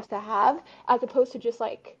he claims to have, as opposed to just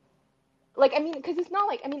because it's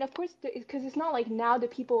not of course, because it's not now the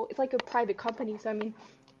people, it's a private company, so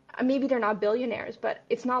maybe they're not billionaires, but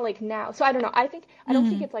it's not now. So I don't know. I don't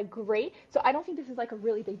think it's great. So I don't think this is a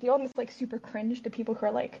really big deal. And it's super cringe to people who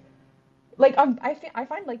are I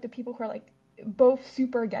find the people who are both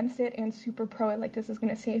super against it and super pro it, like this is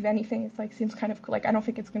going to save anything. It's like seems kind of like I don't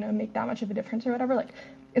think it's going to make that much of a difference or whatever. Like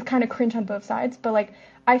it's kind of cringe on both sides, but like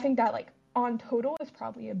I think that like on total is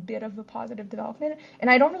probably a bit of a positive development. And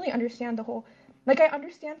I don't really understand the whole, like I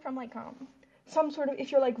understand from like some sort of,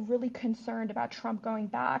 if you're like really concerned about Trump going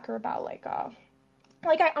back or about like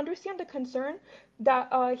I understand the concern that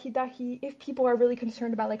he if people are really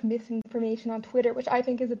concerned about like misinformation on Twitter, which I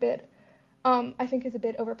think is a bit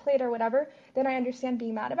overplayed or whatever, then I understand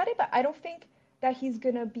being mad about it. But I don't think that he's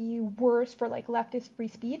gonna be worse for like leftist free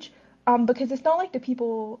speech, because it's not like the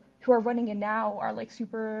people who are running it now are like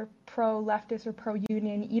super pro leftist or pro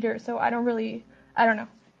union either. So I don't know.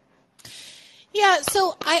 Yeah,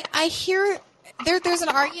 so I hear there's an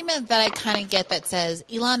argument that I kind of get that says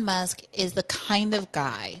Elon Musk is the kind of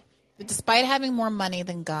guy that, despite having more money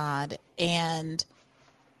than God, and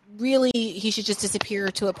really he should just disappear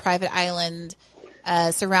to a private island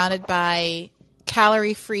surrounded by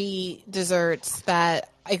calorie-free desserts that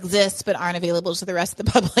exist but aren't available to the rest of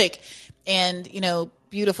the public, and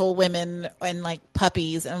beautiful women and like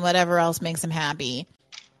puppies and whatever else makes him happy.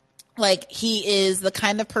 Like, he is the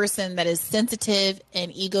kind of person that is sensitive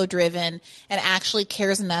and ego-driven and actually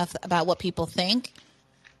cares enough about what people think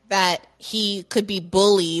that he could be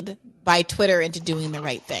bullied by Twitter into doing the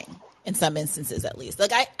right thing in some instances, at least.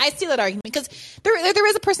 Like, I see that argument because there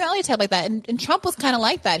is a personality type like that. And Trump was kind of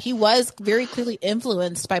like that. He was very clearly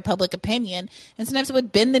influenced by public opinion, and sometimes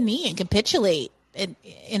would bend the knee and capitulate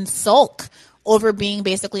and sulk over being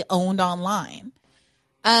basically owned online.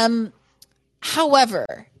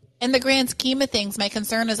 However, in the grand scheme of things, my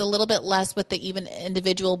concern is a little bit less with the even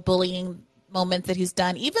individual bullying moments that he's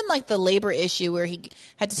done, even like the labor issue where he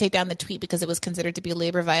had to take down the tweet because it was considered to be a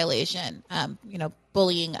labor violation,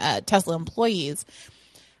 bullying Tesla employees.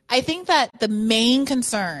 I think that the main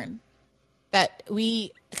concern that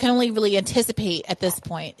we can only really anticipate at this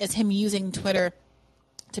point is him using Twitter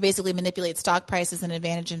to basically manipulate stock prices and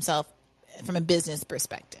advantage himself from a business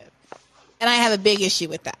perspective. And I have a big issue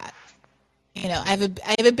with that. I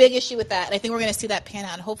have a big issue with that. And I think we're going to see that pan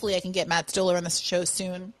out. And hopefully I can get Matt Stoller on the show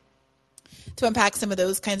soon to unpack some of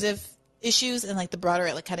those kinds of issues and like the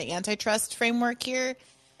broader like kind of antitrust framework here.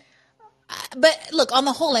 But look, on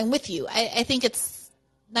the whole, I'm with you. I think it's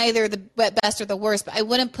neither the best or the worst, but I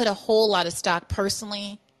wouldn't put a whole lot of stock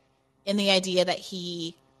personally in the idea that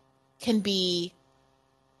he can be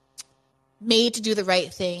made to do the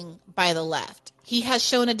right thing by the left. He has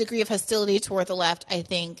shown a degree of hostility toward the left, I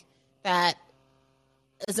think, that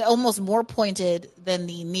is almost more pointed than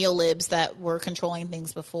the neolibs that were controlling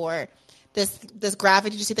things before. This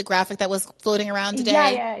graphic, did you see the graphic that was floating around today?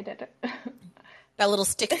 Yeah, I did. That little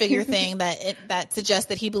stick figure thing that suggests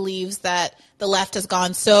that he believes that the left has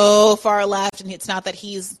gone so far left, and it's not that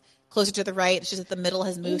he's closer to the right, it's just that the middle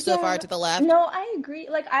has moved so far to the left. No, I agree.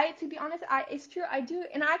 Like, to be honest, it's true. I do.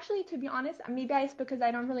 And actually, to be honest, maybe it's because I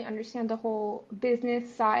don't really understand the whole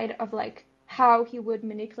business side of like how he would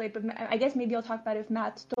manipulate, but I guess maybe I'll talk about it with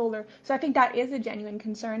Matt Stoller. So I think that is a genuine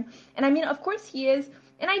concern. And I mean, of course he is,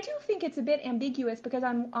 and I do think it's a bit ambiguous because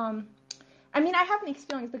I have mixed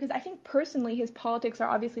feelings because I think personally his politics are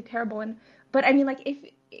obviously terrible, but I mean, like,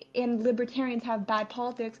 and libertarians have bad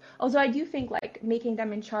politics, although I do think like making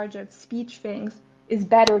them in charge of speech things is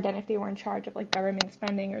better than if they were in charge of like government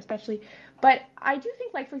spending or especially, but I do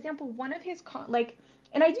think like, for example, one of his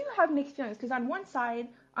and I do have mixed feelings because on one side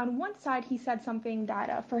he said something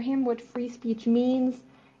that for him what free speech means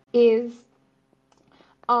is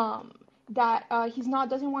that he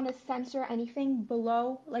doesn't want to censor anything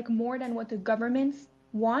below like more than what the governments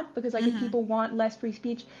want, because like if people want less free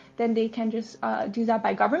speech, then they can just do that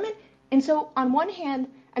by government. And so on one hand,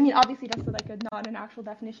 I mean, obviously that's like not an actual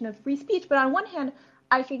definition of free speech, but on one hand,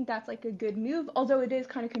 I think that's like a good move, although it is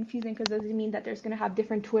kind of confusing because does it mean that there's going to have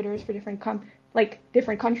different Twitters for different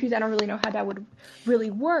different countries? I don't really know how that would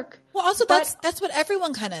really work. Well, also that's what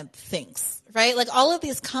everyone kind of thinks, right? Like all of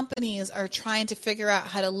these companies are trying to figure out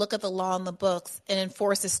how to look at the law in the books and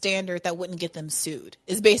enforce a standard that wouldn't get them sued.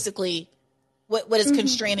 Is basically what is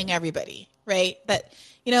constraining everybody, right? That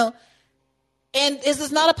and this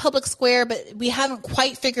is not a public square, but we haven't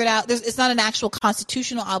quite figured out. It's not an actual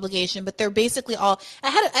constitutional obligation, but they're basically all. I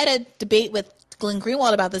had a debate with Glenn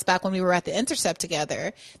Greenwald about this back when we were at the Intercept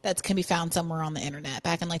together. That can be found somewhere on the internet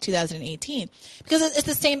back in like 2018, because it's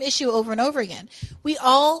the same issue over and over again.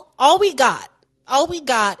 All we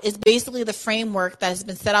got is basically the framework that has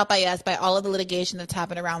been set out by us by all of the litigation that's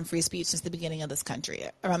happened around free speech since the beginning of this country,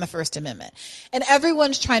 around the First Amendment. And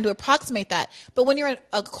everyone's trying to approximate that. But when you're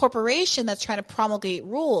a corporation that's trying to promulgate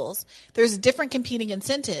rules, there's different competing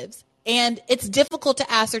incentives, and it's difficult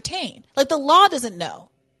to ascertain. Like the law doesn't know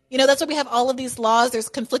You know, that's why we have all of these laws. There's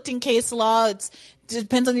conflicting case law. It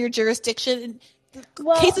depends on your jurisdiction.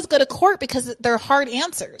 Well, cases go to court because they're hard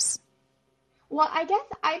answers. Well, I guess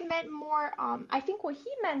I meant more, I think what he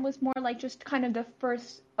meant was more like just kind of the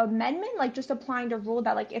First Amendment, like just applying the rule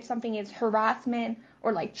that like if something is harassment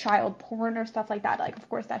or like child porn or stuff like that, like of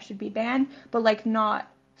course that should be banned, but like not,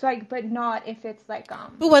 so like, but not if it's like,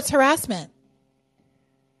 But what's harassment?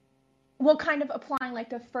 Well, kind of applying like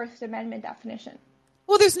the First Amendment definition.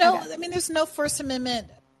 Well, there's no First Amendment,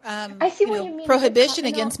 I see what you mean. Prohibition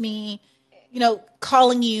against me,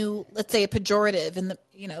 calling you, let's say, a pejorative in the,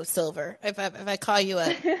 Silver. If I call you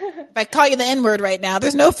the N-word right now,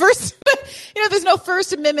 there's no First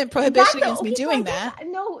Amendment prohibition against me doing that.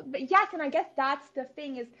 No, but yes, and I guess that's the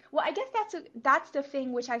thing is, well, I guess that's the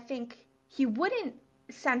thing which I think he wouldn't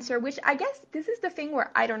censor, which I guess this is the thing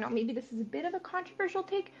where I don't know, maybe this is a bit of a controversial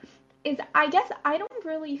take, is I guess I don't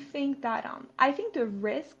really think that, I think the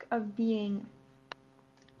risk of being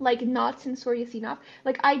like not censorious enough,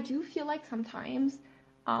 like I do feel like sometimes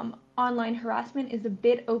online harassment is a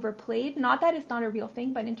bit overplayed. Not that it's not a real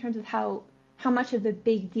thing, but in terms of how much of a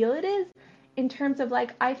big deal it is, in terms of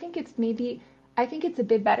like, I think it's a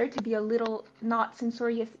bit better to be a little not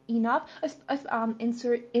censorious enough,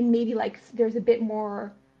 in maybe like there's a bit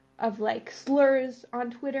more of like slurs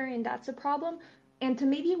on Twitter and that's a problem. And to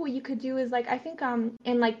maybe what you could do is like, I think, and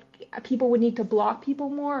like people would need to block people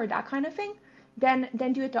more or that kind of thing, then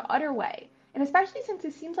do it the other way. And especially since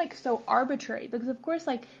it seems like so arbitrary, because of course,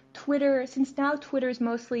 like Twitter, since now Twitter's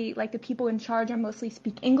mostly like the people in charge are mostly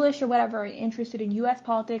speak English or whatever, are interested in US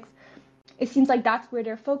politics, it seems like that's where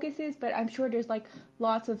their focus is, but I'm sure there's like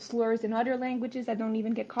lots of slurs in other languages that don't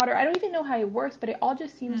even get caught, or I don't even know how it works, but it all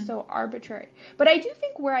just seems so arbitrary. But I do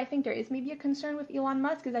think where I think there is maybe a concern with Elon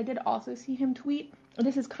Musk is I did also see him tweet,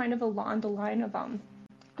 this is kind of along the line of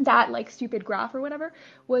that like stupid graph or whatever,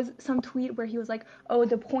 was some tweet where he was like, oh,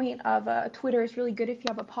 the point of Twitter is really good if you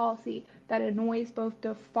have a policy that annoys both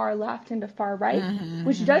the far left and the far right,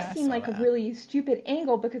 which does seem like a really stupid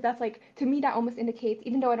angle, because that's like, to me that almost indicates,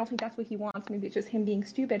 even though I don't think that's what he wants, maybe it's just him being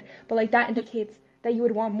stupid, but like that indicates that you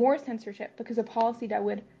would want more censorship, because a policy that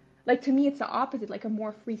would, like, to me it's the opposite, like a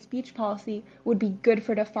more free speech policy would be good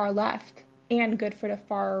for the far left and good for the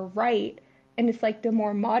far right, and it's like the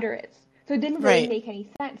more moderates. So it didn't really make any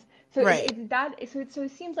sense. So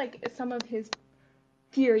it seems like some of his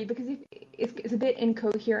theory, because it's a bit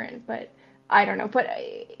incoherent, but I don't know. But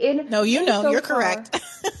you're correct.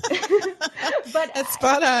 But it's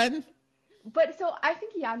spot on. But so I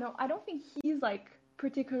think, I don't think he's like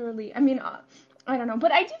particularly. I mean, I don't know.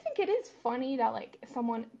 But I do think it is funny that like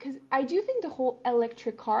someone, because I do think the whole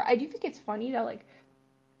electric car, I do think it's funny that like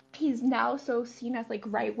he's now so seen as like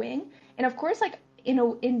right wing, and of course like.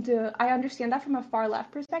 I understand that from a far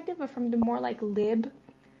left perspective, but from the more like lib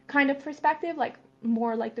kind of perspective, like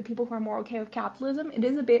more like the people who are more okay with capitalism, it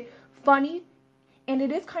is a bit funny, and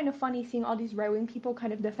it is kind of funny seeing all these right-wing people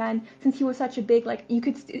kind of defend, since he was such a big, like, you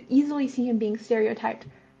could easily see him being stereotyped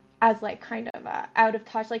as like kind of out of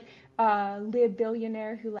touch, like lib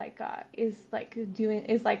billionaire who like is like I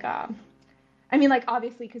mean, like,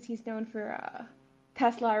 obviously because he's known for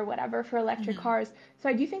Tesla or whatever for electric cars. So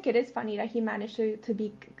I do think it is funny that he managed to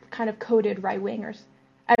be kind of coded right-wingers.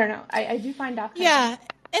 I don't know. I do find that and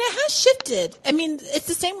it has shifted. I mean, it's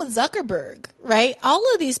the same with Zuckerberg, right? All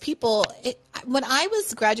of these people, when I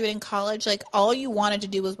was graduating college, like all you wanted to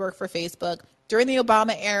do was work for Facebook. During the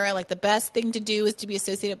Obama era, like the best thing to do is to be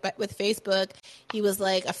associated with Facebook. He was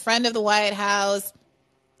like a friend of the White House.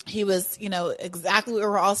 He was, exactly what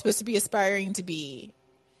we're all supposed to be aspiring to be.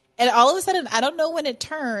 And all of a sudden, I don't know when it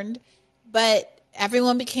turned, but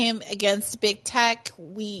everyone became against big tech.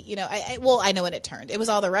 I know when it turned. It was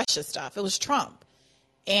all the Russia stuff. It was Trump.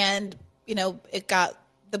 And,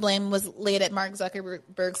 the blame was laid at Mark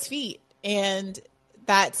Zuckerberg's feet. And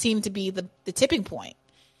that seemed to be the tipping point.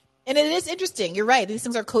 And it is interesting. You're right. These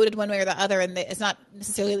things are coded one way or the other. And it's not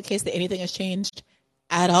necessarily the case that anything has changed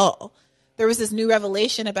at all. There was this new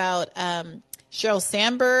revelation about Sheryl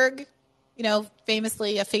Sandberg,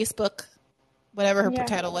 famously a Facebook, whatever her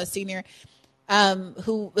title was, senior,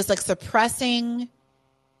 who was like suppressing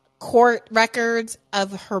court records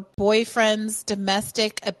of her boyfriend's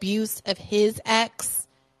domestic abuse of his ex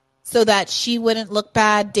so that she wouldn't look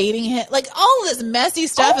bad dating him. Like all of this messy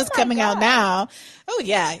stuff is coming out now. Oh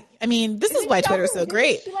yeah. I mean, this is why Twitter's so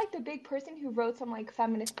great. Is she like the big person who wrote some like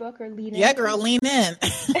feminist book or lean in? Yeah, girl, lean in.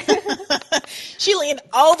 She leaned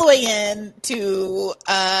all the way in to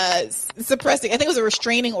suppressing. I think it was a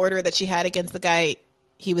restraining order that she had against the guy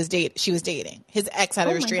she was dating. His ex had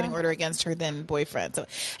a restraining order against her then boyfriend. So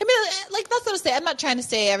I mean, like that's what I say. I'm not trying to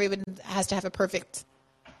say everyone has to have a perfect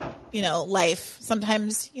life.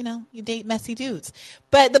 Sometimes, you date messy dudes.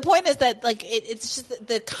 But the point is that, like, it's just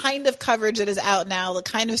the kind of coverage that is out now, the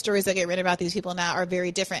kind of stories that get written about these people now are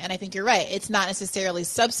very different. And I think you're right. It's not necessarily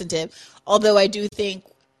substantive, although I do think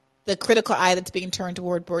the critical eye that's being turned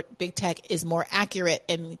toward big tech is more accurate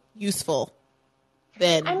and useful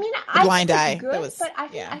than the blind eye.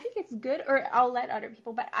 I think it's good, or I'll let other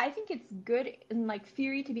people, but I think it's good in like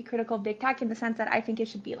theory to be critical of big tech in the sense that I think it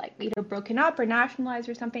should be like either broken up or nationalized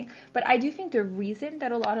or something. But I do think the reason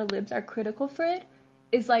that a lot of libs are critical for it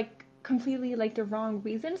is like completely like the wrong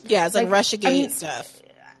reasons. Yeah, it's like Russiagate stuff.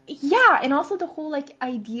 Yeah, and also the whole like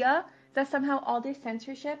idea that somehow all this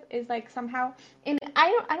censorship is like somehow, and I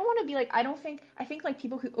don't want to be like, I think like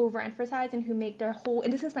people who overemphasize and who make their whole,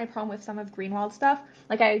 and this is my problem with some of Greenwald stuff,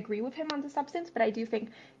 like I agree with him on the substance, but I do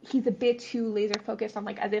think he's a bit too laser focused on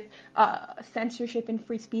like as if censorship and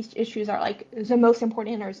free speech issues are like the most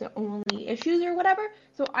important or the only issues or whatever.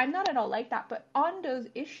 So I'm not at all like that, but on those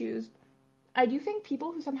issues, I do think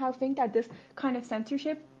people who somehow think that this kind of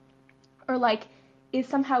censorship or like is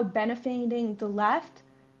somehow benefiting the left,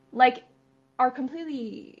 like, are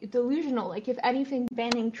completely delusional. Like, if anything,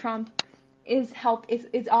 banning Trump is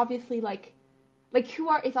obviously like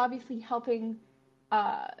is obviously helping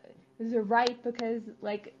the right, because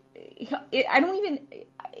like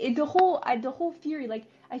the whole theory, like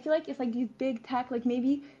I feel like it's like these big tech, like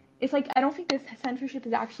maybe it's like I don't think this censorship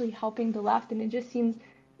is actually helping the left, and it just seems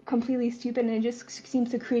completely stupid, and it just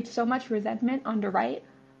seems to create so much resentment on the right,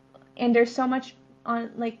 and there's so much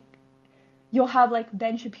on like. You'll have like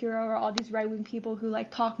Ben Shapiro or all these right-wing people who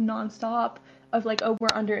like talk nonstop of like, oh, we're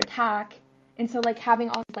under attack. And so like having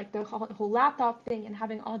all like the whole laptop thing and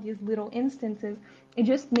having all these little instances, it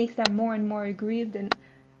just makes them more and more aggrieved. And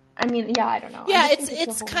I mean, yeah, I don't know. Yeah,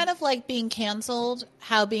 it's kind of like being canceled,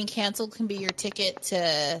 how being canceled can be your ticket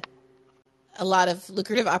to a lot of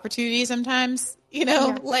lucrative opportunities sometimes,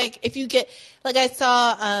 Yeah. like if you get, like I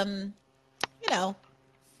saw,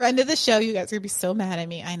 friend of the show, you guys are going to be so mad at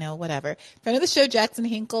me. I know, whatever. Friend of the show, Jackson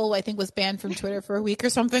Hinkle, I think was banned from Twitter for a week or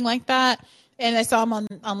something like that. And I saw him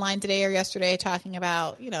online today or yesterday talking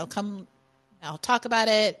about, come, I'll talk about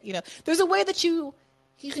it. There's a way that you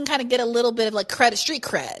can kind of get a little bit of like street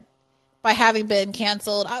cred by having been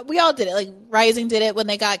canceled. We all did it. Like Rising did it when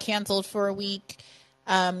they got canceled for a week.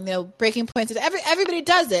 Breaking Points. Everybody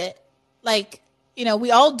does it. Like, we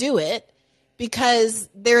all do it. Because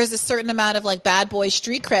there is a certain amount of like bad boy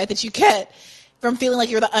street cred that you get from feeling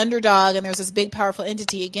like you're the underdog and there's this big powerful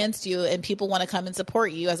entity against you and people want to come and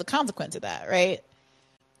support you as a consequence of that, right?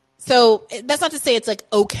 So that's not to say it's like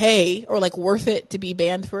okay or like worth it to be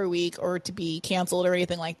banned for a week or to be canceled or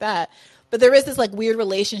anything like that. But there is this like weird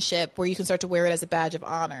relationship where you can start to wear it as a badge of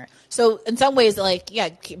honor. So in some ways, like, yeah,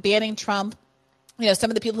 banning Trump,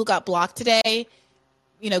 some of the people who got blocked today,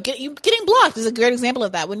 getting blocked is a great example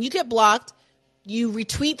of that. When you get blocked, you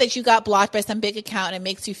retweet that you got blocked by some big account and it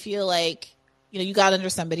makes you feel like, you got under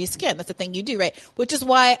somebody's skin. That's the thing you do, right? Which is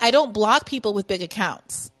why I don't block people with big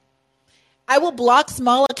accounts. I will block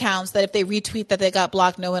small accounts that if they retweet that they got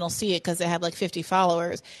blocked, no one will see it because they have like 50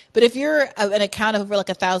 followers. But if you're an account of over like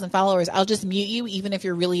 1,000 followers, I'll just mute you even if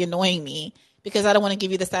you're really annoying me because I don't want to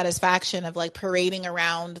give you the satisfaction of like parading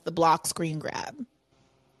around the block screen grab.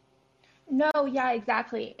 No, yeah,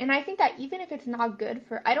 exactly. And I think that even if it's not good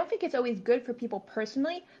I don't think it's always good for people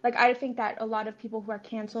personally. Like, I think that a lot of people who are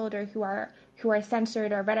canceled or who are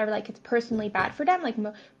censored or whatever, like, it's personally bad for them. Like,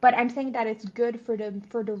 but I'm saying that it's good for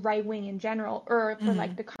the right wing in general, or for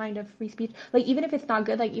like the kind of free speech. Like, even if it's not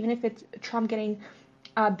good, like even if it's Trump getting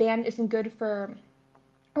banned isn't good for,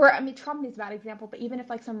 or I mean, Trump is a bad example, but even if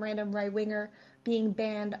like some random right winger being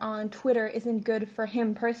banned on Twitter isn't good for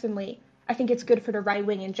him personally, I think it's good for the right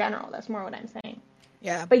wing in general. That's more what I'm saying.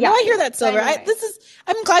 Yeah. But yeah, no, I hear that, Silver. Anyway.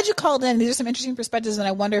 I'm glad you called in. These are some interesting perspectives, and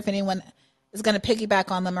I wonder if anyone is going to piggyback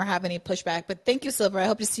on them or have any pushback. But thank you, Silver. I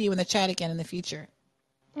hope to see you in the chat again in the future.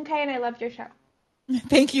 Okay, and I loved your show.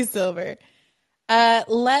 Thank you, Silver.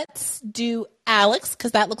 Let's do Alex,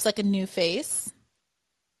 because that looks like a new face.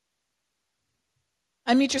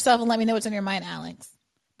 Unmute yourself and let me know what's on your mind, Alex.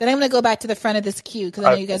 Then I'm going to go back to the front of this queue, because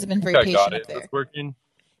I know you guys have been very patient up there. It's working.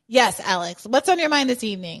 Yes, Alex. What's on your mind this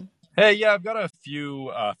evening? Hey, yeah, I've got a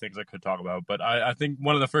few things I could talk about, but I think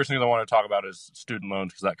one of the first things I want to talk about is student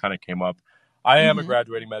loans, because that kind of came up. I am a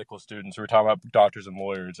graduating medical student, so we're talking about doctors and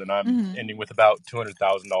lawyers, and I'm ending with about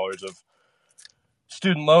 $200,000 of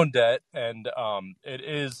student loan debt, and it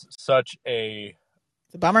is such a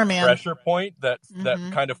bummer, man. Pressure point that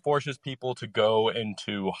kind of forces people to go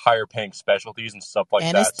into higher paying specialties and stuff like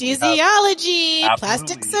anesthesiology, that.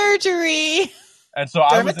 plastic surgery, and so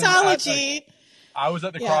dermatology. I was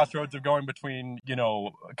at the crossroads of going between,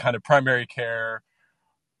 kind of primary care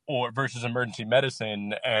or versus emergency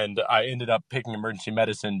medicine, and I ended up picking emergency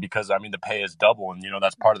medicine because the pay is double, and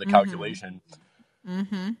that's part of the calculation.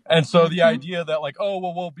 Mm-hmm. And so the idea that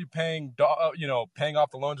we'll be paying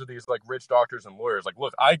off the loans of these like rich doctors and lawyers. Like,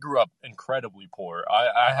 look, I grew up incredibly poor.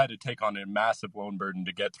 I had to take on a massive loan burden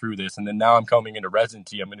to get through this, and then now I'm coming into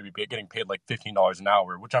residency. I'm going to be getting paid like $15 an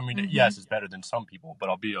hour, which yes, is better than some people, but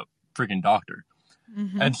I'll be a freaking doctor.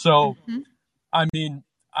 Mm-hmm. And so, I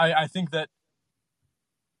think that.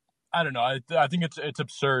 I don't know. I think it's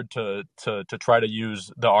absurd to try to use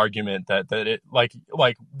the argument that it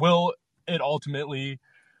will it ultimately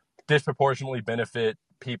disproportionately benefit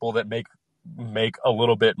people that make a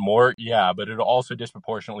little bit more? Yeah, but it'll also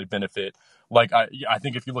disproportionately benefit. I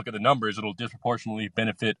think if you look at the numbers, it'll disproportionately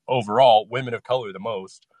benefit overall women of color the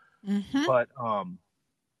most. Mm-hmm. But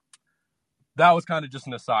that was kind of just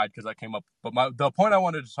an aside because that came up. But the point I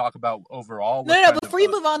wanted to talk about overall. No. Before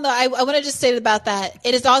you move on, though, I want to just say about that.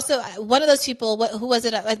 It is also one of those people. Who was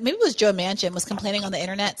it? Maybe it was Joe Manchin was complaining on the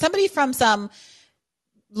internet. Somebody from some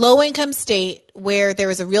low-income state where there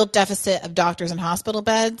was a real deficit of doctors and hospital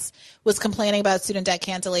beds was complaining about student debt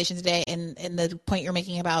cancellation today, and the point you're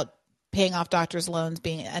making about paying off doctors' loans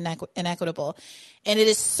being inequitable. And it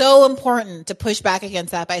is so important to push back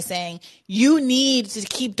against that by saying you need to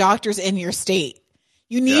keep doctors in your state.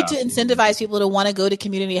 You need to incentivize people to want to go to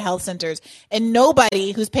community health centers. And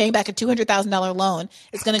nobody who's paying back a $200,000 loan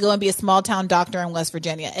is going to go and be a small-town doctor in West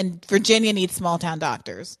Virginia. And Virginia needs small-town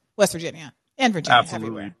doctors. West Virginia and Virginia.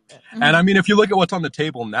 Absolutely. And if you look at what's on the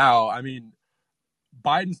table now,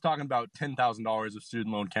 Biden's talking about $10,000 of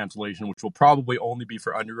student loan cancellation, which will probably only be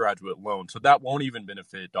for undergraduate loans. So that won't even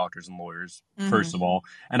benefit doctors and lawyers, first of all.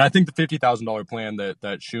 And I think the $50,000 plan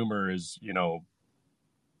that Schumer is,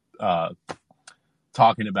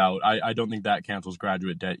 talking about, I don't think that cancels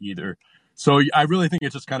graduate debt either. So I really think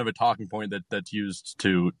it's just kind of a talking point that's used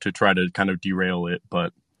to try to kind of derail it.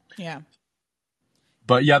 But yeah.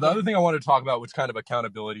 But the other thing I wanted to talk about was kind of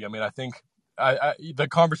accountability. I think the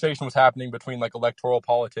conversation was happening between like electoral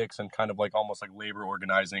politics and kind of like almost like labor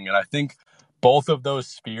organizing. And I think both of those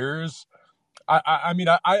spheres,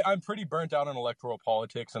 I'm pretty burnt out on electoral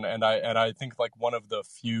politics. And I think like one of the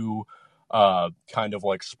few kind of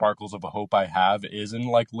like sparkles of a hope I have is in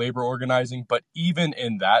like labor organizing. But even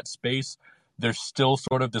in that space, there's still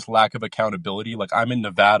sort of this lack of accountability. Like I'm in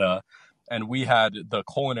Nevada, and we had the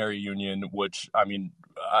culinary union, which I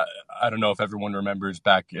don't know if everyone remembers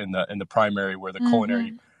back in the primary where the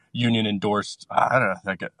culinary union endorsed. I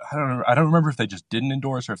don't remember if they just didn't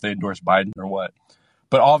endorse or if they endorsed Biden or what.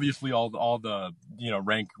 But obviously, all the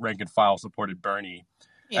rank and file supported Bernie.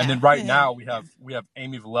 Yeah. And then now we have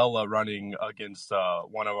Amy Villela running against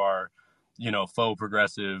one of our faux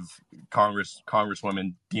progressive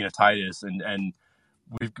Congresswoman Dina Titus, and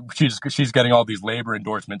she's getting all these labor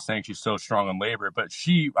endorsements saying she's so strong on labor, but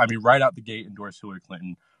she, right out the gate endorsed Hillary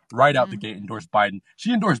Clinton, right out the gate endorsed Biden.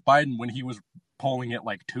 She endorsed Biden when he was polling at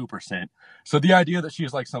like 2%. So the idea that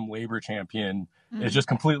she's like some labor champion is just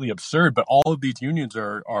completely absurd, but all of these unions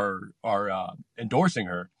are endorsing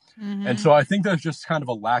her. And so I think there's just kind of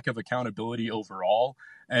a lack of accountability overall.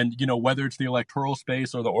 And, whether it's the electoral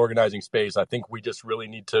space or the organizing space, I think we just really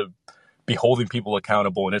need to be holding people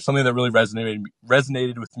accountable. And it's something that really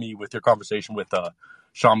resonated with me with your conversation with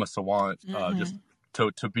Shama Sawant, just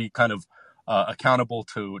to be kind of accountable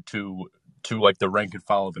to like the rank and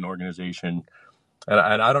file of an organization.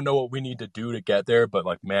 And I don't know what we need to do to get there, but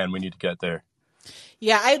like, man, we need to get there.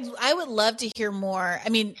 Yeah, I would love to hear more.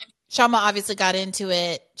 Shama obviously got into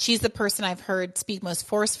it. She's the person I've heard speak most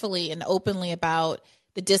forcefully and openly about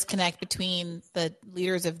the disconnect between the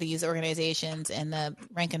leaders of these organizations and the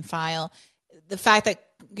rank and file. The fact that,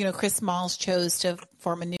 Chris Smalls chose to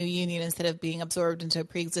form a new union instead of being absorbed into a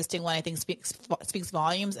pre-existing one, I think speaks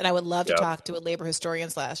volumes. And I would love to talk to a labor historian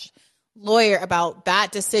 / lawyer about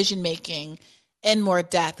that decision-making in more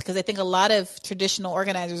depth, because I think a lot of traditional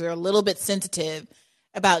organizers are a little bit sensitive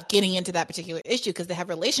about getting into that particular issue because they have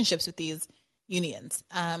relationships with these unions.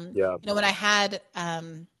 When I had,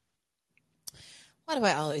 why do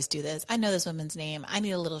I always do this? I know this woman's name. I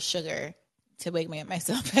need a little sugar to wake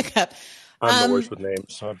myself back up. I'm the worst with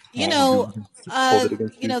names. So there's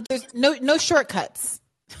no shortcuts.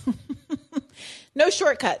 No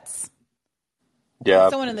shortcuts. Yeah.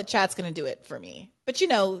 Someone in the chat's going to do it for me. But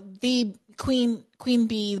the Queen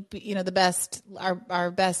Bee, the best,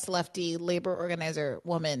 our best lefty labor organizer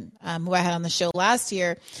woman, who I had on the show last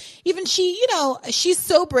year, even she, she's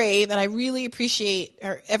so brave, and I really appreciate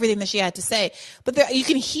everything that she had to say. But you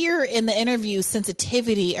can hear in the interview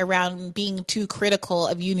sensitivity around being too critical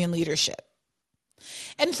of union leadership.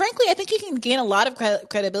 And frankly, I think he can gain a lot of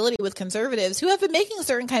credibility with conservatives who have been making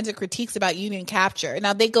certain kinds of critiques about union capture.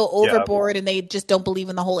 Now, they go overboard and they just don't believe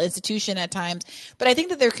in the whole institution at times. But I think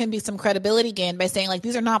that there can be some credibility gained by saying, like,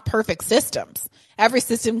 these are not perfect systems. Every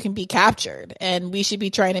system can be captured, and we should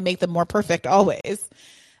be trying to make them more perfect always.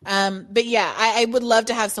 But yeah, I would love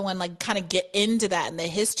to have someone like kind of get into that and the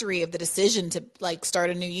history of the decision to like start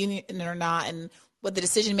a new union or not, and what the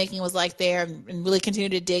decision making was like there, and really continue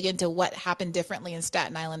to dig into what happened differently in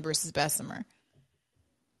Staten Island versus Bessemer.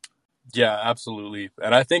 Yeah, absolutely.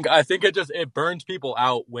 And I think it burns people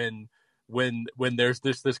out when there's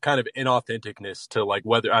this kind of inauthenticness to like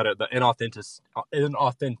whether out of the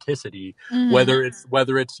inauthenticity, whether it's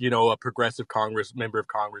a progressive member of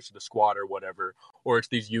Congress, the squad or whatever, or it's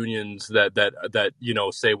these unions that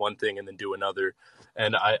say one thing and then do another.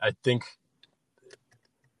 And I think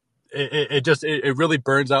it really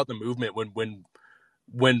burns out the movement when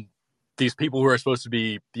these people who are supposed to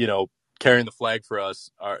be carrying the flag for us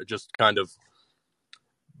are just kind of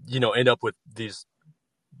end up with these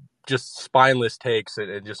just spineless takes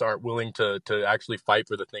and just aren't willing to actually fight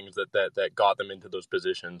for the things that got them into those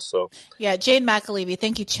positions. So yeah, Jane McAlevey,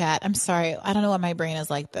 thank you, chat. I'm sorry, I don't know why my brain is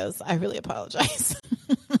like this. I really apologize.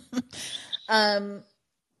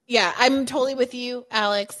 Yeah, I'm totally with you,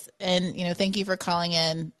 Alex, and thank you for calling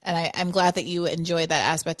in, and I'm glad that you enjoyed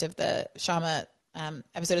that aspect of the Shama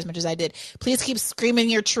episode as much as I did. Please keep screaming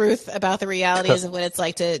your truth about the realities of what it's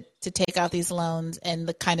like to take out these loans and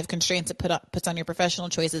the kind of constraints it puts on your professional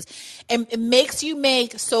choices, and it makes you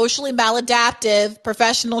make socially maladaptive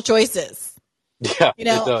professional choices. Yeah, it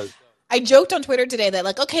does. I joked on Twitter today that,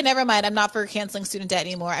 like, okay, never mind. I'm not for canceling student debt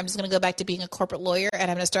anymore. I'm just going to go back to being a corporate lawyer, and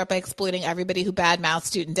I'm going to start by exploiting everybody who badmouths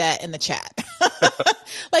student debt in the chat,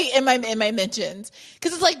 like in my mentions,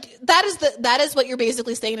 because it's like that is what you're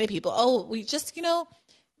basically saying to people. Oh, we just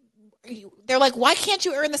they're like, why can't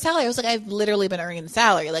you earn the salary? I was like, I've literally been earning the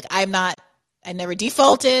salary. Like, I never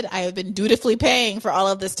defaulted. I have been dutifully paying for all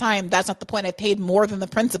of this time. That's not the point. I paid more than the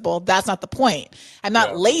principal. That's not the point. I'm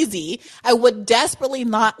not lazy. I would desperately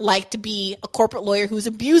not like to be a corporate lawyer who's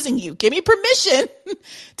abusing you. Give me permission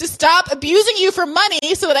to stop abusing you for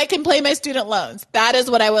money so that I can pay my student loans. That is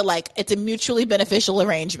what I would like. It's a mutually beneficial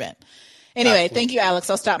arrangement. Anyway, Thank you,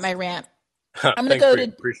 Alex. I'll stop my rant. I'm going to go to...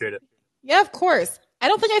 Appreciate it. Yeah, of course. I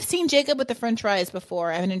don't think I've seen Jacob with the french fries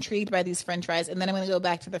before. I've been intrigued by these french fries, and then I'm going to go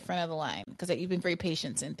back to the front of the line because you've been very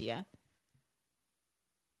patient, Cynthia.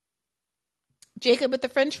 Jacob with the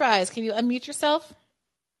french fries, can you unmute yourself?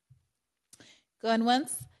 Going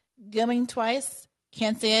once, going twice.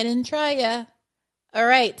 Can't say I didn't try ya. All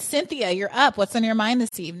right, Cynthia, you're up. What's on your mind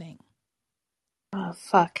this evening? Oh,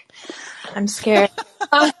 fuck. I'm scared.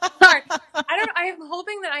 Sorry. I'm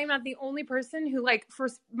hoping that I'm not the only person who, like,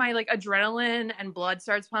 first my, like, adrenaline and blood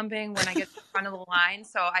starts pumping when I get to the front of the line.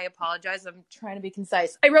 So I apologize. I'm trying to be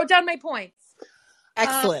concise. I wrote down my points.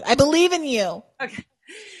 Excellent. I believe in you. Okay.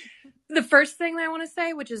 The first thing that I want to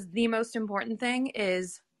say, which is the most important thing,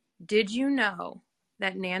 is did you know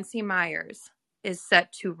that Nancy Meyers is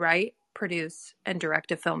set to write, produce, and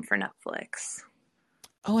direct a film for Netflix?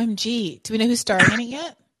 OMG. Do we know who's starring in it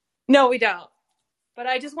yet? No, we don't. But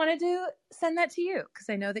I just wanted to send that to you because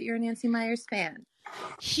I know that you're a Nancy Meyers fan.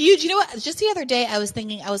 Huge. You know what? Just the other day, I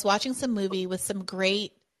was watching some movie with some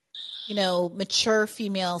great, mature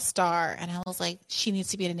female star. And I was like, she needs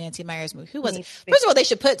to be in a Nancy Meyers movie. Who was it? First of all, they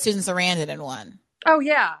should put Susan Sarandon in one. Oh,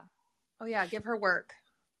 yeah. Give her work.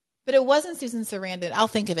 But it wasn't Susan Sarandon. I'll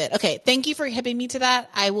think of it. Okay. Thank you for hipping me to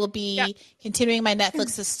that. I will be continuing my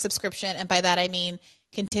Netflix subscription. And by that, I mean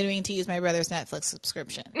continuing to use my brother's Netflix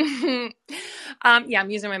subscription. I'm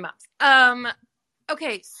using my mom's.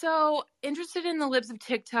 Okay, so interested in the Libs of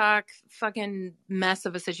TikTok fucking mess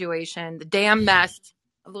of a situation, the damn mess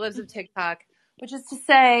of the Libs of TikTok, which is to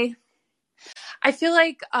say, I feel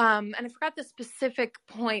like, and I forgot the specific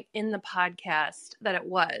point in the podcast that it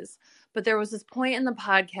was, but there was this point in the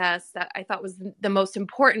podcast that I thought was the most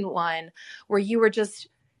important one where you were just,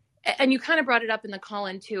 and you kind of brought it up in the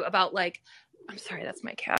call-in too, about like, I'm sorry, that's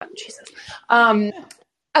my cat. Jesus.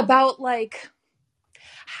 About like,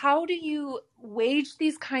 how do you wage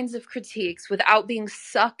these kinds of critiques without being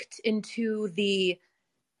sucked into the,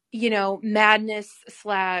 madness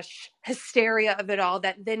 / hysteria of it all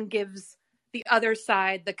that then gives the other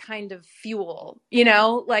side the kind of fuel,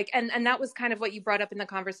 like, and that was kind of what you brought up in the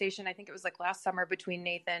conversation. I think it was like last summer between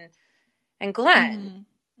Nathan and Glenn. Mm-hmm.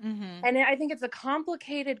 Mm-hmm. And I think it's a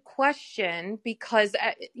complicated question because,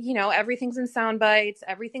 everything's in sound bites,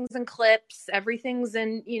 everything's in clips, everything's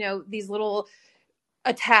in, these little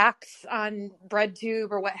attacks on BreadTube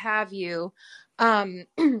or what have you.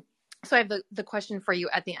 So I have the question for you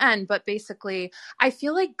at the end, but basically I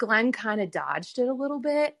feel like Glenn kind of dodged it a little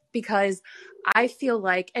bit, because I feel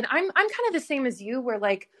like, and I'm kind of the same as you, where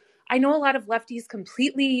like, I know a lot of lefties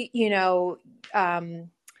completely,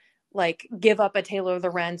 like give up a Taylor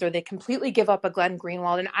Lorenz, or they completely give up a Glenn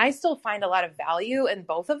Greenwald. And I still find a lot of value in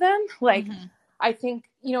both of them. Like, I think,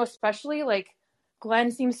 especially like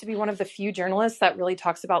Glenn seems to be one of the few journalists that really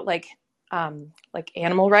talks about like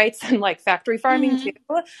animal rights and like factory farming too.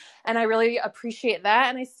 And I really appreciate that.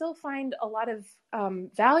 And I still find a lot of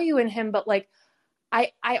value in him. But like,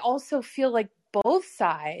 I also feel like both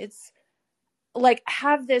sides like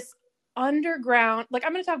have this underground, like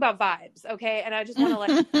I'm going to talk about vibes. Okay. And I just want to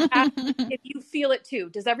like ask if you feel it too.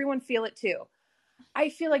 Does everyone feel it too? I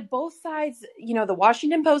feel like both sides, the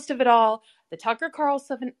Washington Post of it all, the Tucker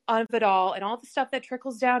Carlson of it all, and all the stuff that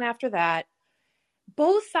trickles down after that,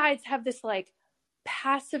 both sides have this like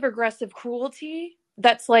passive aggressive cruelty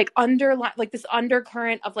that's like like this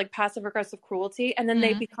undercurrent of like passive aggressive cruelty. And then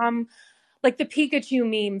they become like the Pikachu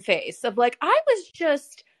meme face of like, I was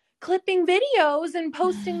just clipping videos and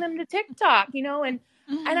posting them to TikTok, and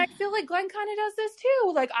I feel like Glenn kind of does this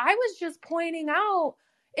too. Like, I was just pointing out,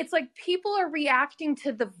 it's like people are reacting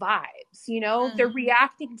to the vibes, they're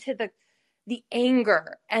reacting to the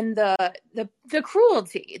anger and the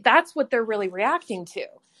cruelty. That's what they're really reacting to.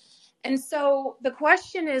 And so the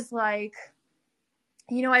question is like,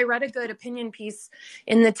 I read a good opinion piece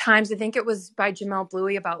in the Times. I think it was by Jamel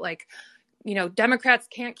Bluey about like, Democrats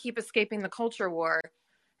can't keep escaping the culture war.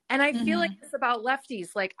 And I feel like it's about lefties.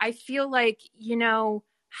 Like, I feel like,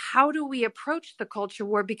 how do we approach the culture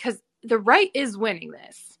war? Because the right is winning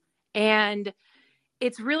this. And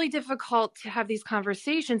it's really difficult to have these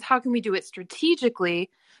conversations. How can we do it strategically?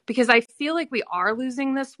 Because I feel like we are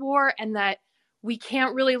losing this war, and that we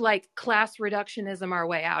can't really like class reductionism our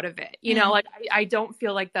way out of it. Like I don't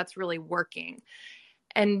feel like that's really working.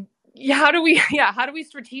 And how do we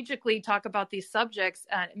strategically talk about these subjects,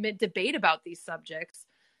 debate about these subjects?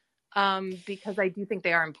 Because I do think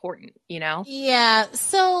they are important, Yeah.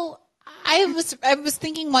 So I was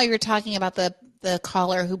thinking while you were talking about the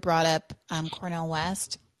caller who brought up Cornel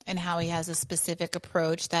West and how he has a specific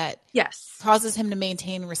approach that causes him to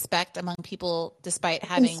maintain respect among people despite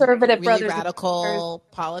having conservative really radical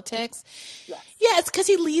politics. Yeah, it's because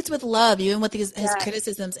he leads with love, even with his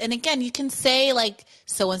criticisms. And again, you can say like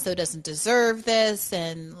so-and-so doesn't deserve this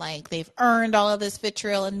and like they've earned all of this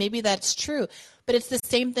vitriol, and maybe that's true. But it's the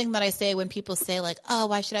same thing that I say when people say like, oh,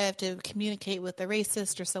 why should I have to communicate with a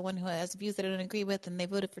racist or someone who has views that I don't agree with and they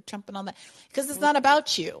voted for Trump and all that? Because it's not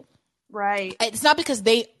about you. Right. It's not because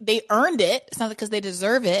they earned it. It's not because they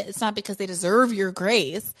deserve it. It's not because they deserve your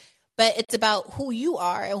grace. But it's about who you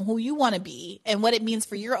are and who you want to be and what it means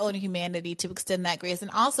for your own humanity to extend that grace,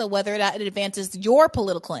 and also whether or not it advances your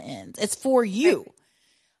political ends. It's for you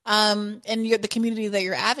and the community that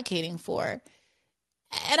you're advocating for.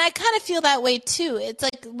 And I kind of feel that way too. It's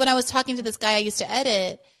like when I was talking to this guy I used to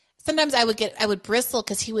edit, sometimes I would bristle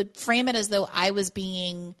because he would frame it as though I was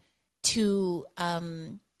being too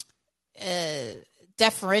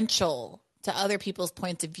deferential to other people's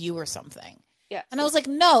points of view or something. Yeah. And I was like,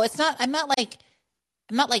 no, it's not. I'm not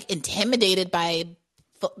like intimidated by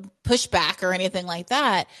pushback or anything like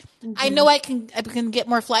that. I know I can get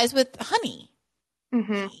more flies with honey,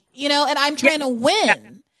 and I'm trying to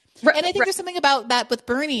win. Right. And I think there's something about that with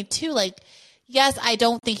Bernie too. Like, yes, I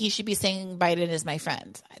don't think he should be saying Biden is my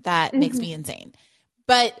friend. That makes me insane.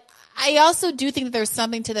 But I also do think that there's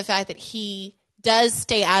something to the fact that he does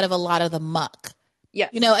stay out of a lot of the muck. Yeah.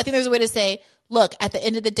 I think there's a way to say, look, at the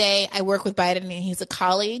end of the day, I work with Biden and he's a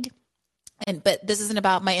colleague. But this isn't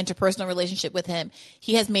about my interpersonal relationship with him.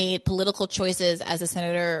 He has made political choices as a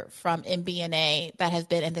senator from MBNA that have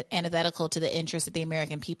been antithetical to the interests of the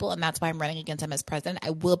American people. And that's why I'm running against him as president. I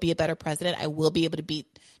will be a better president. I will be able to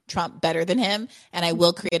beat Trump better than him. And I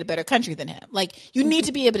will create a better country than him. Like, you need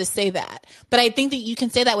to be able to say that. But I think that you can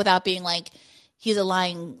say that without being like, he's a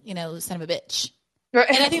lying, son of a bitch. Right.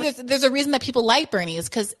 And I think there's a reason that people like Bernie is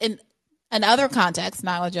because in other contexts,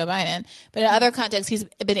 not with Joe Biden, but in other contexts, he's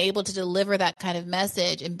been able to deliver that kind of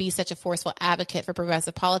message and be such a forceful advocate for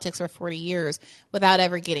progressive politics for 40 years without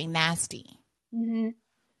ever getting nasty. Mm-hmm.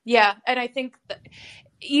 Yeah. And I think that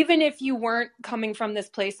even if you weren't coming from this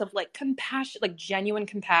place of like compassion, like genuine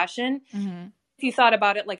compassion, if you thought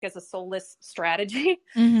about it like as a soulless strategy,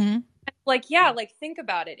 like, think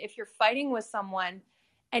about it. If you're fighting with someone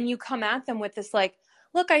and you come at them with this, like,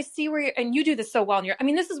 look, I see where you're, and you do this so well.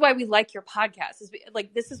 This is why we like your podcast.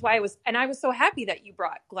 This is why I was so happy that you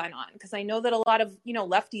brought Glenn on, because I know that a lot of,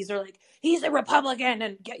 lefties are like, he's a Republican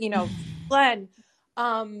and, Glenn.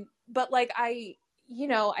 But like,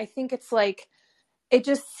 I think it's like, it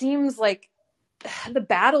just seems like the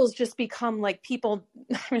battles just become like people,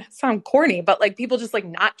 I mean, it sounds corny, but like people just like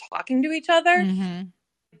not talking to each other,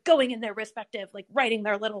 going in their respective, like writing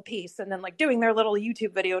their little piece and then like doing their little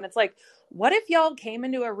YouTube video. And it's like, what if y'all came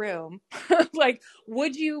into a room? Like,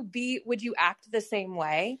 would you act the same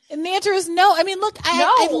way? And the answer is no. I mean, look,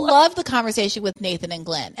 I love the conversation with Nathan and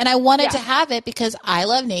Glenn, and I wanted to have it because I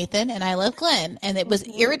love Nathan and I love Glenn, and it was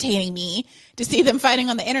irritating me to see them fighting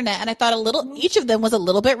on the internet. And I thought each of them was a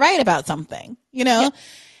little bit right about something,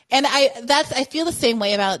 And I feel the same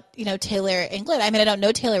way about, Taylor and Glenn. I mean, I don't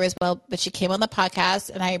know Taylor as well, but she came on the podcast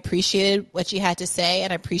and I appreciated what she had to say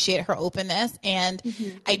and I appreciate her openness. And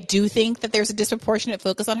I do think that there's a disproportionate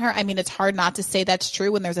focus on her. I mean, it's hard not to say that's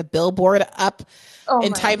true when there's a billboard up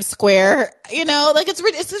in Times Square,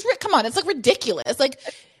 like come on, it's like ridiculous. Like,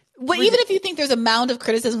 even if you think there's a mound of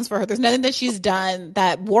criticisms for her, there's nothing that she's done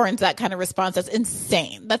that warrants that kind of response. That's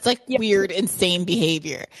insane. That's like weird, insane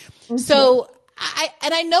behavior. So,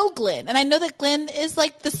 I know Glenn, and I know that Glenn is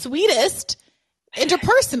like the sweetest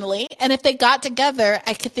interpersonally. And if they got together,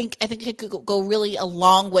 I think it could go really a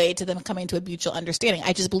long way to them coming to a mutual understanding.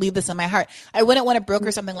 I just believe this in my heart. I wouldn't want to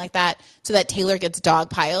broker something like that so that Taylor gets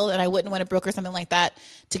dogpiled, and I wouldn't want to broker something like that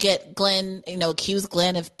to get Glenn, accuse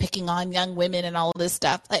Glenn of picking on young women and all of this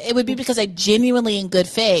stuff. It would be because I genuinely, in good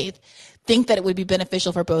faith, think that it would be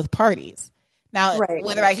beneficial for both parties. Now,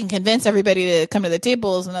 whether I can convince everybody to come to the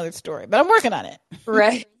table is another story, but I'm working on it.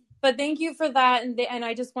 Right. But thank you for that. And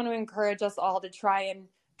I just want to encourage us all to try.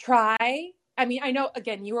 I mean, I know,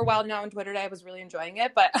 again, you were wilding out on Twitter today. I was really enjoying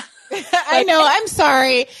it, but I know. I'm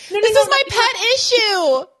sorry. This is my pet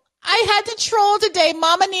issue. I had to troll today.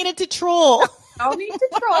 Mama needed to troll. We all need to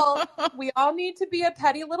troll. We all need to be a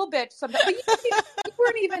petty little bitch sometimes. But you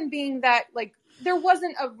weren't even being that, like, there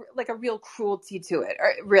wasn't a real cruelty to it,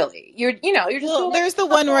 or really. You're just there's the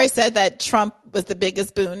one where I said that Trump was the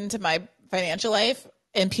biggest boon to my financial life,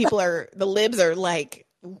 and the libs are like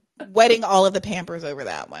wetting all of the Pampers over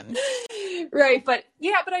that one. Right, but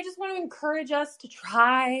I just want to encourage us to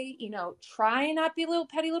try and not be little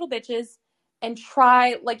petty little bitches, and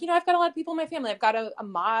try, like, I've got a lot of people in my family. I've got a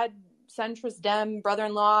mod centrist Dem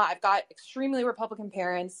brother-in-law. I've got extremely Republican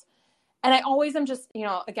parents. And I always am just,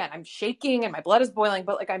 again, I'm shaking and my blood is boiling,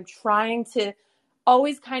 but like, I'm trying to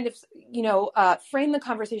always kind of, frame the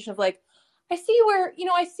conversation of like, I see where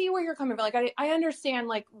you're coming from. Like, I understand,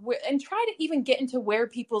 like, and try to even get into where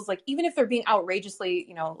people's, like, even if they're being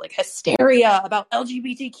outrageously, like hysteria about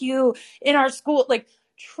LGBTQ in our school, like,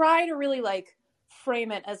 try to really like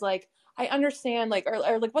frame it as like, I understand, like,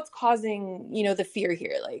 or like what's causing, the fear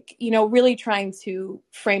here, like, really trying to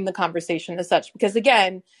frame the conversation as such, because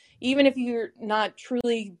again, even if you're not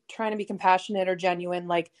truly trying to be compassionate or genuine,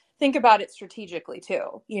 like, think about it strategically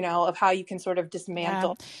too, of how you can sort of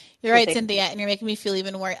dismantle. Yeah. You're right, Cynthia, and you're making me feel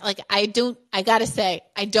even more like I gotta say,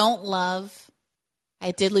 I did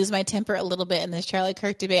lose my temper a little bit in this Charlie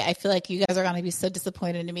Kirk debate. I feel like you guys are going to be so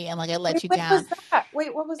disappointed in me, and like I let you down. What was that?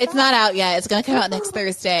 Wait, what was that? It's not out yet. It's going to come out next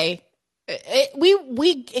Thursday.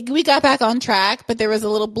 We got back on track, but there was a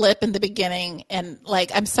little blip in the beginning, and like,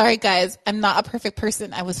 I'm sorry guys, I'm not a perfect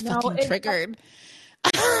person. I was fucking triggered.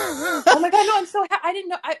 Oh my god, no, I'm so I didn't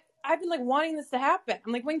know. I've been like wanting this to happen.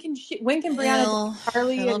 I'm like, when can Brianna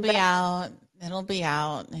Charlie it'll be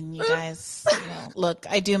out, and you guys, look,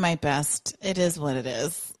 I do my best. It is what it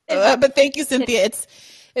is. But thank you, Cynthia.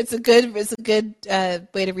 It's a good way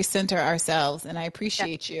to recenter ourselves, and I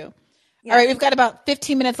appreciate you. Yeah. All right, we've got about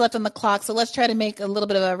 15 minutes left on the clock, so let's try to make a little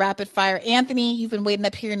bit of a rapid fire. Anthony, you've been waiting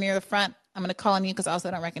up here near the front. I'm going to call on you because also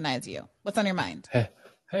I don't recognize you. What's on your mind?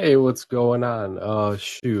 Hey, what's going on? I'll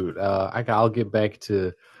get back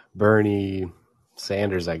to Bernie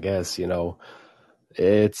Sanders, I guess.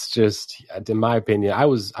 It's just, in my opinion, I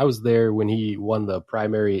was there when he won the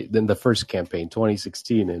primary, then the first campaign,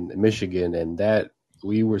 2016 in Michigan, and that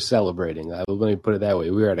we were celebrating. Let me put it that way.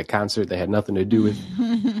 We were at a concert that had nothing to do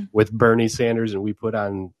with Bernie Sanders, and we put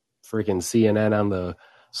on freaking CNN on the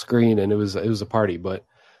screen, and it was a party. But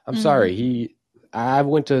I'm sorry, I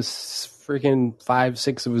went to freaking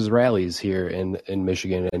 5-6 of his rallies here in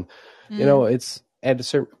Michigan, and it's at a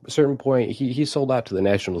certain point he sold out to the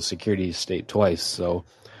national security state twice. So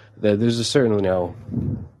there's a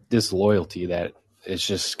certain disloyalty that it's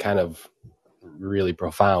just kind of really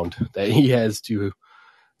profound that he has to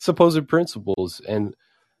supposed principles, and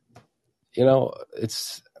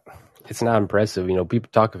it's not impressive. People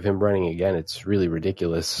talk of him running again. It's really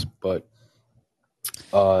ridiculous, but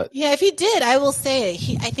if he did, I will say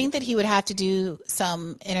I think that he would have to do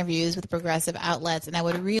some interviews with progressive outlets, and I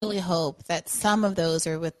would really hope that some of those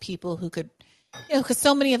are with people who could, because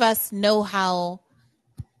so many of us know how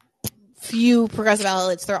few progressive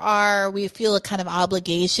outlets there are, we feel a kind of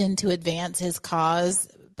obligation to advance his cause.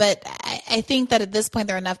 But I think that at this point,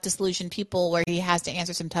 there are enough disillusioned people where he has to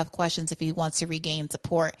answer some tough questions if he wants to regain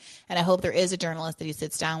support. And I hope there is a journalist that he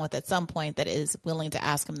sits down with at some point that is willing to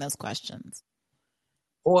ask him those questions.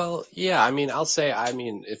 Well, yeah, I mean,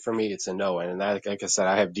 for me, it's a no. And like I said,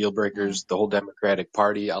 I have deal breakers, the whole Democratic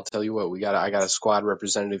Party. I'll tell you what, I got a squad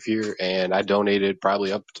representative here, and I donated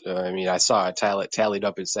probably up to, I saw it tallied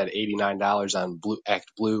up, it said $89 on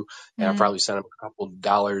Act Blue, and I probably sent him a couple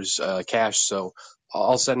dollars cash. So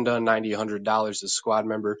all said and done, $90, $100 as squad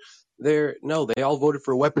member. They all voted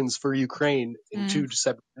for weapons for Ukraine in two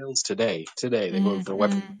separate bills today. They voted for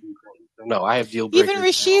weapons for Ukraine. No, I have deal breakers. Even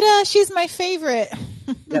Rashida, she's my favorite.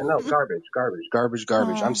 Yeah, no,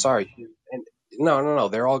 garbage. I'm sorry. And no,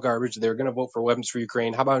 they're all garbage. They're going to vote for weapons for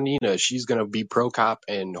Ukraine. How about Nina? She's going to be pro-cop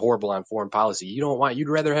and horrible on foreign policy. You'd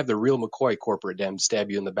rather have the real McCoy corporate dem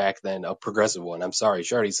stab you in the back than a progressive one. I'm sorry.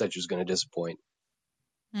 She already said she was going to disappoint.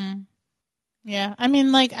 Yeah, I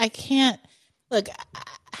mean, like, I can't, look,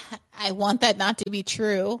 I want that not to be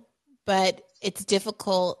true, but it's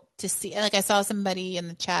difficult to see. Like, I saw somebody in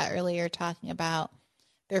the chat earlier talking about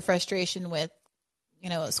their frustration with,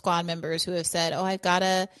 squad members who have said, oh, I've got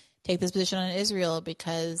to take this position on Israel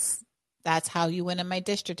because that's how you win in my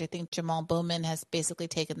district. I think Jamal Bowman has basically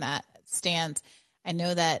taken that stance. I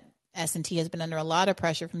know that S&T has been under a lot of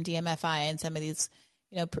pressure from DMFI and some of these,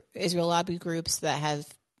 Israel lobby groups that have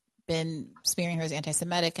been smearing her as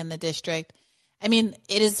anti-Semitic in the district. I mean,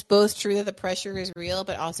 it is both true that the pressure is real,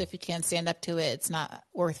 but also if you can't stand up to it, it's not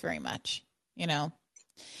worth very much,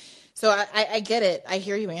 So I get it. I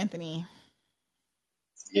hear you, Anthony.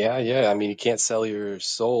 Yeah. I mean, you can't sell your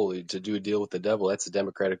soul to do a deal with the devil. That's the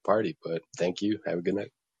Democratic Party. But thank you. Have a good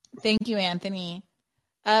night. Thank you, Anthony.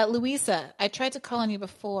 Louisa, I tried to call on you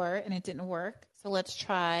before and it didn't work. So let's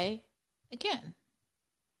try again.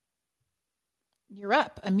 You're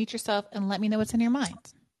up. Unmute yourself and let me know what's in your mind.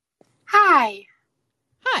 Hi.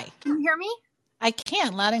 Hi. Can you hear me? I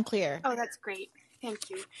can, loud and clear. Oh, that's great. Thank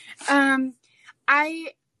you.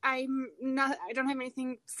 I don't have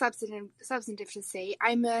anything substantive to say.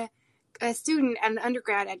 I'm a student and an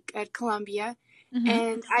undergrad at Columbia,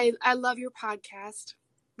 and I love your podcast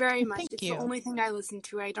very much. It's the only thing I listen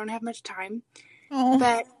to. I don't have much time. Oh.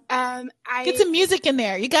 But get some music in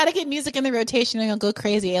there. You got to get music in the rotation or you'll go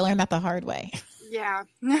crazy. I learned that the hard way. Yeah.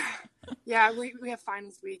 Yeah, we have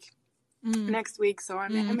finals week next week, so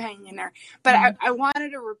I'm hanging in there. But I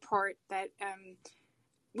wanted to report that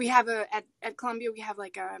we have at Columbia, we have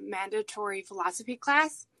like a mandatory philosophy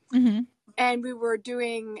class. And we were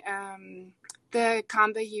doing the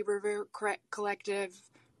Combahee River Collective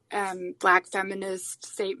Black Feminist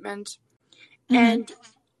Statement. And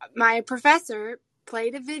my professor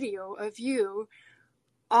played a video of you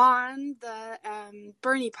on the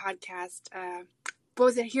Bernie podcast. What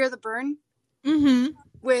was it? Hear the Burn?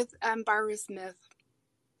 With Barbara Smith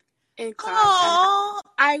in class.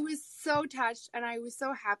 I was so touched and I was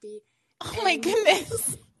so happy. Oh my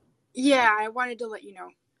goodness. Yeah, I wanted to let you know.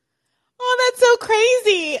 Oh, that's so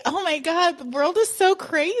crazy. Oh my God, the world is so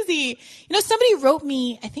crazy. Somebody wrote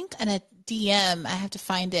me, I think in a DM, I have to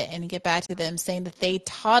find it and get back to them, saying that they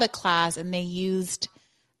taught a class and they used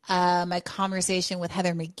my conversation with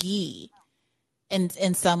Heather McGhee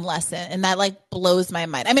in some lesson. And that like blows my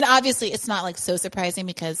mind. I mean, obviously it's not like so surprising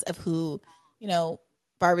because of who,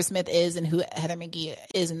 Barbara Smith is and who Heather McGhee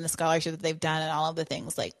is in the scholarship that they've done and all of the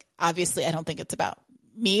things. Like, obviously I don't think it's about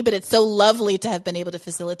me, but it's so lovely to have been able to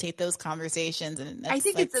facilitate those conversations. And I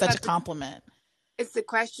think it's such a compliment. It's the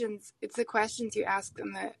questions you ask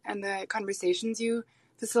and the conversations you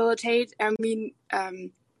facilitate. I mean,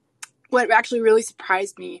 what actually really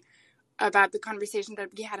surprised me about the conversation that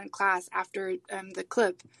we had in class after the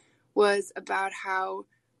clip was about how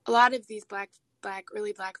a lot of these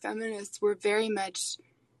early black feminists were very much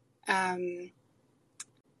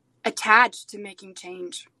attached to making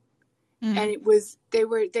change. And they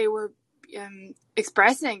were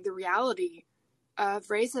expressing the reality of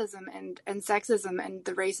racism and sexism and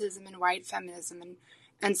the racism and white feminism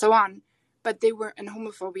and so on, but they were, and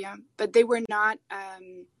homophobia, but they were not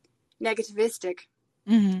negativistic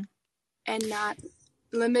and not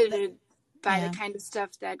limited by the kind of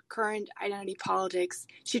stuff that current identity politics.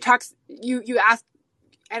 She talks, you ask,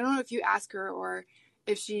 I don't know if you ask her or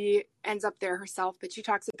if she ends up there herself, but she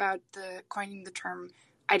talks about coining the term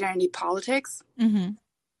identity politics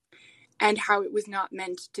and how it was not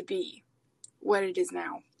meant to be what it is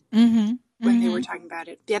now when they were talking about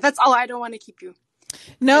it. Yeah, that's all. I don't want to keep you.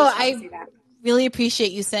 No, I really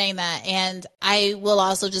appreciate you saying that. And I will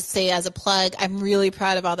also just say as a plug, I'm really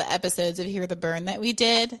proud of all the episodes of Hear the Burn that we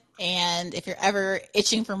did. And if you're ever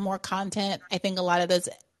itching for more content, I think a lot of those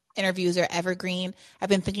interviews are evergreen. I've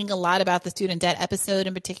been thinking a lot about the student debt episode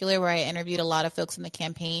in particular, where I interviewed a lot of folks in the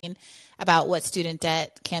campaign about what student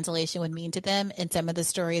debt cancellation would mean to them. And some of the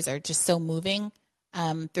stories are just so moving.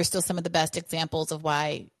 They're still some of the best examples of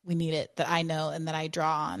why we need it that I know and that I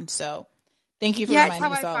draw on. So thank you for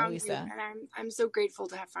reminding us all, Lisa. And I'm so grateful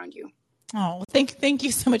to have found you. Oh, well, thank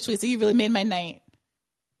you so much, Lisa. You really made my night.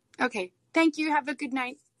 Okay. Thank you. Have a good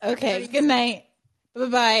night. Okay. Everybody. Good night.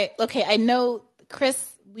 Bye-bye. Okay. I know, Chris,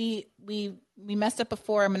 we messed up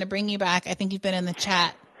before. I'm going to bring you back. I think you've been in the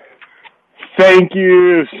chat. Thank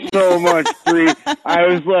you so much, Bree. I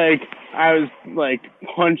was like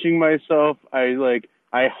punching myself. I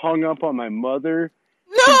hung up on my mother.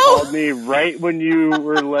 No! She called me right when you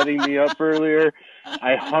were letting me up earlier.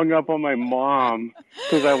 I hung up on my mom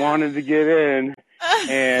because I wanted to get in,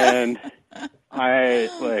 and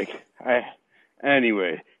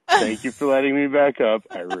anyway. Thank you for letting me back up.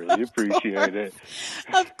 I really appreciate it.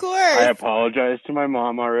 Of course. I apologize to my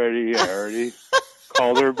mom already. I already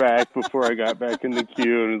called her back before I got back in the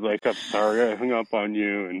queue and was like, I'm sorry I hung up on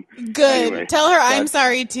you. And good. Anyway, tell her I'm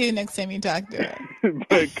sorry too next time you talk to her.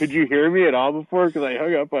 But could you hear me at all before? Because I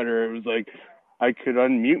hung up on her. It was like I could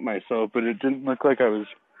unmute myself, but it didn't look like I was.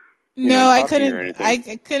 I couldn't. I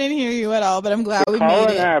couldn't hear you at all. But I'm glad we made it. The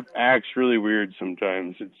call-in app acts really weird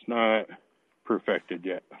sometimes. It's not perfected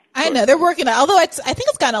yet. I know they're working on it. Although I think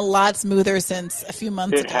it's gotten a lot smoother since a few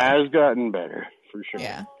months ago. It has gotten better for sure.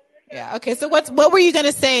 Yeah. Okay. So what were you going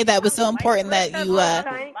to say that was so important that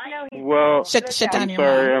you shut down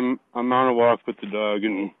your mom? I'm on a walk with the dog,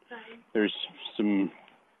 and there's some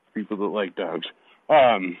people that like dogs.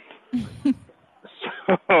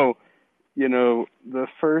 So the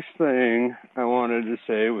first thing I wanted to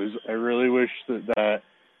say was I really wish that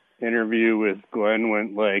interview with Glenn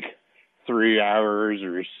went like 3 hours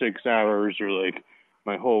or 6 hours or like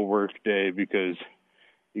my whole work day, because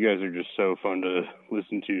you guys are just so fun to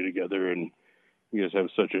listen to together, and you guys have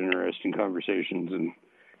such interesting conversations, and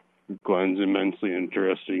Glenn's immensely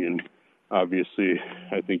interesting, and obviously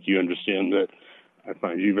I think you understand that I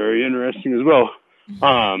find you very interesting as well.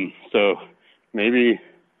 So maybe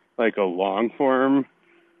like a long form,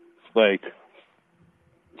 like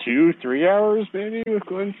 2-3 hours maybe with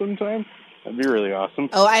Glenn sometime. That'd be really awesome.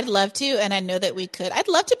 Oh, I'd love to, and I know that we could. I'd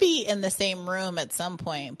love to be in the same room at some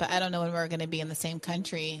point, but I don't know when we're going to be in the same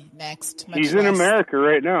country next. He's in America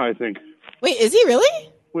right now, I think. Wait, is he really?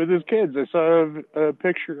 With his kids. I saw a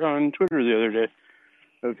picture on Twitter the other day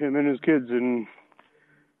of him and his kids in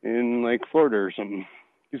like Florida or something.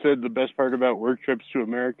 He said the best part about work trips to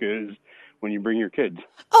America is when you bring your kids.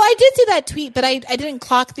 Oh, I did see that tweet, but I didn't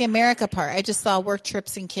clock the America part. I just saw work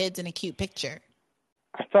trips and kids in a cute picture.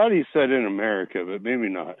 I thought he said in America, but maybe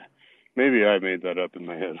not. Maybe I made that up in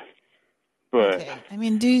my head. But okay. I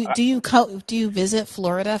mean, do you visit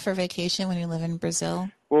Florida for vacation when you live in Brazil?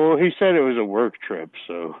 Well, he said it was a work trip,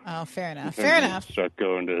 so. Oh, fair enough. Fair enough. Stuck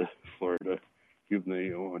going to Florida, even though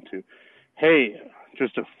you don't want to. Hey,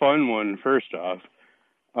 just a fun one. First off,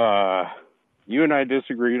 you and I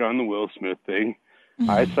disagreed on the Will Smith thing.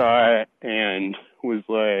 I saw it and was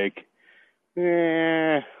like,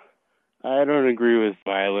 I don't agree with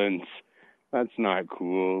violence. That's not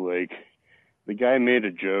cool. Like, the guy made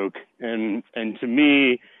a joke, and to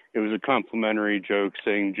me, it was a complimentary joke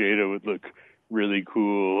saying Jada would look really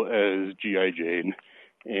cool as G.I. Jane,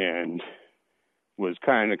 and was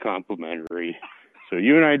kind of complimentary. So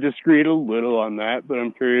you and I disagreed a little on that, but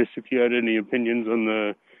I'm curious if you had any opinions on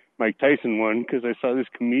the Mike Tyson one, because I saw this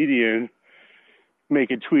comedian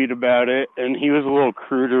make a tweet about it, and he was a little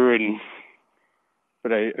cruder,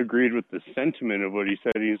 but I agreed with the sentiment of what he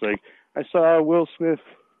said. He's like, I saw Will Smith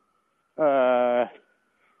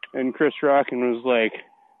and Chris Rock and was like,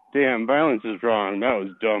 damn, violence is wrong. That was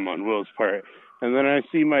dumb on Will's part. And then I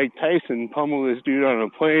see Mike Tyson pummel this dude on a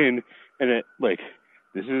plane, and it, like,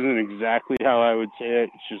 this isn't exactly how I would say it.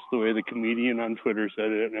 It's just the way the comedian on Twitter said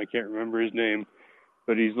it, and I can't remember his name.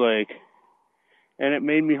 But he's like, and it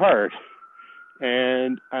made me hard.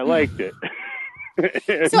 And I liked it.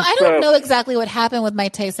 So I don't know exactly what happened with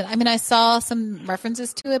Mike Tyson. I mean, I saw some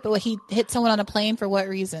references to it, but he hit someone on a plane for what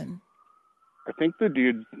reason? I think the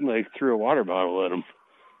dude, like, threw a water bottle at him.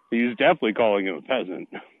 He was definitely calling him a peasant.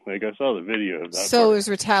 Like, I saw the video of that. So part. It was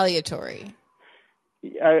retaliatory.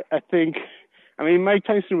 I think, I mean, Mike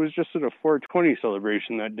Tyson was just at a 420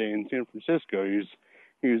 celebration that day in San Francisco.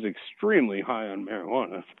 He was extremely high on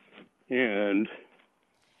marijuana. And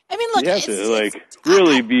I mean, look, you have to, like,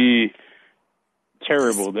 really be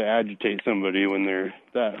terrible to agitate somebody when they're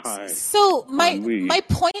that high. So my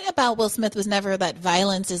point about Will Smith was never that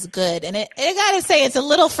violence is good, and I gotta say it's a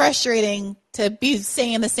little frustrating to be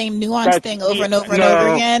saying the same nuanced thing over and over and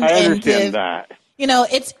over again. I and understand that.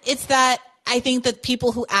 It's that I think that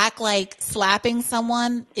people who act like slapping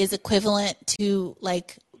someone is equivalent to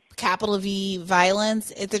like capital V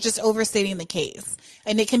violence. They're just overstating the case.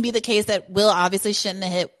 And it can be the case that Will obviously shouldn't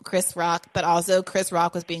have hit Chris Rock, but also Chris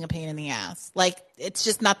Rock was being a pain in the ass. Like, it's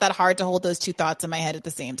just not that hard to hold those two thoughts in my head at the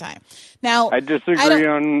same time. Now, I disagree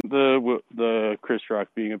on the Chris Rock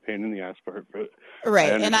being a pain in the ass part, but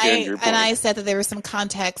right. I understand your point. And I said that there was some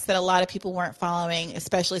context that a lot of people weren't following,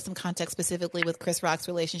 especially some context specifically with Chris Rock's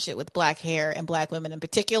relationship with black hair and black women in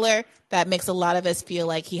particular. That makes a lot of us feel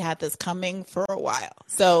like he had this coming for a while.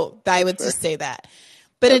 So I would just say that.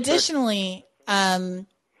 But additionally, I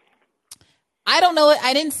don't know.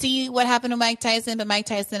 I didn't see what happened to Mike Tyson, but Mike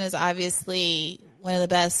Tyson is obviously one of the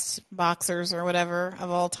best boxers or whatever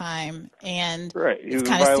of all time. And it's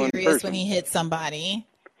kind of serious when he hits somebody.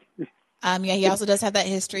 He also does have that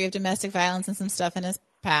history of domestic violence and some stuff in his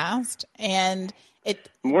past. And that's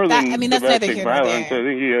neither here nor there. I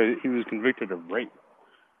think he was convicted of rape.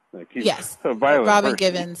 Like he's a violent Robin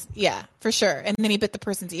person. Givens, yeah, for sure. And then he bit the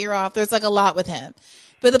person's ear off. There's like a lot with him.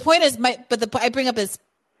 But the point is, I bring up his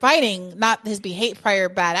fighting, not his prior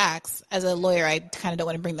bad acts. As a lawyer, I kind of don't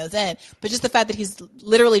want to bring those in, but just the fact that he's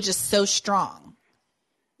literally just so strong.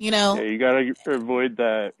 Yeah, you got to avoid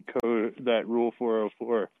that rule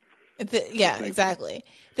 404. Exactly.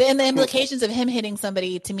 And the implications of him hitting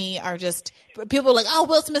somebody to me are just, people are like, oh,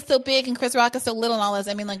 Will Smith's so big and Chris Rock is so little and all this.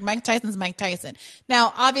 I mean, like, Mike Tyson's Mike Tyson.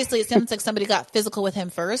 Now, obviously, it sounds like somebody got physical with him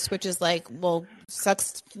first, which is like, well,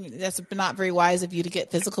 sucks. That's not very wise of you to get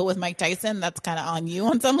physical with Mike Tyson. That's kind of on you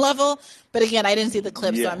on some level. But again, I didn't see the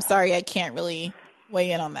clip, so I'm sorry I can't really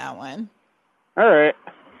weigh in on that one. All right.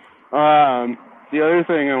 The other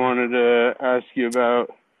thing I wanted to ask you about,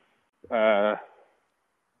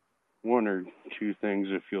 one or two things,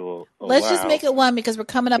 if you'll allow. Let's just make it one because we're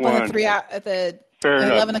coming up on the 3 hour at the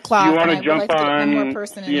 11 o'clock. You want to jump on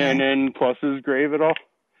CNN Plus's grave at all?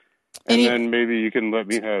 And then maybe you can let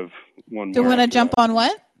me have one more. Do you want to jump on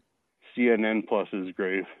what? CNN Plus's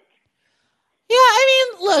grave. Yeah,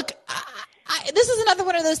 I mean, look, this is another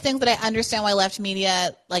one of those things that I understand why left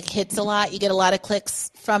media like hits a lot. You get a lot of clicks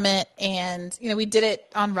from it, and we did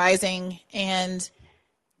it on Rising, and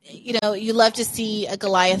you love to see a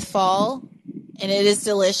Goliath fall, and it is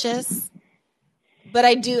delicious. But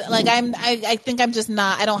I do I think I'm just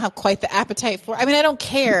not. I don't have quite the appetite for. I mean, I don't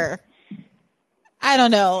care. I don't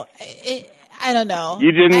know. I don't know.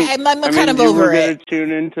 You didn't. I'm kind of over it. You were going to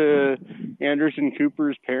tune into Anderson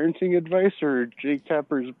Cooper's parenting advice or Jake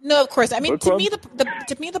Tapper's. No, of course. I mean, to me,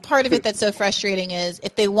 the part of it that's so frustrating is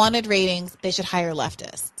if they wanted ratings, they should hire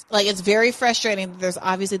leftists. Like, it's very frustrating. There's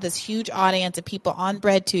obviously this huge audience of people on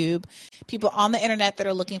BreadTube, people on the internet that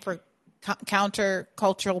are looking for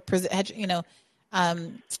counter-cultural,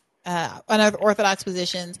 unorthodox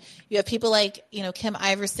positions. You have people like, Kim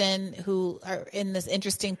Iverson, who are in this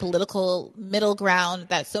interesting political middle ground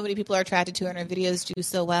that so many people are attracted to and her videos do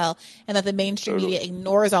so well, and that the mainstream media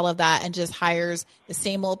ignores all of that and just hires the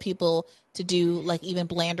same old people to do like even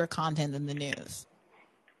blander content in the news.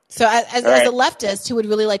 So as a leftist who would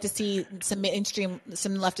really like to see some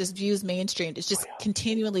leftist views mainstreamed, it's just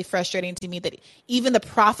continually frustrating to me that even the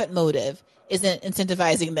profit motive isn't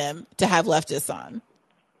incentivizing them to have leftists on.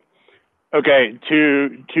 Okay,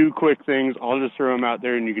 two quick things. I'll just throw them out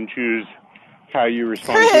there, and you can choose how you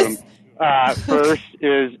respond to them. First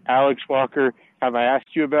is Alex Walker. Have I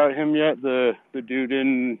asked you about him yet? The dude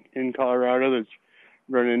in Colorado that's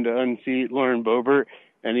run into unseat Lauren Boebert,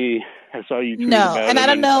 and I saw you tweet about him. And I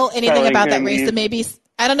don't know anything about that race. So maybe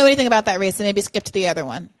I don't know anything about that race. So maybe skip to the other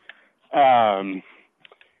one. I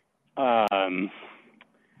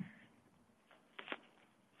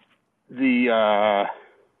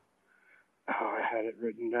had it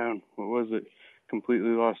written down. What was it? Completely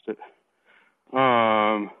lost it.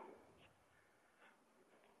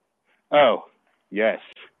 Oh, yes.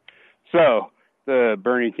 So, the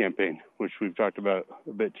Bernie campaign, which we've talked about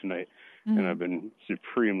a bit tonight, and I've been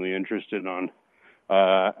supremely interested on.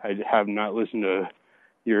 I have not listened to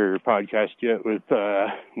your podcast yet with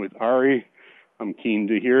Ari. I'm keen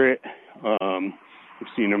to hear it. I've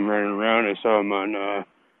seen him running around. I saw him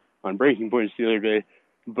on Breaking Points the other day.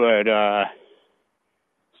 But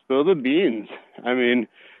spill the beans. I mean,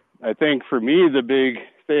 I think for me, the big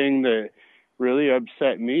thing that really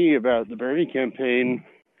upset me about the Bernie campaign,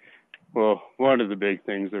 well, one of the big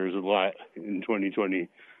things, there's a lot in 2020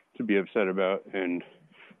 to be upset about, and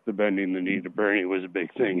the bending the knee to Bernie was a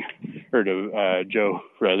big thing, or to Joe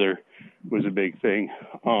rather, was a big thing.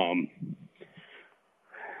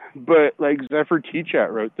 But like Zephyr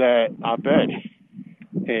T-Chat wrote that op-ed,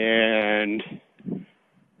 and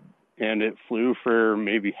it flew for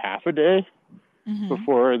maybe half a day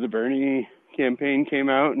before the Bernie campaign came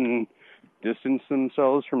out and distanced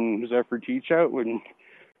themselves from Zephyr T-Chat when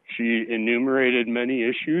she enumerated many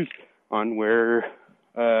issues on where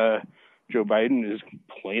Joe Biden is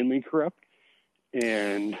plainly corrupt.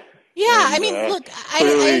 And look,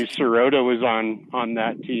 clearly Sirota was on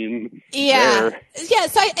that team. Yeah. There. Yeah,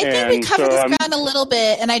 so I think we covered this ground a little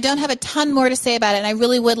bit, and I don't have a ton more to say about it, and I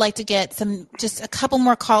really would like to get just a couple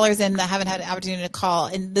more callers in that haven't had an opportunity to call.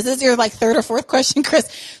 And this is your third or fourth question, Chris.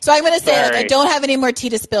 So I'm going to say I don't have any more tea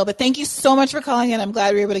to spill, but thank you so much for calling in. I'm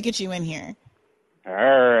glad we were able to get you in here.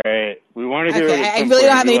 All right. We want to hear it. I really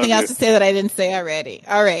don't have anything else to say that I didn't say already.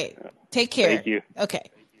 All right. Take care. Thank you.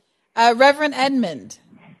 Okay. Reverend Edmund,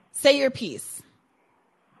 say your piece.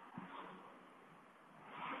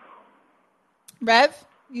 Rev,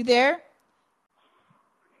 you there?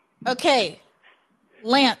 Okay.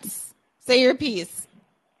 Lance, say your piece.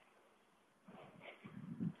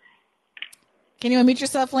 Can you unmute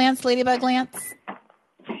yourself, Lance? Ladybug Lance?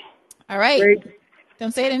 All right. Great.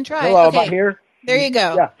 Don't say I didn't try. Hello, okay. am I here? There you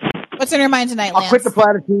go. Yeah. What's on your mind tonight, Lance? I'll quit the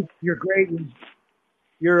platitudes. You're great.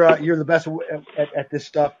 You're the best at this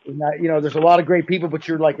stuff. And there's a lot of great people, but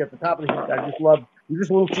you're like at the top of the heap. You're just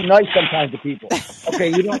a little too nice sometimes to people. Okay,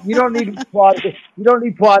 you don't need plaudits. You don't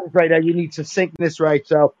need plaudits right now. You need succinctness, right?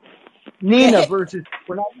 So, Nina versus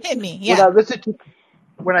hit me. Yeah.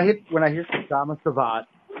 When I hear Thomas Savant,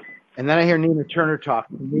 and then I hear Nina Turner talk,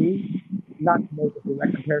 to me, not to make a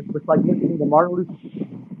direct comparison, but it's like listening to Martin Luther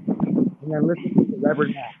King and then listening to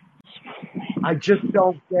Reverend Matt. I just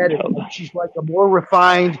don't get it. She's like a more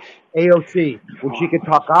refined AOC, where she could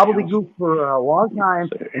talk gobbledygook for a long time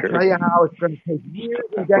and tell you how it's going to take years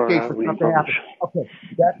and decades for something to happen. Okay,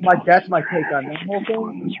 that's my take on that whole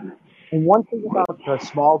thing. And one thing about the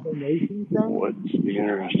small donation thing,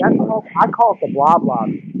 I call it the blah blah.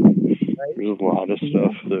 Right? There's a lot of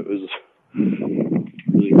stuff that was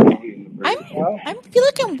really wrong in the I feel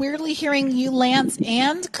like I'm weirdly hearing you, Lance,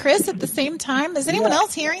 and Chris at the same time. Is anyone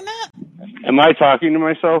else hearing that? Am I talking to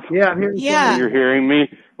myself? Yeah, I'm hearing you. Yeah. You're hearing me?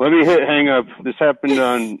 Let me hit hang up. This happened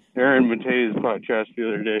on Aaron Matei's podcast the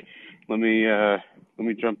other day. Let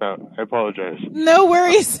me jump out. I apologize. No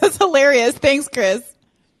worries. That's hilarious. Thanks, Chris.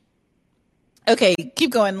 Okay,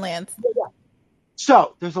 keep going, Lance. Yeah.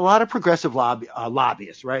 So there's a lot of progressive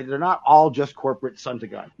lobbyists, right? They're not all just corporate sons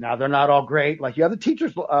of guns. Now, they're not all great. Like you have the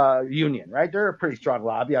teachers union, right? They're a pretty strong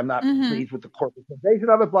lobby. I'm not pleased with the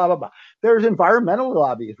corporatization of it, blah, blah, blah. There's environmental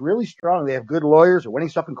lobbyists, really strong. They have good lawyers. They're winning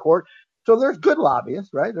stuff in court. So there's good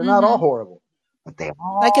lobbyists, right? They're not all horrible. But they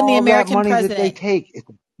all like in the American money President. that they take.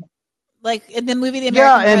 Like in the movie The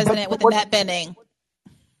American President with Annette Bening.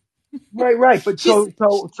 Right. But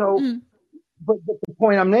But the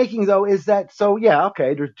point I'm making though is that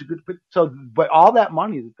but all that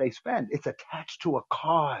money that they spend, it's attached to a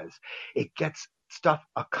cause. It gets stuff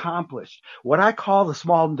accomplished. What I call the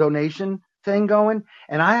small donation thing going,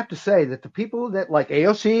 and I have to say that the people that like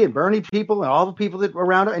AOC and Bernie people and all the people that are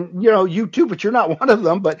around it, and you too, but you're not one of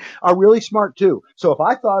them, but are really smart too. So if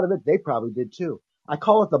I thought of it, they probably did too. I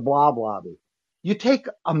call it the blob lobby. You take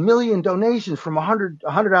 1 million donations from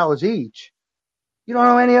 $100 each. You don't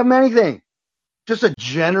owe any of them anything. Just a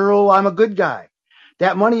general, I'm a good guy.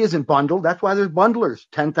 That money isn't bundled. That's why there's bundlers.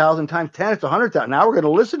 10,000 times 10, it's 100,000. Now we're going to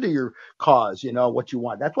listen to your cause, what you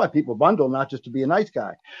want. That's why people bundle, not just to be a nice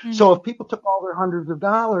guy. Mm-hmm. So if people took all their hundreds of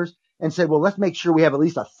dollars and said, well, let's make sure we have at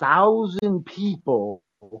least 1,000 people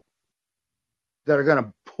that are going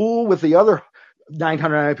to pool with the other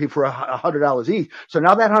 990 people for $100 each. So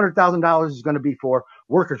now that $100,000 is going to be for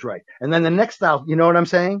workers' rights. And then the next 1,000, you know what I'm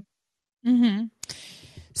saying? Mm-hmm.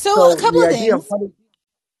 So a couple of things.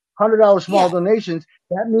 $100 small donations,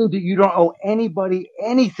 that means that you don't owe anybody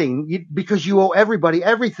anything because you owe everybody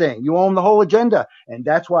everything. You own the whole agenda. And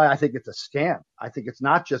that's why I think it's a scam. I think it's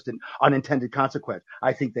not just an unintended consequence.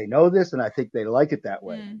 I think they know this and I think they like it that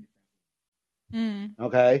way.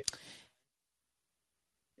 Okay?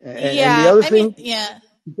 And the other thing.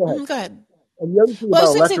 Go ahead. Go ahead. And the other thing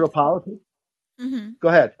about electoral politics. Go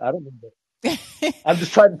ahead. I don't know. I'm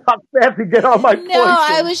just trying to talk fast and get all my points. No,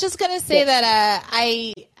 I was just going to say that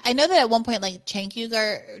I know that at one point, like Cenk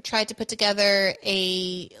Uygur tried to put together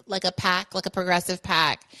a PAC, like a progressive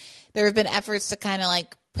PAC. There have been efforts to kind of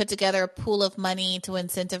like put together a pool of money to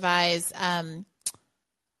incentivize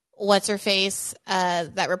what's her face,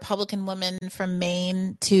 that Republican woman from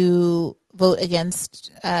Maine to vote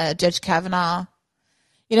against Judge Kavanaugh.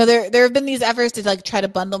 there have been these efforts to like try to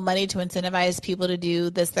bundle money to incentivize people to do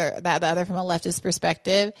this, that, the other from a leftist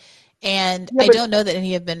perspective. And I don't know that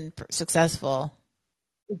any have been successful.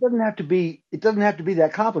 It doesn't have to be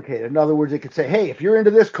that complicated. In other words, it could say, hey, if you're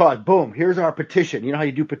into this cause, boom, here's our petition. You know how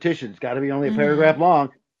you do petitions. It's got to be only a paragraph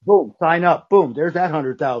long. Boom, sign up. Boom, there's that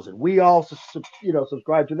 100,000. We all,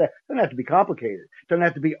 subscribe to that. It doesn't have to be complicated. It doesn't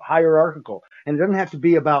have to be hierarchical. And it doesn't have to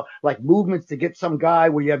be about like movements to get some guy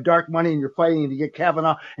where you have dark money and you're fighting to get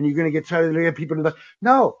Kavanaugh and you're going to get people to the,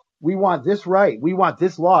 no. We want this right. We want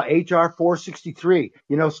this law, HR 463,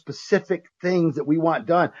 specific things that we want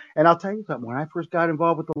done. And I'll tell you something. When I first got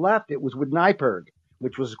involved with the left, it was with NYPIRG,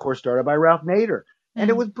 which was, of course, started by Ralph Nader.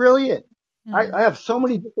 And it was brilliant. I have so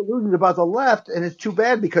many disillusions about the left, and it's too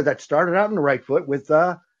bad because I started out on the right foot with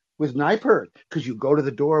NYPIRG, because you go to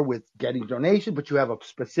the door with getting donations, but you have a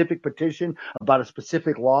specific petition about a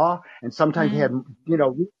specific law. And sometimes you had,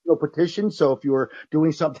 regional petitions. So if you're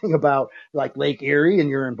doing something about like Lake Erie and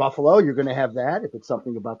you're in Buffalo, you're going to have that. If it's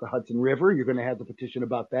something about the Hudson River, you're going to have the petition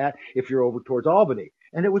about that if you're over towards Albany.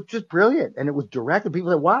 And it was just brilliant. And it was direct. And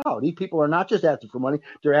people said, wow, these people are not just asking for money.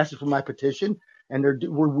 They're asking for my petition. And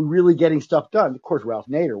we're really getting stuff done. Of course, Ralph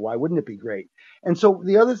Nader, why wouldn't it be great? And so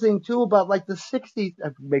the other thing, too, about like the 60s, I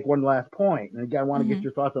have to make one last point. And again, I want to get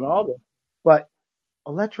your thoughts on all this. But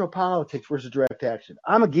electoral politics versus direct action.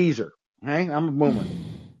 I'm a geezer. Okay? I'm a boomer.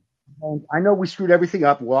 And I know we screwed everything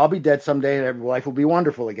up. We'll all be dead someday and life will be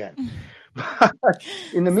wonderful again. But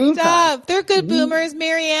in the meantime. Stop. They're good boomers,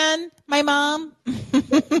 Marianne, my mom.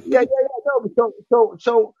 Yeah. No,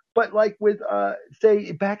 so, but like with,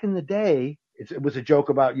 say, back in the day, it was a joke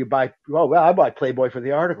about I buy Playboy for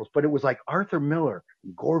the articles, but it was like Arthur Miller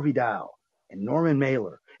and Gore Vidal and Norman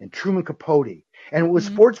Mailer and Truman Capote. And it was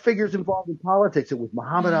sports figures involved in politics. It was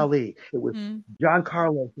Muhammad Ali. It was John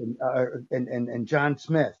Carlos and John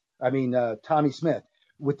Smith. Tommy Smith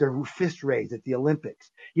with their fist raised at the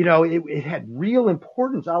Olympics. It had real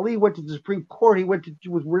importance. Ali went to the Supreme Court. He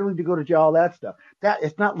was willing to go to jail, all that stuff.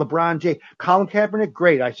 It's not LeBron James. Colin Kaepernick,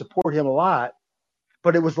 great. I support him a lot.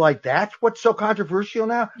 But it was like, that's what's so controversial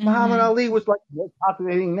now. Muhammad Ali was like what's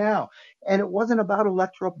populating now. And it wasn't about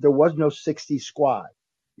electoral. There was no 60 squad.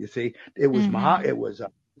 You see, it was Martin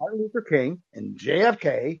Luther King and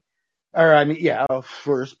JFK,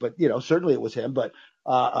 first, but certainly it was him, but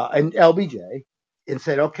and LBJ, and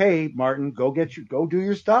said, okay, Martin, go do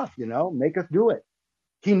your stuff, make us do it.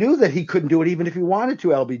 He knew that he couldn't do it even if he wanted to,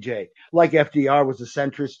 LBJ. Like FDR was a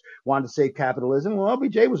centrist, wanted to save capitalism. Well,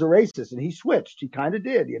 LBJ was a racist, and he switched. He kind of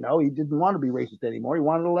did, He didn't want to be racist anymore. He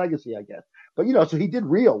wanted a legacy, I guess. But, so he did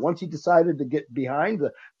real. Once he decided to get behind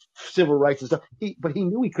the civil rights and stuff, but he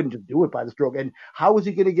knew he couldn't just do it by the stroke. And how was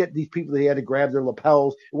he going to get these people that he had to grab their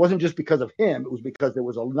lapels? It wasn't just because of him. It was because there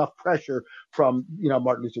was enough pressure from,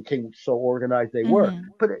 Martin Luther King, so organized they were.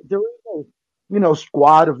 But there was no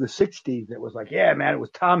squad of the 60s that was like, yeah, man, it was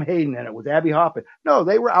Tom Hayden and it was Abby Hoffman. No,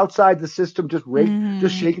 they were outside the system, just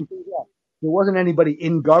shaking things up. There wasn't anybody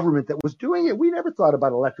in government that was doing it. We never thought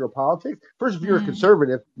about electoral politics. First, if you're a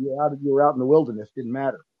conservative, you were out in the wilderness. Didn't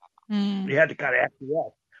matter. You had to kind of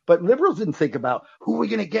acquiesce. But liberals didn't think about who are we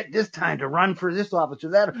going to get this time to run for this office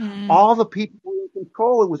or that. All the people were in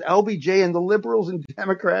control. It was LBJ and the liberals and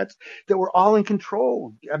Democrats that were all in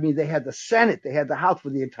control. I mean, they had the Senate, they had the House for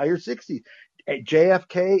the entire 60s.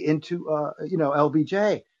 JFK into,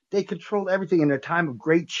 LBJ. They controlled everything in a time of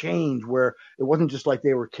great change where it wasn't just like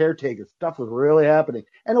they were caretakers. Stuff was really happening.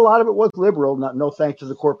 And a lot of it was liberal, no thanks to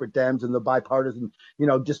the corporate Dems and the bipartisan,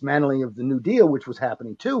 dismantling of the New Deal, which was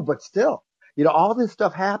happening too. But still, all this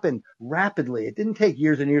stuff happened rapidly. It didn't take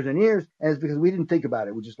years and years and years. And it's because we didn't think about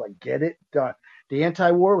it. We just like, get it done. The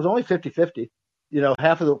anti-war was only 50-50.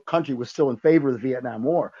 Half of the country was still in favor of the Vietnam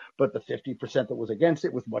War, but the 50% that was against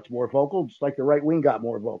it was much more vocal, just like the right wing got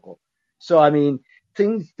more vocal. So, I mean,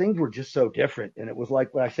 things were just so different. And it was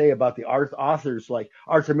like what I say about the authors like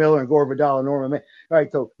Arthur Miller and Gore Vidal and Norman Mailer. All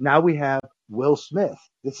right, so now we have Will Smith.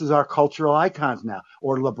 This is our cultural icons now.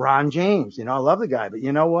 Or LeBron James. I love the guy, but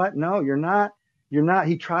you know what? No, you're not. You're not.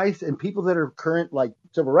 He tries, and people that are current, like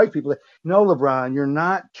civil rights people, no, LeBron, you're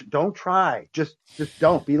not. Don't try. Just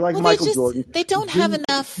don't be like Michael Jordan. They don't have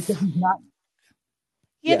enough.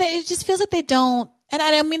 It just feels like they don't. And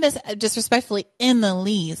I don't mean this disrespectfully in the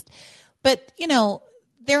least, but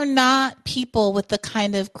they're not people with the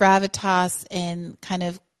kind of gravitas and kind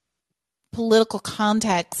of political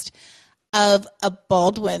context of a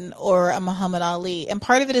Baldwin or a Muhammad Ali. And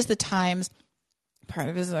part of it is the times. Part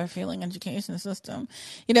of it is our failing education system.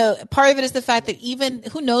 Part of it is the fact that even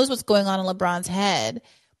who knows what's going on in LeBron's head,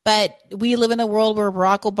 But we live in a world where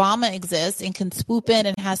Barack Obama exists and can swoop in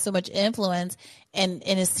and has so much influence and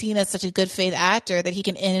is seen as such a good faith actor that he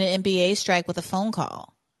can end an NBA strike with a phone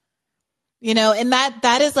call. You know, and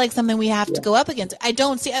that is like something we have to go up against. I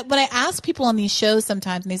don't see, when I ask people on these shows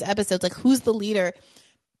sometimes in these episodes, like, who's the leader?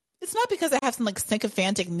 It's not because I have some like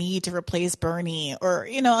sycophantic need to replace Bernie or,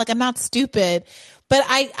 you know, like I'm not stupid, but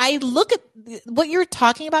I look at what you're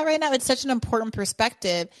talking about right now. It's such an important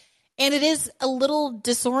perspective. And it is a little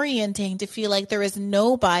disorienting to feel like there is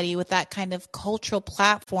nobody with that kind of cultural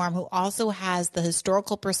platform who also has the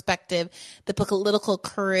historical perspective, the political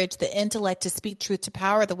courage, the intellect to speak truth to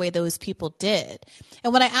power the way those people did.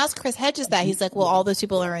 And when I asked Chris Hedges that, he's like, well, all those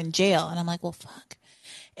people are in jail. And I'm like, well, fuck.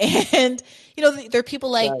 And, you know, there are people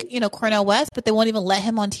like, you know, Cornel West, but they won't even let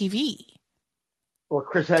him on TV. Or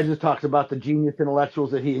Chris Hedges talks about the genius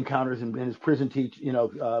intellectuals that he encounters in his prison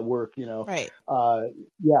work, you know. Right. What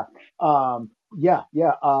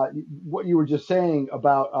you were just saying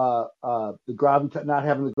about the gravitas, not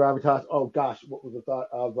having the gravitas. Oh gosh, what was the thought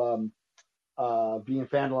of being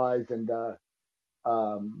vandalized and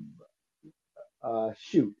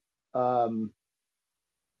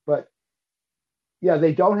but yeah,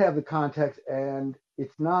 they don't have the context, and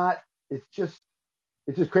it's just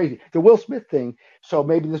crazy. The Will Smith thing, so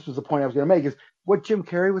maybe this was the point I was going to make, is what Jim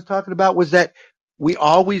Carrey was talking about was that we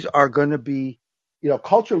always are going to be, you know,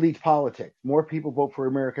 culture leads politics. More people vote for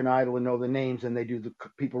American Idol and know the names than they do the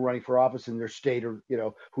people running for office in their state, or, you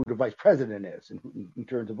know, who the vice president is in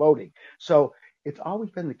terms of voting. So it's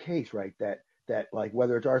always been the case, right, that like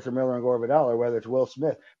whether it's Arthur Miller and Gore Vidal or whether it's Will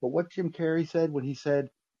Smith. But what Jim Carrey said when he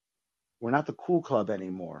said, we're not the cool club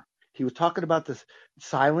anymore. He was talking about this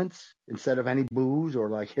silence instead of any boos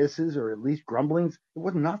or like hisses or at least grumblings. It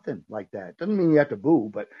was nothing like that. Doesn't mean you have to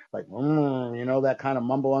boo, but like, you know, that kind of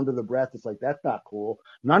mumble under the breath. It's like, that's not cool.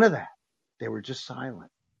 None of that. They were just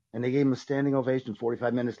silent. And they gave him a standing ovation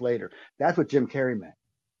 45 minutes later. That's what Jim Carrey meant.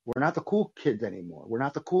 We're not the cool kids anymore. We're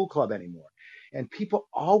not the cool club anymore. And people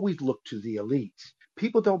always look to the elites.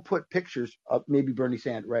 People don't put pictures of maybe Bernie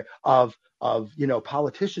Sanders, right, of you know,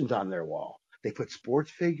 politicians on their wall. They put sports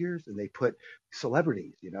figures and they put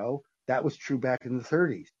celebrities. You know, that was true back in the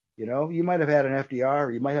 30s. You know, you might have had an FDR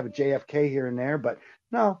or you might have a JFK here and there, but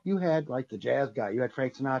no, you had like the jazz guy. You had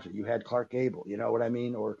Frank Sinatra. You had Clark Gable. You know what I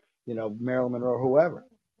mean? Or, you know, Marilyn Monroe, whoever.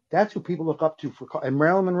 That's who people look up to for. And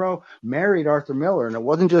Marilyn Monroe married Arthur Miller, and it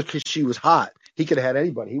wasn't just because she was hot. He could have had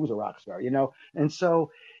anybody. He was a rock star, you know. And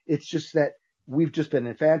so it's just that we've just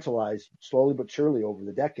been infantilized slowly but surely over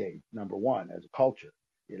the decade. Number one, as a culture,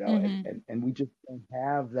 you know, and we just don't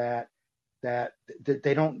have that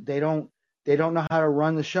they don't know how to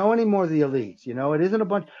run the show anymore. The elites, you know, it isn't a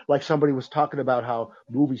bunch like somebody was talking about how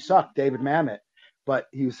movies suck. David Mamet, but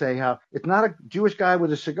he was saying how it's not a Jewish guy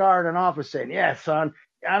with a cigar in an office saying, "Yeah, son,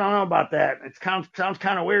 I don't know about that. It sounds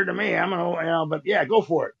kind of weird to me. I'm gonna, you know, but yeah, go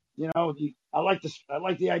for it. You know, I like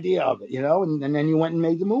the idea of it, you know." And then you went and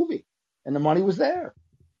made the movie, and the money was there.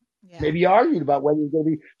 Yeah. Maybe you argued about whether it's going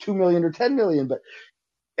to be 2 million or 10 million,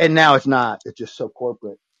 and now it's not. It's just so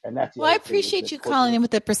corporate. And that's well, I appreciate you calling in with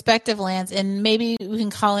the perspective, Lance, and maybe we can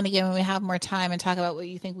call in again when we have more time and talk about what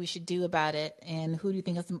you think we should do about it, and who do you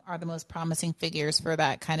think are the most promising figures for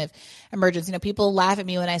that kind of emergence. You know, people laugh at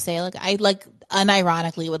me when I say, look, I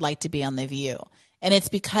unironically would like to be on The View, and it's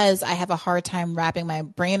because I have a hard time wrapping my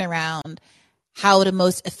brain around how to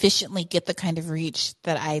most efficiently get the kind of reach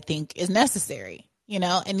that I think is necessary. You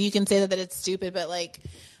know, and you can say that it's stupid, but like.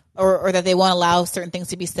 Or that they won't allow certain things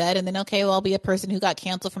to be said, and then okay, well, I'll be a person who got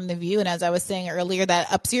canceled from The View, and as I was saying earlier,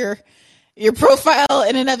 that ups your profile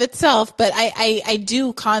in and of itself. But I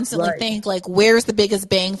do constantly think, like, where's the biggest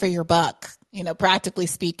bang for your buck? You know, practically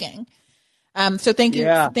speaking. So thank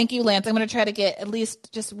you, Lance. I'm going to try to get at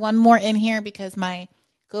least just one more in here because my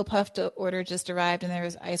Go Puff order just arrived, and there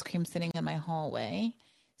was ice cream sitting in my hallway.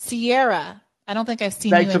 Sierra, I don't think I've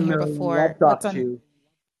seen you in here before.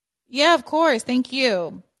 Yeah, of course. Thank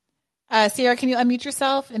you. Sierra, can you unmute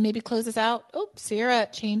yourself and maybe close us out? Oh, Sierra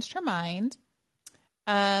changed her mind.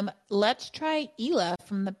 Let's try Ela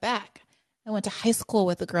from the back. I went to high school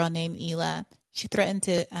with a girl named Ela. She threatened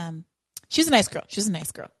to, she's a nice girl.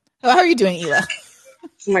 How are you doing, Ela?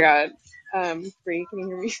 Oh my God. Bree, can you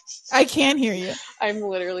hear me? I can hear you. I'm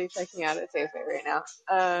literally checking out at Safeway right now.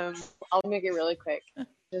 I'll make it really quick.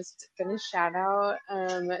 Just gonna shout out,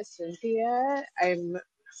 Cynthia. I'm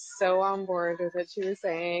so on board with what she was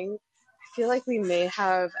saying. I feel like we may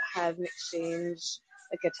have had an exchange,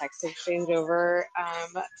 like a text exchange over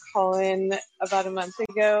Colin about a month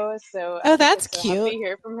ago. So that's so cute. Happy to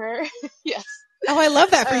hear from her. Yes. Oh, I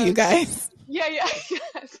love that for you guys. Yeah. Yes.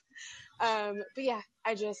 But yeah,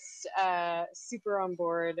 I just super on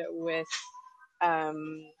board with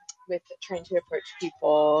trying to approach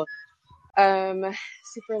people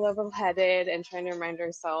super level-headed and trying to remind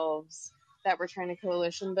ourselves that we're trying to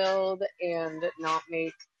coalition build and not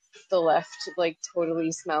make the left like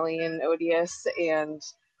totally smelly and odious. And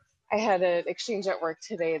I had an exchange at work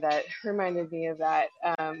today that reminded me of that.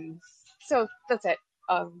 So that's it.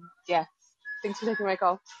 Yeah. Thanks for taking my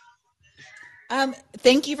call.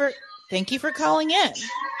 Thank you for calling in.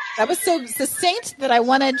 That was so succinct that I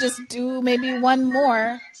want to just do maybe one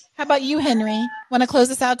more. How about you, Henry? Want to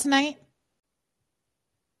close us out tonight?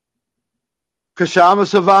 Kashama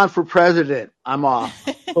Savant for president. I'm off.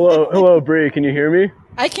 Hello, Bree. Can you hear me?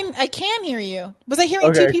 I can hear you. Was I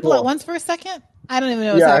hearing two people at once for a second? I don't even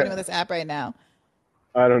know what's happening with this app right now.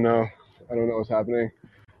 I don't know what's happening.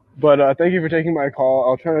 But thank you for taking my call.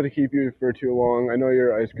 I'll try not to keep you for too long. I know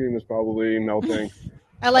your ice cream is probably melting.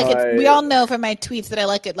 I like it. We all know from my tweets that I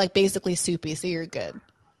like it like basically soupy, so you're good.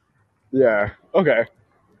 Yeah. Okay.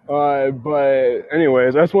 But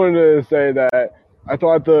anyways, I just wanted to say that I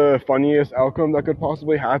thought the funniest outcome that could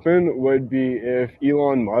possibly happen would be if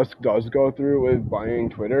Elon Musk does go through with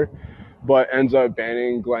buying Twitter, but ends up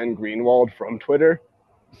banning Glenn Greenwald from Twitter,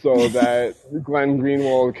 so that Glenn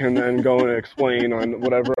Greenwald can then go and explain on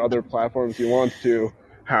whatever other platforms he wants to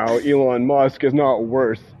how Elon Musk is not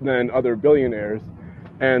worse than other billionaires,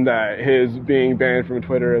 and that his being banned from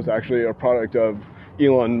Twitter is actually a product of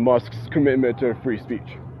Elon Musk's commitment to free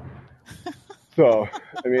speech. So,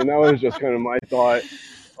 I mean, that was just kind of my thought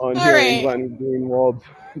on hearing Glenn Greenwald's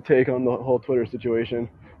take on the whole Twitter situation.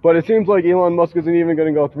 But it seems like Elon Musk isn't even going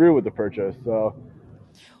to go through with the purchase. So,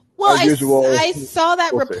 well, I saw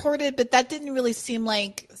that reported, but that didn't really seem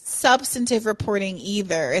like substantive reporting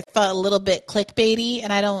either. It felt a little bit clickbaity,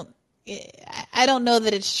 and I don't know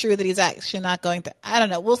that it's true that he's actually not going to. I don't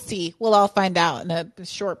know. We'll see. We'll all find out in a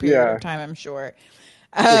short period of time, I'm sure.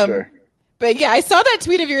 For sure. But yeah, I saw that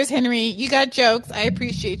tweet of yours, Henry. You got jokes. I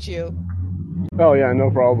appreciate you. Oh yeah, no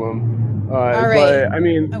problem. All right. But I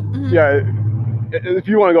mean, yeah, if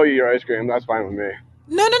you want to go eat your ice cream, that's fine with me.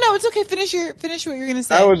 No, it's okay. Finish what you're gonna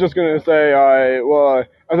say. I was just gonna say, well,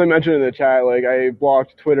 as I mentioned in the chat, like I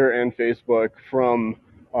blocked Twitter and Facebook from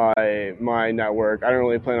my network. I don't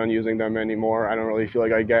really plan on using them anymore. I don't really feel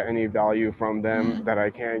like I get any value from them that I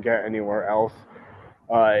can't get anywhere else.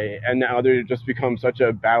 And now they just become such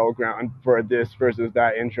a battleground for this versus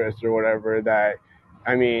that interest or whatever that,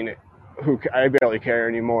 I mean, I barely care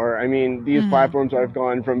anymore. I mean, these platforms have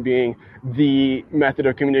gone from being the method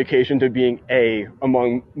of communication to being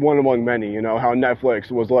one among many. You know, how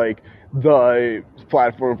Netflix was like the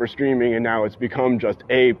platform for streaming, and now it's become just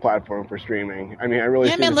a platform for streaming. I mean, I really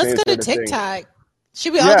see let's go to TikTok.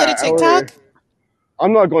 Should we all go to TikTok?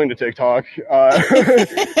 I'm not going to TikTok. You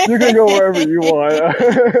can go wherever you want.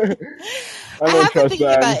 I have been thinking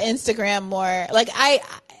about Instagram more. Like I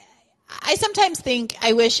sometimes think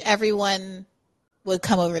I wish everyone would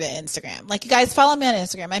come over to Instagram. Like, you guys follow me on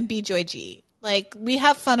Instagram. I'm BJoyG. Like, we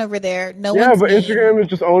have fun over there. Yeah, but Instagram is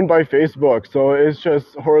just owned by Facebook, so it's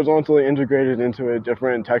just horizontally integrated into a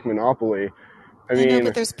different tech monopoly. I know,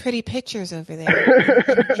 but there's pretty pictures over there.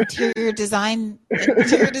 Interior design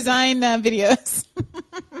videos.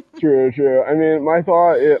 True. I mean, my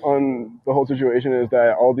thought on the whole situation is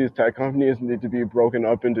that all these tech companies need to be broken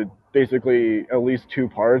up into basically at least two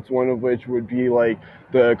parts, one of which would be like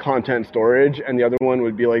the content storage, and the other one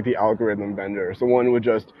would be like the algorithm vendor. So one would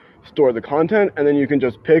just store the content, and then you can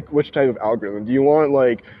just pick which type of algorithm. Do you want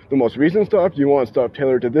like the most recent stuff? Do you want stuff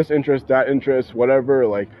tailored to this interest, that interest, whatever?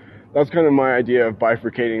 Like, that's kind of my idea of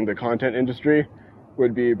bifurcating the content industry,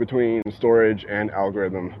 would be between storage and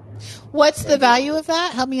algorithm. What's the value of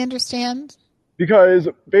that? Help me understand. Because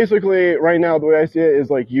basically right now the way I see it is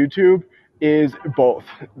like YouTube is both.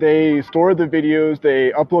 They store the videos,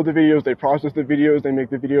 they upload the videos, they process the videos, they make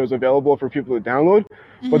the videos available for people to download,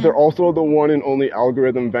 but they're also the one and only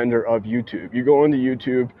algorithm vendor of YouTube. You go into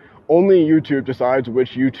YouTube, only YouTube decides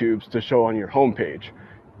which YouTubes to show on your homepage.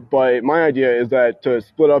 But my idea is that to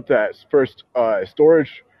split up that first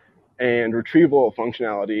storage and retrieval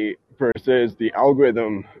functionality versus the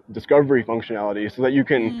algorithm discovery functionality, so that you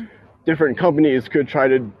can, different companies could try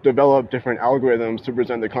to develop different algorithms to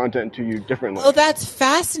present the content to you differently. Oh, that's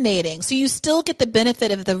fascinating. So you still get the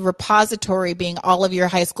benefit of the repository being all of your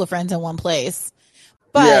high school friends in one place,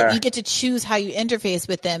 but you get to choose how you interface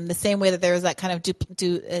with them the same way that there is that kind of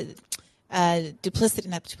duplicity,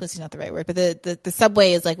 not the right word, but the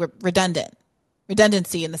subway is like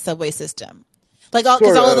redundancy in the subway system. Like,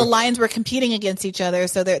 because all of the lines were competing against each other,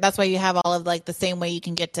 so that's why you have all of like the same way you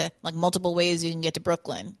can get to, like, multiple ways you can get to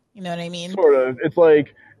Brooklyn. You know what I mean? Sort of. It's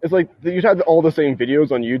like it's like you'd have all the same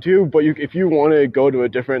videos on YouTube, but if you want to go to a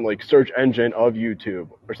different like search engine of YouTube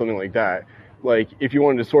or something like that, like if you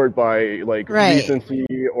wanted to sort by like recency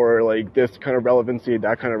or like this kind of relevancy,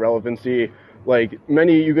 that kind of relevancy, like my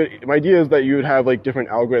idea is that you would have like different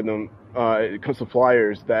algorithm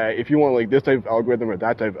suppliers that if you want like this type of algorithm or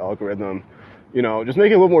that type of algorithm, you know, just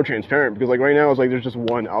make it a little more transparent, because like right now it's like there's just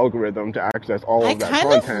one algorithm to access all of that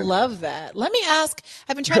content. I kind of love that. Let me ask,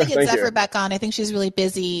 I've been trying to get Zephyr back on. I think she's really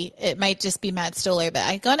busy. It might just be Matt Stoller, but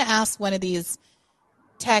I'm going to ask one of these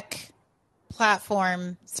tech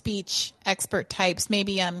platform speech expert types,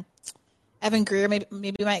 maybe Evan Greer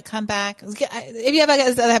maybe might come back. If you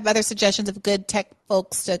have other suggestions of good tech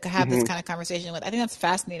folks to have this kind of conversation with, I think that's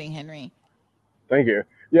fascinating, Henry. Thank you.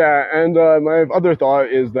 Yeah, and my other thought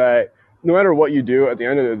is that no matter what you do, at the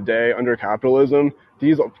end of the day, under capitalism,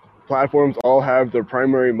 these platforms all have their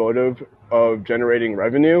primary motive of generating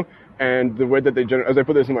revenue. And the way that they as I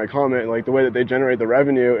put this in my comment, like the way that they generate the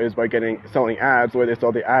revenue is by selling ads. The way they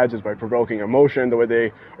sell the ads is by provoking emotion. The way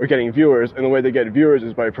they are getting viewers, and the way they get viewers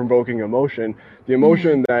is by provoking emotion. The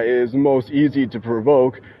emotion that is most easy to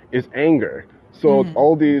provoke is anger. So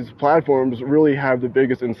all these platforms really have the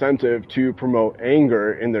biggest incentive to promote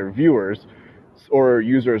anger in their viewers or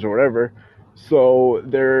users or whatever. So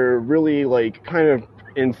they're really like kind of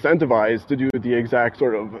incentivized to do the exact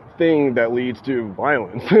sort of thing that leads to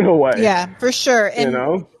violence in a way. Yeah, for sure. And you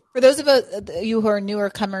know, for those of you who are newer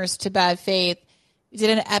comers to Bad Faith, we did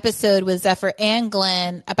an episode with Zephyr and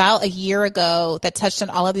Glenn about a year ago that touched on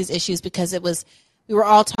all of these issues, because we were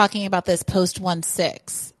all talking about this post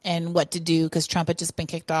 1/6 and what to do because Trump had just been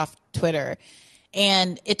kicked off Twitter.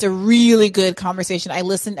 And it's a really good conversation. I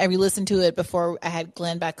re-listened to it before I had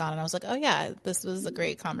Glenn back on, and I was like, oh yeah, this was a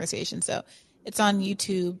great conversation. So it's on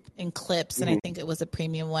YouTube in clips, and I think it was a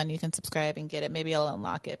premium one. You can subscribe and get it. Maybe I'll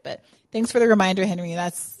unlock it. But thanks for the reminder, Henry.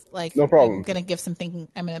 That's like, no problem. I'm going to give some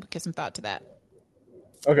thought to that.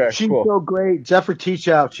 Okay, she's cool. so great. Zephyr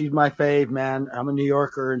Teachout, she's my fave, man. I'm a New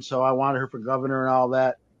Yorker, and so I wanted her for governor and all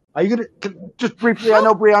that. Are you gonna just briefly? I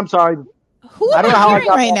know, Bree. I'm sorry. Who am I hearing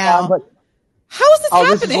right now? But how is this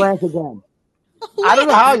happening? This is Lance again. I don't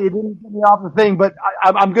know how you didn't get me off the thing, but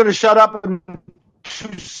I'm going to shut up in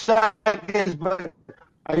 2 seconds. But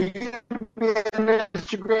are you going to be on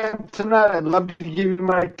Instagram tonight? I'd love to give you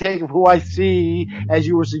my take of who I see, as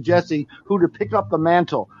you were suggesting, who to pick up the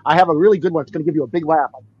mantle. I have a really good one. It's going to give you a big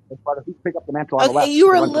laugh. As part of who pick up the mantle on the left. You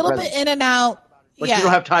were a little bit in and out. But you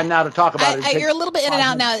don't have time now to talk about it. You're a little bit in and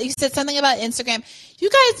out now. You said something about Instagram.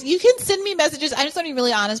 You guys, you can send me messages. I just want to be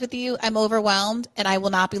really honest with you. I'm overwhelmed, and I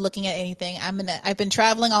will not be looking at anything. I've been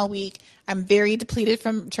traveling all week. I'm very depleted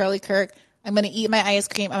from Charlie Kirk. I'm going to eat my ice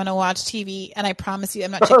cream. I'm going to watch TV, and I promise you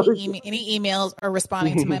I'm not checking any emails or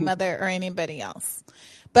responding to my mother or anybody else.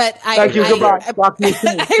 But I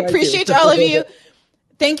appreciate all of you.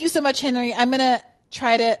 Thank you so much, Henry. I'm going to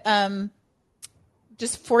try to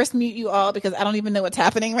just force mute you all because I don't even know what's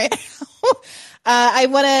happening right now. I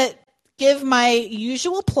want to give my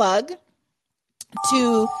usual plug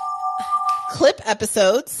to clip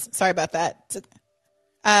episodes. Sorry about that.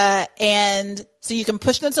 And so you can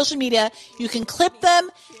push them on social media. You can clip them,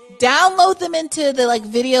 download them into the like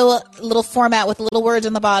video little format with little words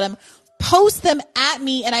on the bottom. Post them at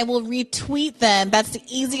me and I will retweet them. That's the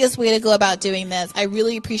easiest way to go about doing this. I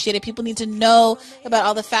really appreciate it. People need to know about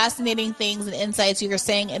all the fascinating things and insights you are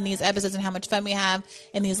saying in these episodes and how much fun we have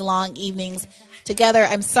in these long evenings together.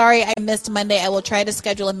 I'm sorry I missed Monday. I will try to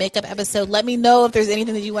schedule a makeup episode. Let me know if there's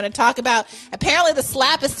anything that you want to talk about. Apparently the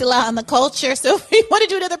slap is still out on the culture. So if you want to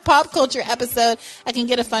do another pop culture episode, I can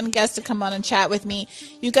get a fun guest to come on and chat with me.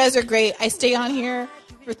 You guys are great. I stay on here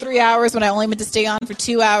for 3 hours when I only meant to stay on for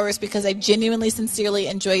 2 hours because I genuinely, sincerely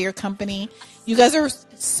enjoy your company. You guys are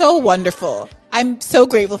so wonderful. I'm so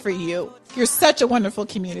grateful for you. You're such a wonderful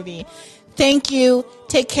community. Thank you.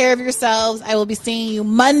 Take care of yourselves. I will be seeing you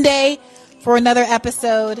Monday for another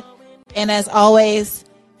episode. And as always,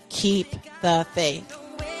 keep the faith.